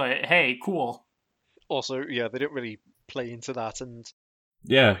say. But hey, cool. Also, yeah, they didn't really play into that, and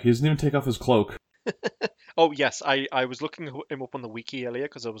yeah, he doesn't even take off his cloak. Oh yes, I was looking him up on the wiki earlier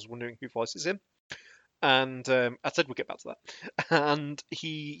because I was wondering who voices him, and I said we'll get back to that. And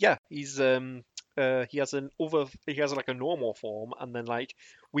he has like a normal form, and then like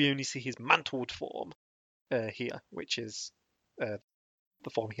we only see his mantled form here, which is the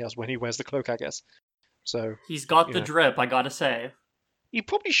form he has when he wears the cloak, I guess. So he's got the drip, I gotta say. He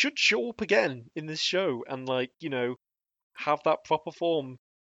probably should show up again in this show and like have that proper form,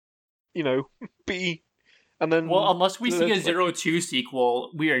 be. And then, well, unless we see a 0-2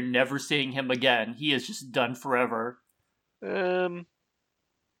 sequel, we are never seeing him again. He is just done forever. Isn't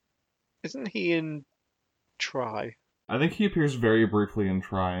he in Try? I think he appears very briefly in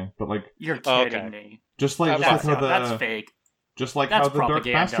Try, but like you're kidding me. Just like that's fake. Just like that's how the Dark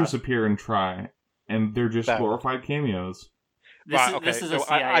Masters appear in Try, and they're just glorified cameos. This is a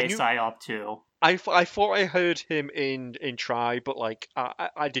CIA psyop too. I thought I heard him in Try, but like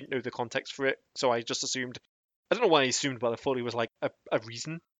I didn't know the context for it, so I just assumed. I don't know why I assumed, but I thought he was like a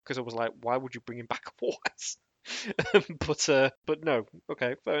reason, because I was like, why would you bring him back once? But no,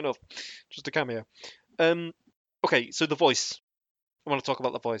 okay, fair enough, just a cameo. Okay, so the voice. I want to talk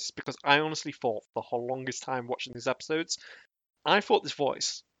about the voice because I honestly thought for the longest time watching these episodes, I thought this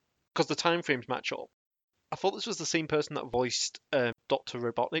voice, because the time frames match up, I thought this was the same person that voiced Dr.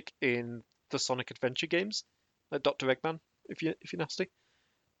 Robotnik in the Sonic Adventure games, Dr. Eggman, if you're nasty.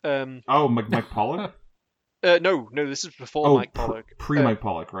 Mike Pollock? No, this is before Mike Pollock. Pre-Mike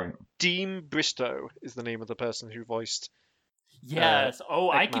Pollock, right? Dean Bristow is the name of the person who voiced. Yes.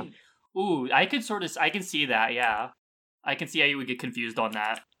 Eggman. I can see that. Yeah, I can see how you would get confused on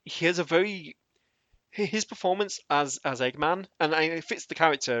that. He has his performance as Eggman, and it fits the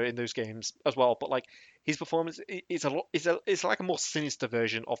character in those games as well. But like his performance is like a more sinister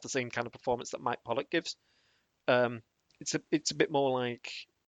version of the same kind of performance that Mike Pollock gives. It's a bit more like,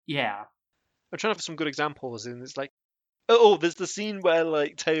 yeah. I'm trying for some good examples, and it's like, there's the scene where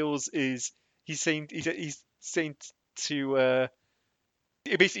like Tails he's saying to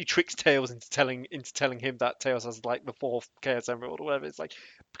it basically tricks Tails into telling him that Tails has like the 4th Chaos Emerald or whatever. It's like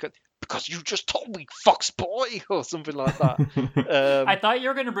because you just told me, fox boy, or something like that. I thought you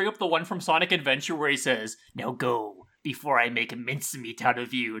were gonna bring up the one from Sonic Adventure where he says, "Now go before I make a mincemeat out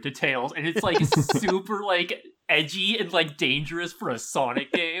of you" to Tails, and it's like super like edgy and like dangerous for a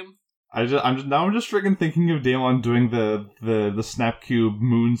Sonic game. I'm just freaking thinking of Daemon doing the Snapcube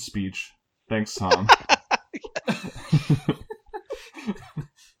Moon speech. Thanks, Tom.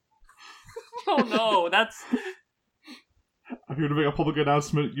 Oh no, that's. I'm here to make a public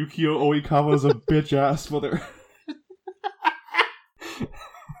announcement. Yukio Oikawa is a bitch ass mother.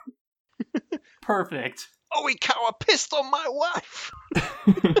 Perfect. Oikawa pissed on my wife.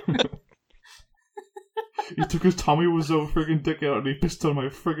 He took his Tommy Wiseau friggin' dick out and he pissed on my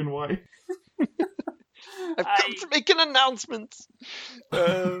friggin' wife. I've come to make an announcement.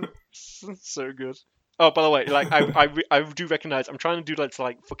 So good. Oh, by the way, like I do recognize I'm trying to do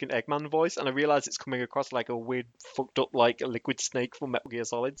like fucking Eggman voice, and I realize it's coming across like a weird, fucked up like a Liquid Snake from Metal Gear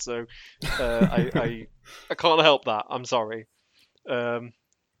Solid. So I can't help that. I'm sorry.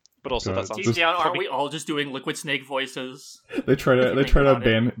 But also that's deep down, aren't we all just doing Liquid Snake voices? They try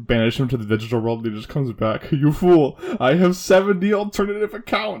to banish him to the digital world, and he just comes back. You fool! I have 70 alternative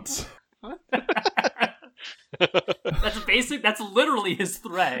accounts. That's literally his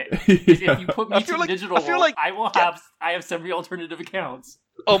threat. Yeah. If you put me to the digital world, I have semi-alternative accounts.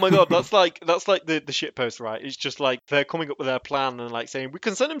 Oh my god, that's like the shitpost, right? It's just like they're coming up with their plan and like saying we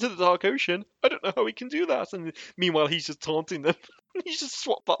can send him to the Dark Ocean. I don't know how we can do that, and meanwhile he's just taunting them. He's just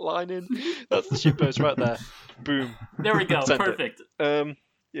swapped that line in. That's the shitpost right there. Boom. There we go. Send it. Perfect.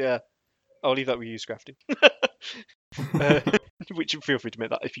 Yeah, I'll leave that with you, Scrafty. Which feel free to make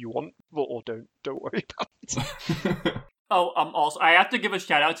that if you want, or don't worry about it. Oh, also, I have to give a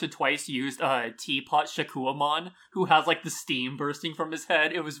shout out to twice used Teapot Shakuamon, who has like the steam bursting from his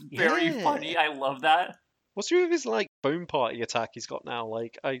head. It was very funny. I love that. What's with his like bone party attack he's got now?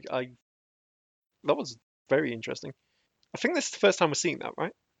 Like I that was very interesting. I think this is the first time we're seeing that,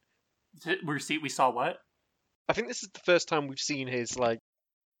 right? We saw what? I think this is the first time we've seen his like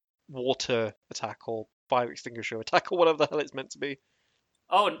water attack or fire extinguisher attack or whatever the hell it's meant to be.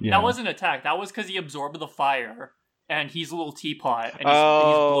 Oh, Yeah. That wasn't an attack. That was because he absorbed the fire, and he's a little teapot, and he's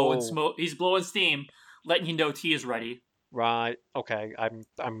blowing smoke. He's blowing steam, letting you know tea is ready. Right. Okay. I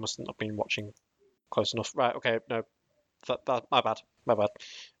must not have been watching close enough. Right. Okay. No. That my bad. My bad.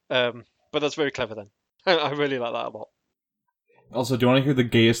 But that's very clever then. I really like that a lot. Also, do you want to hear the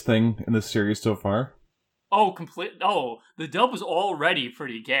gayest thing in this series so far? Oh, the dub was already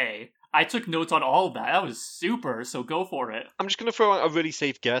pretty gay. I took notes on all of that. That was super, so go for it. I'm just going to throw out a really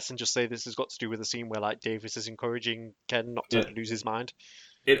safe guess and just say this has got to do with the scene where like Davis is encouraging Ken not to lose his mind.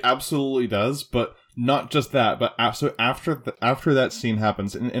 It absolutely does, but not just that. But so after that scene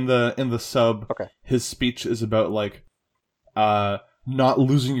happens in the sub, Okay. His speech is about like, not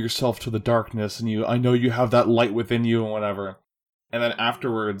losing yourself to the darkness, and I know you have that light within you and whatever. And then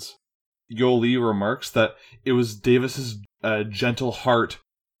afterwards, Yoli remarks that it was Davis's gentle heart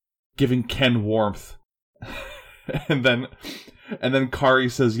giving Ken warmth. and then Kari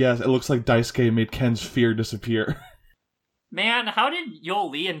says, yes, it looks like Daisuke made Ken's fear disappear. Man, how did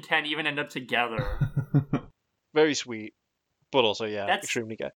Yoli and Ken even end up together? Very sweet, but also That's-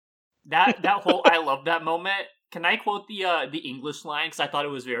 extremely gay. That whole I love that moment. Can I quote the English line because I thought it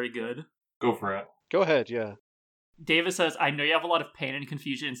was very good? Go for it. Go ahead, yeah. Davis says, I know you have a lot of pain and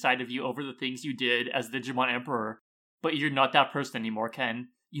confusion inside of you over the things you did as the Digimon Emperor, but you're not that person anymore, Ken.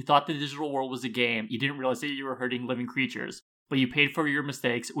 You thought the digital world was a game. You didn't realize that you were hurting living creatures, but you paid for your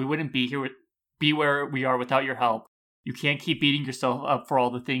mistakes. We wouldn't be where we are without your help. You can't keep beating yourself up for all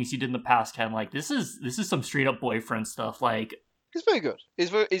the things you did in the past, Ken. Like this is some straight up boyfriend stuff. Like It's very good.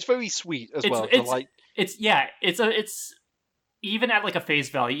 It's very sweet as well. It's even at like a face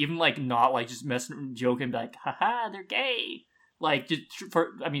value, even like not like just messing joking, be like, haha, they're gay. Like,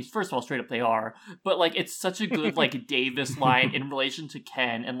 first of all, straight up they are, but like it's such a good like Davis line in relation to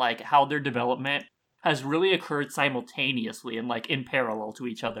Ken and like how their development has really occurred simultaneously and like in parallel to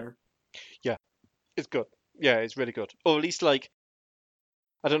each other. Yeah, it's good. Yeah, it's really good. Or at least like,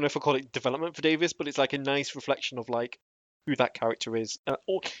 I don't know if I call it development for Davis, but it's like a nice reflection of like who that character is,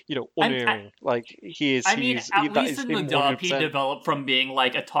 or unerring. Like he is. I mean, at least in the dub, 100%. he developed from being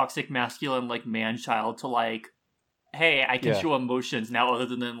like a toxic masculine like man child to like, hey, I can show emotions now other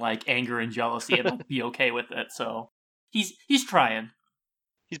than like anger and jealousy, and I'll be okay with it. So he's trying.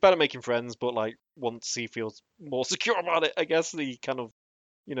 He's bad at making friends, but like once he feels more secure about it, I guess he kind of,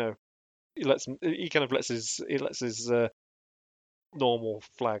 he lets his normal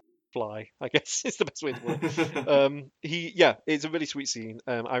flag fly, I guess is the best way to put it. It's a really sweet scene.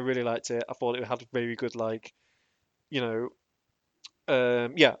 I really liked it. I thought it had very good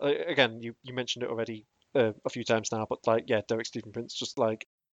again, you mentioned it already a few times now, but like Derek Stephen Prince just like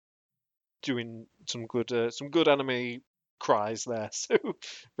doing some good anime cries there. So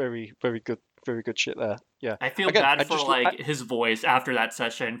very good shit there. Yeah, I feel bad for his voice after that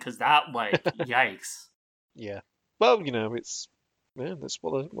session because that like yikes. Yeah, well, it's that's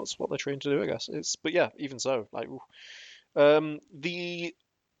what they're trained to do, I guess. Even so, like,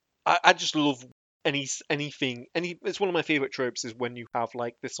 I just love anything. It's one of my favorite tropes is when you have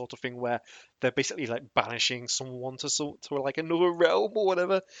like this sort of thing where they're basically like banishing someone to like another realm or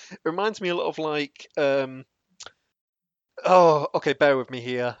whatever. It reminds me a lot of like, okay, bear with me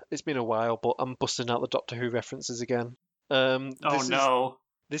here. It's been a while, but I'm busting out the Doctor Who references again.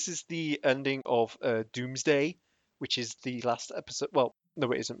 This is the ending of Doomsday, which is the last episode. Well,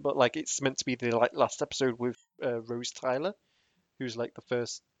 no, it isn't, but like it's meant to be the like last episode with Rose Tyler, who's like the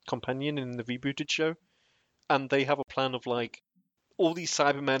first companion in the rebooted show, and they have a plan of like all these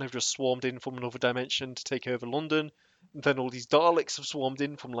Cybermen have just swarmed in from another dimension to take over London. And then all these Daleks have swarmed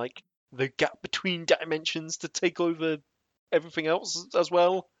in from like the gap between dimensions to take over everything else as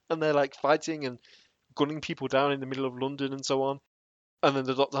well, and they're like fighting and gunning people down in the middle of London and so on. and then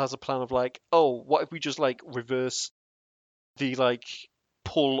the Doctor has a plan of like, oh, what if we just like reverse the like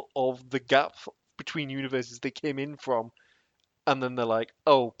pull of the gap between universes they came in from, and then they're like,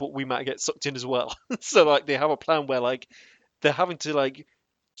 oh, but we might get sucked in as well. So like they have a plan where like they're having to like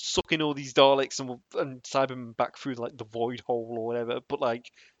suck in all these Daleks and Cybermen back through like the void hole or whatever, but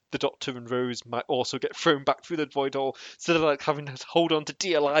like the Doctor and Rose might also get thrown back through the void hole, so they're like having to hold on to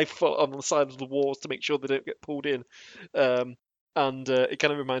dear life on the side of the walls to make sure they don't get pulled in. And it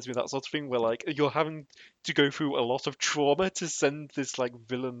kind of reminds me of that sort of thing where like you're having to go through a lot of trauma to send this like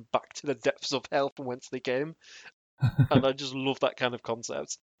villain back to the depths of hell from whence they came. And I just love that kind of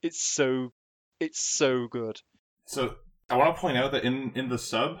concept. It's so good. So I want to point out that in the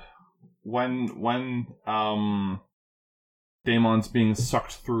sub, when Damon's being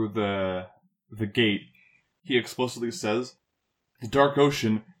sucked through the gate, he explicitly says, "The Dark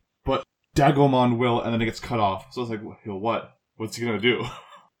Ocean, but Dagomon will," and then it gets cut off. So I was like, what? What's he gonna do?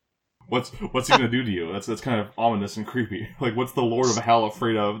 What's he gonna do to you? That's kind of ominous and creepy. Like, what's the Lord of Hell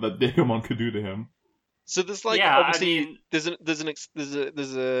afraid of that Dagomon could do to him? So there's like Yeah, obviously I mean, there's an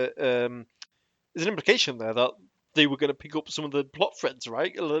implication there that they were going to pick up some of the plot threads,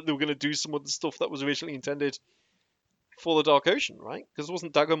 right? They were going to do some of the stuff that was originally intended for the Dark Ocean, right? Because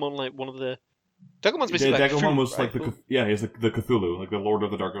wasn't Dagomon like one of the Dagomon's basically like Dagomon Cthulhu, was right? like he's like the Cthulhu, like the Lord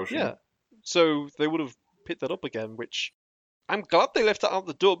of the Dark Ocean. Yeah. So they would have picked that up again, which I'm glad they left that out of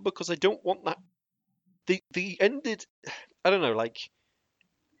the dub because I don't want that. They ended, I don't know, like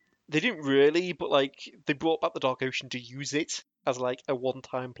they didn't really, but like they brought back the Dark Ocean to use it as like a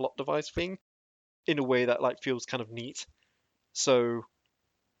one-time plot device thing in a way that like feels kind of neat. So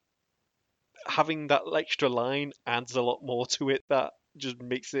having that extra line adds a lot more to it that just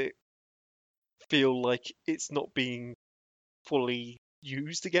makes it feel like it's not being fully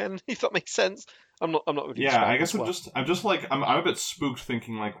used again, if that makes sense. I'm not really Yeah, I sure guess as well. I'm just like I'm a bit spooked,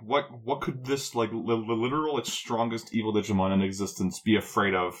 thinking like what could this like the literal like strongest evil Digimon in existence be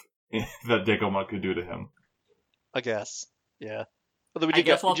afraid of that Dagomon could do to him? I guess. Yeah. Although we I did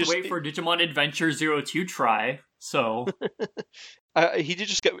guess get, we'll have to wait for Digimon Adventure 02 try. So he did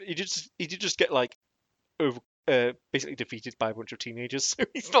just get like over basically defeated by a bunch of teenagers. So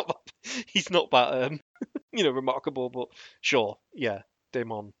he's not that remarkable, but sure, yeah,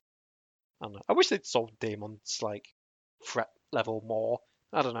 Daemon. I don't know. I wish they'd solved Daemon's like threat level more.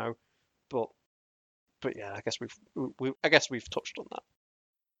 I don't know, but yeah, I guess we've touched on that.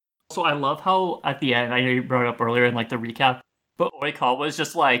 also I love how at the end, I know you brought it up earlier in like the recap, but Oikawa was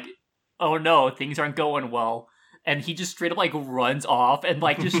just like, oh no, things aren't going well. And he just straight up like runs off and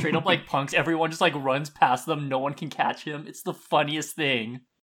like just straight up like punks everyone, just like runs past them, no one can catch him. It's the funniest thing.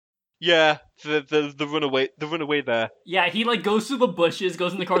 Yeah, the runaway there. Yeah, he like goes through the bushes,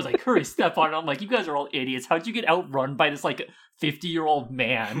 goes in the car, is like, hurry, step on it. I'm like, you guys are all idiots. How'd you get outrun by this like 50-year-old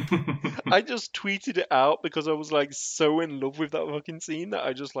man? I just tweeted it out because I was like so in love with that fucking scene that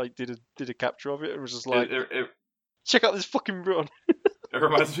I just like did a capture of it and was just like, check out this fucking run. It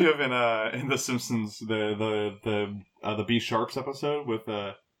reminds me of in The Simpsons the Be Sharps episode with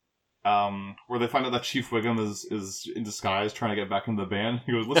where they find out that Chief Wiggum is in disguise trying to get back into the band.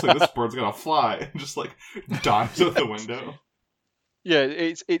 He goes, "Looks like this bird's gonna fly," and just like dives out the window. Yeah,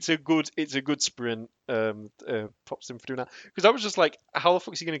 it's a good sprint. Props him for doing that because I was just like, how the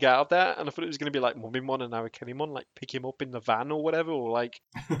fuck is he gonna get out of there? And I thought it was gonna be like Mummimon and Arakennimon like pick him up in the van or whatever, or like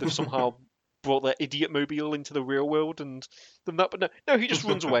they've somehow brought their idiot mobile into the real world and them that. But no, he just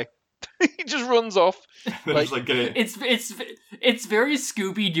runs away. He just runs off. Like, It's very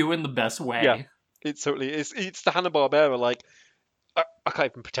Scooby Doo in the best way. Yeah, it's the Hanna-Barbera like. I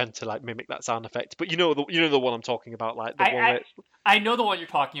can't even pretend to like mimic that sound effect, but you know the one I'm talking about, like the one where I know the one you're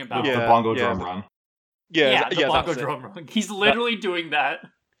talking about. the bongo drum run. Yeah, the bongo drum run. He's literally doing that.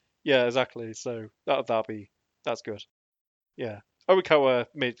 Yeah, exactly. So that's good. Yeah, Oikawa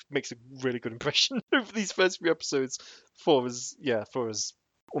makes a really good impression over these first few episodes for as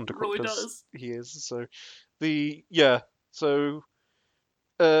undercooked Really as does. he is. So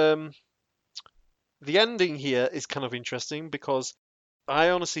the ending here is kind of interesting because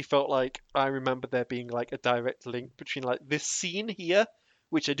I honestly felt like I remember there being like a direct link between like this scene here,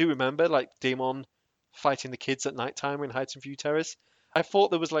 which I do remember, like Daemon fighting the kids at nighttime in Heights and View Terrace. I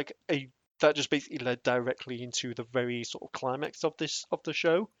thought there was like that just basically led directly into the very sort of climax of the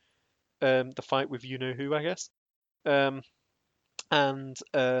show, the fight with you know who, I guess, and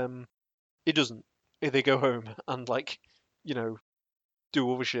it doesn't. They go home and like do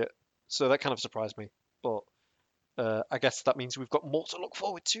other shit. So that kind of surprised me, but I guess that means we've got more to look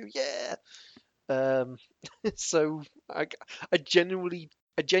forward to. Yeah. So I genuinely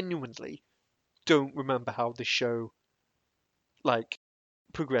don't remember how this show like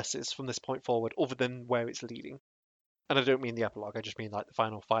progresses from this point forward, other than where it's leading. And I don't mean the epilogue. I just mean like the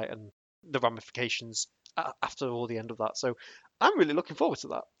final fight and the ramifications after all the end of that. So I'm really looking forward to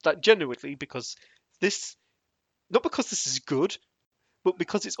that. That genuinely, because this, not because this is good, but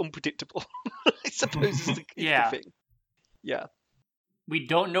because it's unpredictable. I suppose is the thing. Yeah. We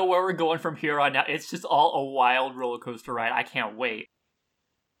don't know where we're going from here on out. It's just all a wild roller coaster ride. I can't wait.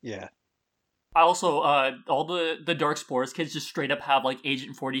 Yeah. Also, all the Dark Spores kids just straight up have like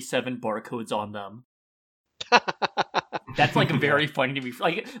Agent 47 barcodes on them. That's like very funny to me.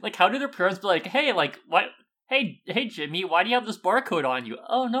 Like how do their parents be like, hey, like what? Hey Jimmy, why do you have this barcode on you?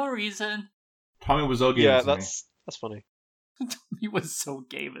 Oh, no reason. Tommy Wiseau gave it to me. That's funny. Tommy Wiseau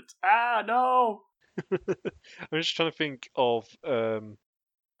gave it. Ah, no. I'm just trying to think of.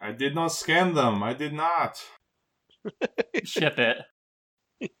 I did not scan them. I did not. Ship it.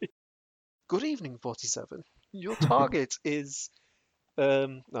 Good evening, 47. Your target is.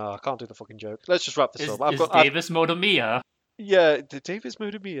 No, I can't do the fucking joke. Let's just wrap this up. Davis Motomiya. Yeah, the Davis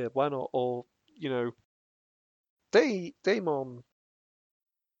Motomiya. Why not? Or Daemon.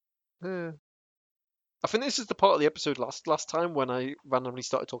 I think this is the part of the episode last time when I randomly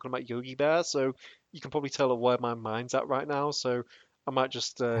started talking about Yogi Bear. So you can probably tell where my mind's at right now. So I might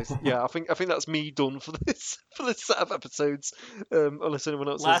just I think that's me done for this set of episodes. Unless anyone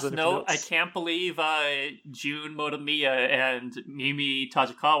else Last has anything note, else. I can't believe Jun Motomiya and Mimi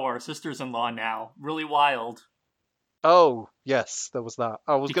Tajikawa are sisters-in-law now. Really wild. Oh yes, there was that.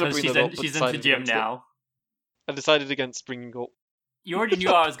 I was going to bring that up. She's into gym now. I decided against bringing up. You already knew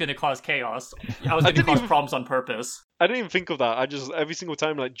I was going to cause chaos. I was going to cause problems on purpose. I didn't even think of that. I just every single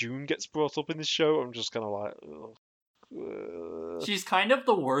time like June gets brought up in this show, I'm just kind of like. She's kind of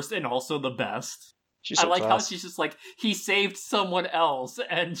the worst and also the best. I like how she's just like, he saved someone else,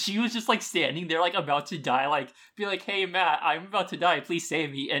 and she was just like standing there like about to die, like be like, hey Matt, I'm about to die, please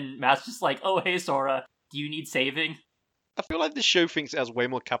save me. And Matt's just like, oh hey Sora, do you need saving? I feel like this show thinks it has way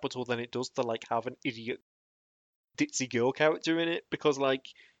more capital than it does to like have an idiot ditzy girl character in it, because like,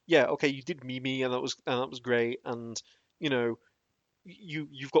 yeah, okay, you did Mimi and that was great, and you've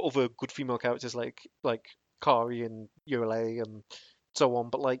got other good female characters like Kari and Yurele and so on,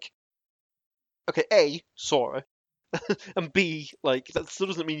 but like, okay, A, Sora, and B, like, that still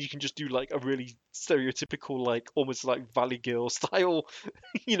doesn't mean you can just do like a really stereotypical, like, almost like Valley Girl style,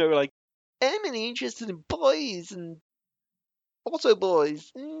 like, I'm only interested in boys and auto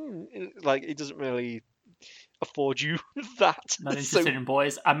boys. Like, it doesn't really afford you that. Not interested in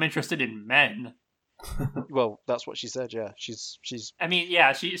boys, I'm interested in men. Well, that's what she said. Yeah, she's. I mean,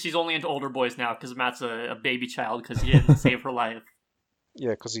 yeah, she's only into older boys now because Matt's a baby child because he didn't save her life. Yeah,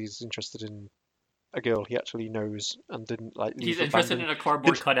 because he's interested in a girl he actually knows and didn't like. He's interested in a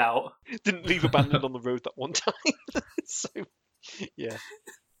cardboard cutout. Didn't leave abandoned on the road that one time. So, yeah.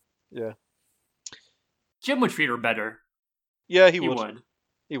 Jim would treat her better. Yeah, he would.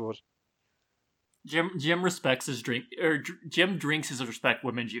 He would. Jim respects his drink, or Jim drinks his respect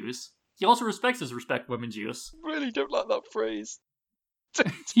women juice. He also respects his respect women juice. Really don't like that phrase.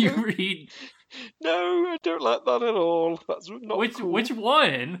 You read? No, I don't like that at all. That's not cool. Which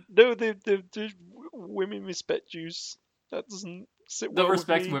one? No, the women respect juice. That doesn't sit well The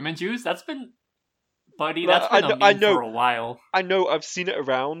respect with me. women juice? That's been... Buddy, that's been a meme for a while. I know, I've seen it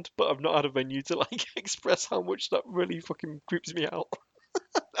around, but I've not had a venue to like express how much that really fucking creeps me out.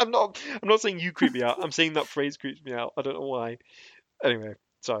 I'm not saying you creep me out. I'm saying that phrase creeps me out. I don't know why. Anyway,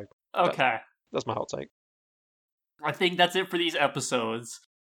 sorry. Okay. That's my hot take. I think that's it for these episodes.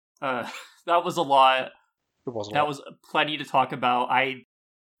 That was a lot. It was a lot. That was plenty to talk about. I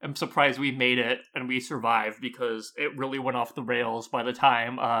am surprised we made it and we survived because it really went off the rails by the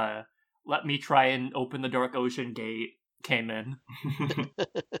time Let Me Try and Open the Dark Ocean Gate came in.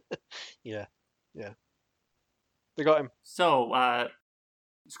 Yeah. They got him. So,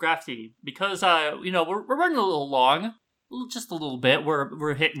 Scrafty, because we're running a little long, just a little bit.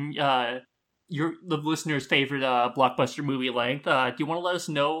 We're hitting the listener's favorite blockbuster movie length. Do you want to let us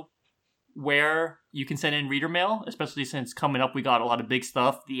know where you can send in reader mail, especially since coming up we got a lot of big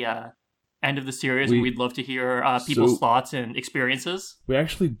stuff, the end of the series, and we'd love to hear people's thoughts and experiences. We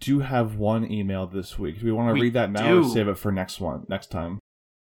actually do have one email this week. Do we want to read that now or save it for next time?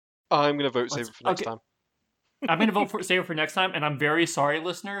 I'm going to vote save it for next time. I'm going to save it for next time, and I'm very sorry,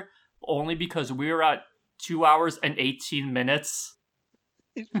 listener, only because we're at 2 hours and 18 minutes.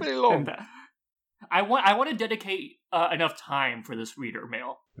 It's pretty long. I want to dedicate enough time for this reader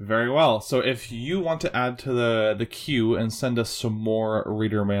mail. Very well. So if you want to add to the queue and send us some more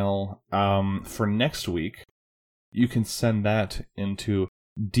reader mail for next week, you can send that into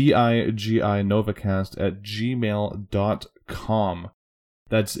diginovacast@gmail.com.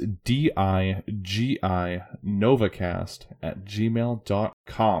 That's DIGI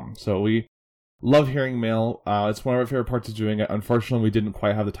novacast@gmail.com. So we love hearing mail. It's one of our favorite parts of doing it. Unfortunately, we didn't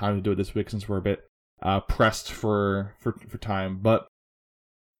quite have the time to do it this week since we're a bit pressed for time. But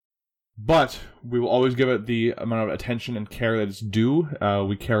we will always give it the amount of attention and care that it's due.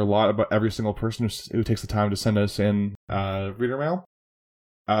 We care a lot about every single person who takes the time to send us in reader mail.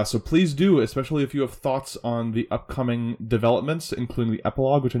 So please do, especially if you have thoughts on the upcoming developments, including the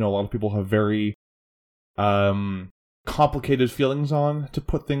epilogue, which I know a lot of people have very complicated feelings on, to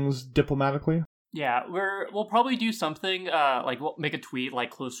put things diplomatically. Yeah, we'll probably do something, like we'll make a tweet like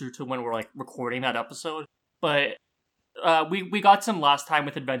closer to when we're like recording that episode. But we got some last time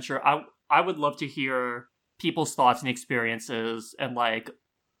with Adventure. I would love to hear people's thoughts and experiences and like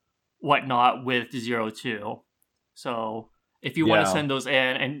whatnot with 02. So if you want to send those in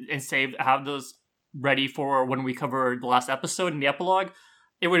and have those ready for when we cover the last episode in the epilogue,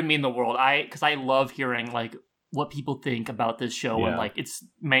 it would mean the world. Because I love hearing like what people think about this show and like its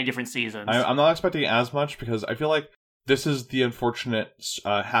many different seasons. I'm not expecting as much because I feel like this is the unfortunate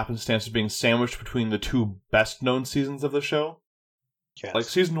happenstance of being sandwiched between the two best known seasons of the show. Yes. Like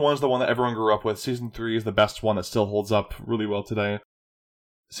season 1 is the one that everyone grew up with. Season 3 is the best one that still holds up really well today.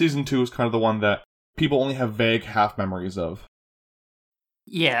 Season 2 is kind of the one that people only have vague half memories of.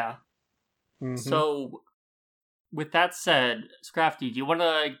 Yeah. Mm-hmm. So, with that said, Scrafty, do you want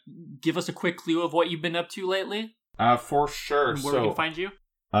to give us a quick clue of what you've been up to lately? For sure. And where we can find you?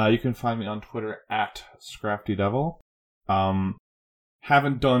 You can find me on Twitter at ScraftyDevil.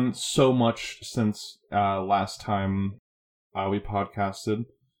 Haven't done so much since last time we podcasted.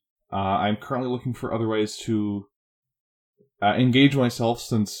 I'm currently looking for other ways to engage myself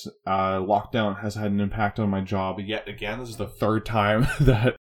since lockdown has had an impact on my job yet again. This is the third time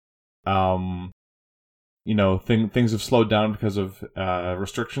that things have slowed down because of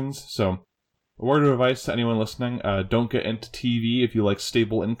restrictions. So a word of advice to anyone listening, don't get into TV if you like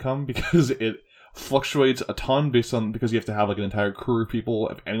stable income, because it fluctuates a ton because you have to have like an entire crew of people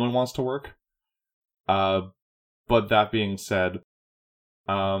if anyone wants to work. But that being said,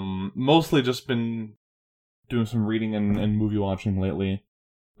 mostly just been doing some reading and movie watching lately.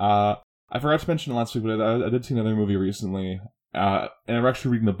 I forgot to mention it last week, but I did see another movie recently, and I'm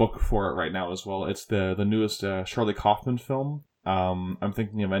actually reading the book for it right now as well. It's the newest Charlie Kaufman film. I'm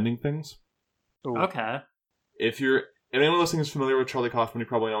Thinking of Ending Things. Ooh. Okay. If anyone listening is familiar with Charlie Kaufman, you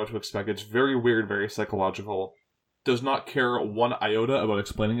probably know what to expect. It's very weird, very psychological. Does not care one iota about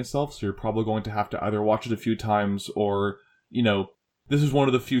explaining itself, so you're probably going to have to either watch it a few times or, this is one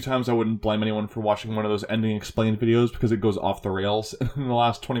of the few times I wouldn't blame anyone for watching one of those ending explained videos because it goes off the rails in the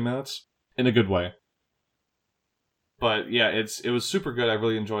last 20 minutes. In a good way. But yeah, it was super good. I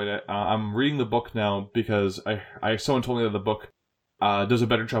really enjoyed it. I'm reading the book now because someone told me that the book does a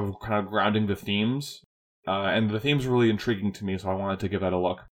better job of kind of grounding the themes. And the themes are really intriguing to me, so I wanted to give that a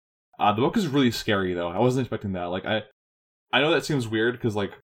look. The book is really scary, though. I wasn't expecting that. Like, I know that seems weird because,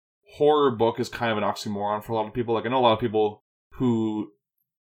 like, horror book is kind of an oxymoron for a lot of people. Like, I know a lot of people who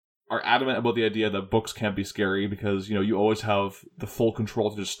are adamant about the idea that books can't be scary because, you always have the full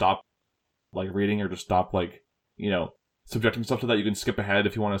control to just stop, like, reading or just stop, like, subjecting stuff to that. You can skip ahead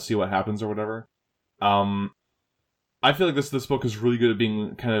if you want to see what happens or whatever. I feel like this book is really good at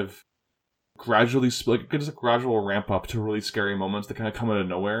being kind of gradually, like, just a gradual ramp up to really scary moments that kind of come out of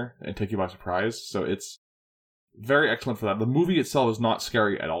nowhere and take you by surprise. So it's very excellent for that. The movie itself is not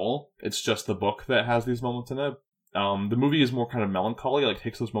scary at all. It's just the book that has these moments in it. The movie is more kind of melancholy, like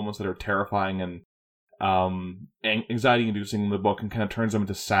takes those moments that are terrifying and anxiety-inducing in the book and kind of turns them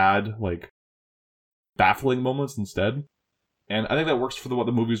into sad, like, baffling moments instead. And I think that works for what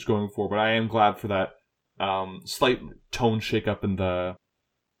the movie's going for, but I am glad for that slight tone shake-up in the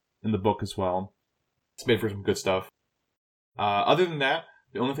book as well. It's made for some good stuff. Other than that,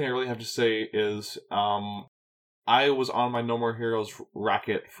 the only thing I really have to say is I was on my No More Heroes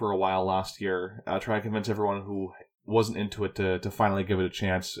racket for a while last year, trying to convince everyone who wasn't into it to finally give it a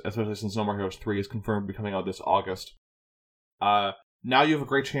chance, especially since No More Heroes 3 is confirmed to be coming out this August. Now you have a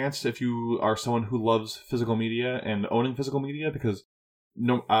great chance if you are someone who loves physical media and owning physical media, because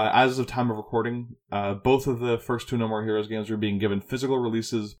as of time of recording, both of the first two No More Heroes games are being given physical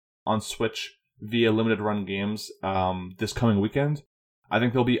releases on Switch via limited run games this coming weekend. I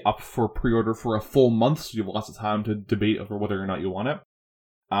think they'll be up for pre-order for a full month, so you have lots of time to debate over whether or not you want it.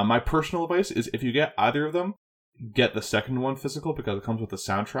 My personal advice is if you get either of them, get the second one physical because it comes with the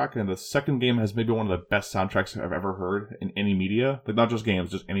soundtrack, and the second game has maybe one of the best soundtracks I've ever heard in any media. Like, not just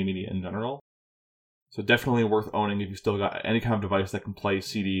games, just any media in general. So definitely worth owning if you still got any kind of device that can play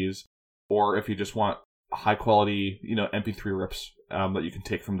CDs, or if you just want high quality, MP3 rips that you can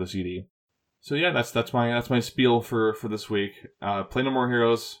take from the CD. So yeah, that's my spiel for this week. Play no more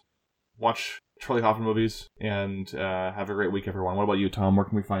Heroes, watch Charlie Hoffman movies, and have a great week, everyone. What about you, Tom? Where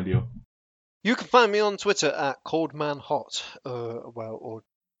can we find you? You can find me on Twitter at ColdManHot. Or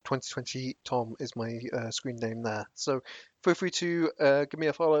 2020 Tom is my screen name there. So feel free to give me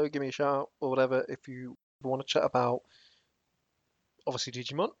a follow, give me a shout, or whatever if you want to chat about obviously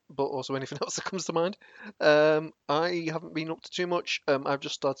Digimon, but also anything else that comes to mind. I haven't been up to too much. I've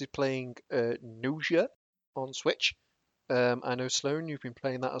just started playing Nausea on Switch. I know Sloan, you've been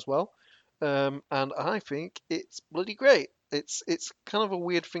playing that as well. And I think it's bloody great. It's kind of a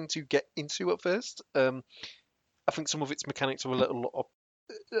weird thing to get into at first. I think some of its mechanics are a little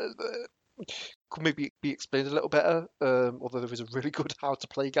could maybe be explained a little better. Although there is a really good how to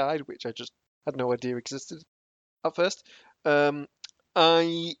play guide, which I just had no idea existed at first.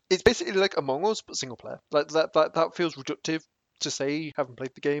 It's basically like Among Us but single player. Like that feels reductive to say having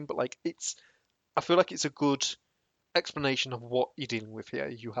played the game, but like I feel like it's a good explanation of what you're dealing with here.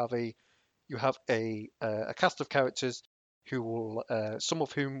 You have a cast of characters who will some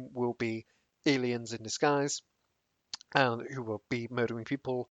of whom will be aliens in disguise and who will be murdering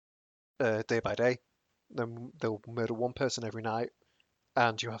people day by day. Then they'll murder one person every night,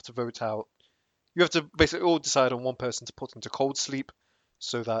 and you have to vote out. You have to basically all decide on one person to put into cold sleep,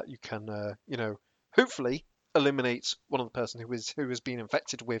 so that you can, hopefully eliminate one of the person who has been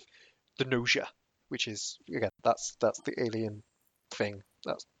infected with the nausea, which is again that's the alien thing.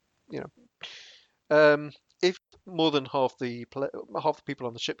 That's if more than half the people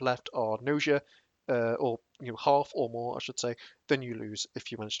on the ship left are nausea, or half or more, I should say, then you lose.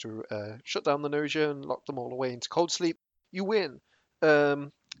 If you manage to shut down the nausea and lock them all away into cold sleep, you win.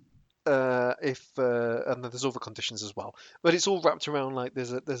 And then there's other conditions as well, but it's all wrapped around like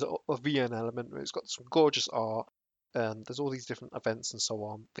there's a VN element. It's got some gorgeous art, and there's all these different events and so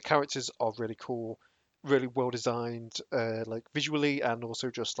on. The characters are really cool, really well designed, like visually and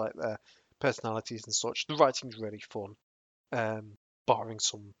also just like their personalities and such. The writing's really fun, barring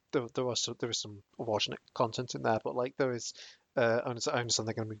some there is some unfortunate content in there, but like there is I understand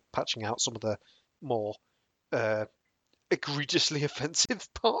they're going to be patching out some of the more egregiously offensive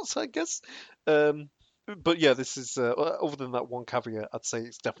parts, I guess. But yeah, this is other than that one caveat, I'd say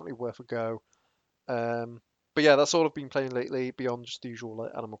it's definitely worth a go. But yeah, that's all I've been playing lately, beyond just the usual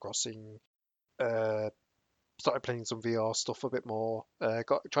like Animal Crossing. Started playing some VR stuff a bit more.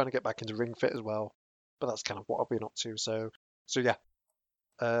 Trying to get back into Ring Fit as well, but that's kind of what I've been up to. So yeah,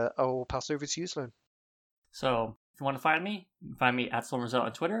 I'll pass over to you, Sloan. So if you want to find me, you can find me at Sloan Roselle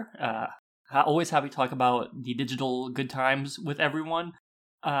on Twitter. Always happy to talk about the digital good times with everyone.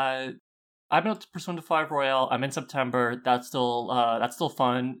 I've been up to Persona 5 Royale. I'm in September. That's still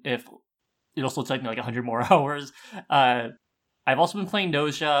fun. If it'll still take me like 100 more hours. I've also been playing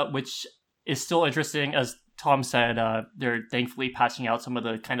Nausea, which is still interesting. As Tom said, they're thankfully patching out some of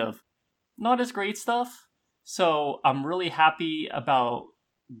the kind of not as great stuff. So I'm really happy about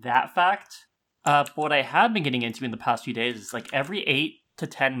that fact. But what I have been getting into in the past few days is like every 8 to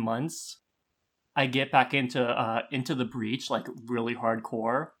 10 months, I get back into the Breach, like really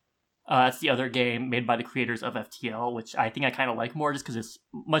hardcore. It's the other game made by the creators of FTL, which I think I kind of like more just because it's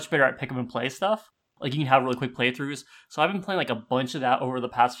much better at pick up and play stuff. Like you can have really quick playthroughs. So I've been playing like a bunch of that over the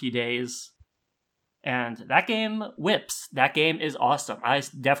past few days. And that game whips. That game is awesome. I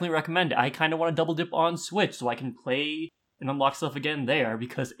definitely recommend it. I kind of want to double dip on Switch so I can play and unlock stuff again there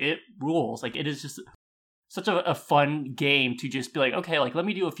because it rules. Like it is just such a fun game to just be like, okay, like let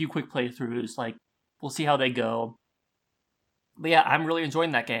me do a few quick playthroughs. Like we'll see how they go. But yeah, I'm really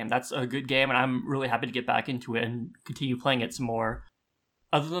enjoying that game. That's a good game, and I'm really happy to get back into it and continue playing it some more.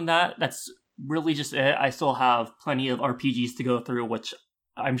 Other than that, that's really just it. I still have plenty of RPGs to go through, which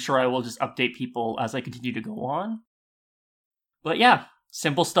I'm sure I will just update people as I continue to go on. But yeah,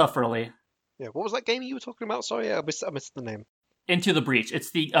 simple stuff, really. Yeah, what was that game you were talking about? Sorry, I missed the name. Into the Breach.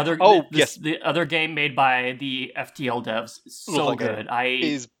 It's the other yes, the other game made by the FTL devs. So good. It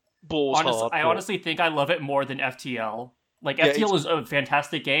is balls hard. I honestly think I love it more than FTL. Like FTL is a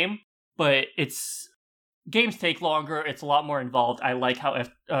fantastic game, but games take longer. It's a lot more involved. I like how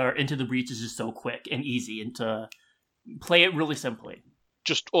Into the Breach is just so quick and easy, and to play it really simply.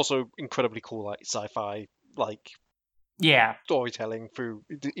 Just also incredibly cool, like sci-fi, like storytelling through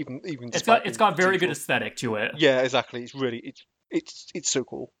even. It's got very good aesthetic to it. Yeah, exactly. It's really it's so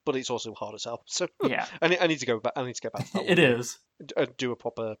cool, but it's also hard as hell. So yeah, I need to go back. I need to get back to that. It is. Do a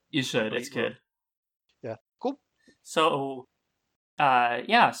proper. You should. It's good. Yeah. Cool. So,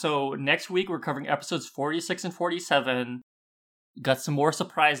 so next week we're covering episodes 46 and 47. Got some more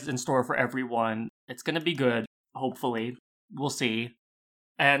surprises in store for everyone. It's going to be good, hopefully. We'll see.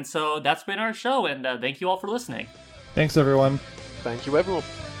 And so that's been our show, and thank you all for listening. Thanks, everyone. Thank you, everyone.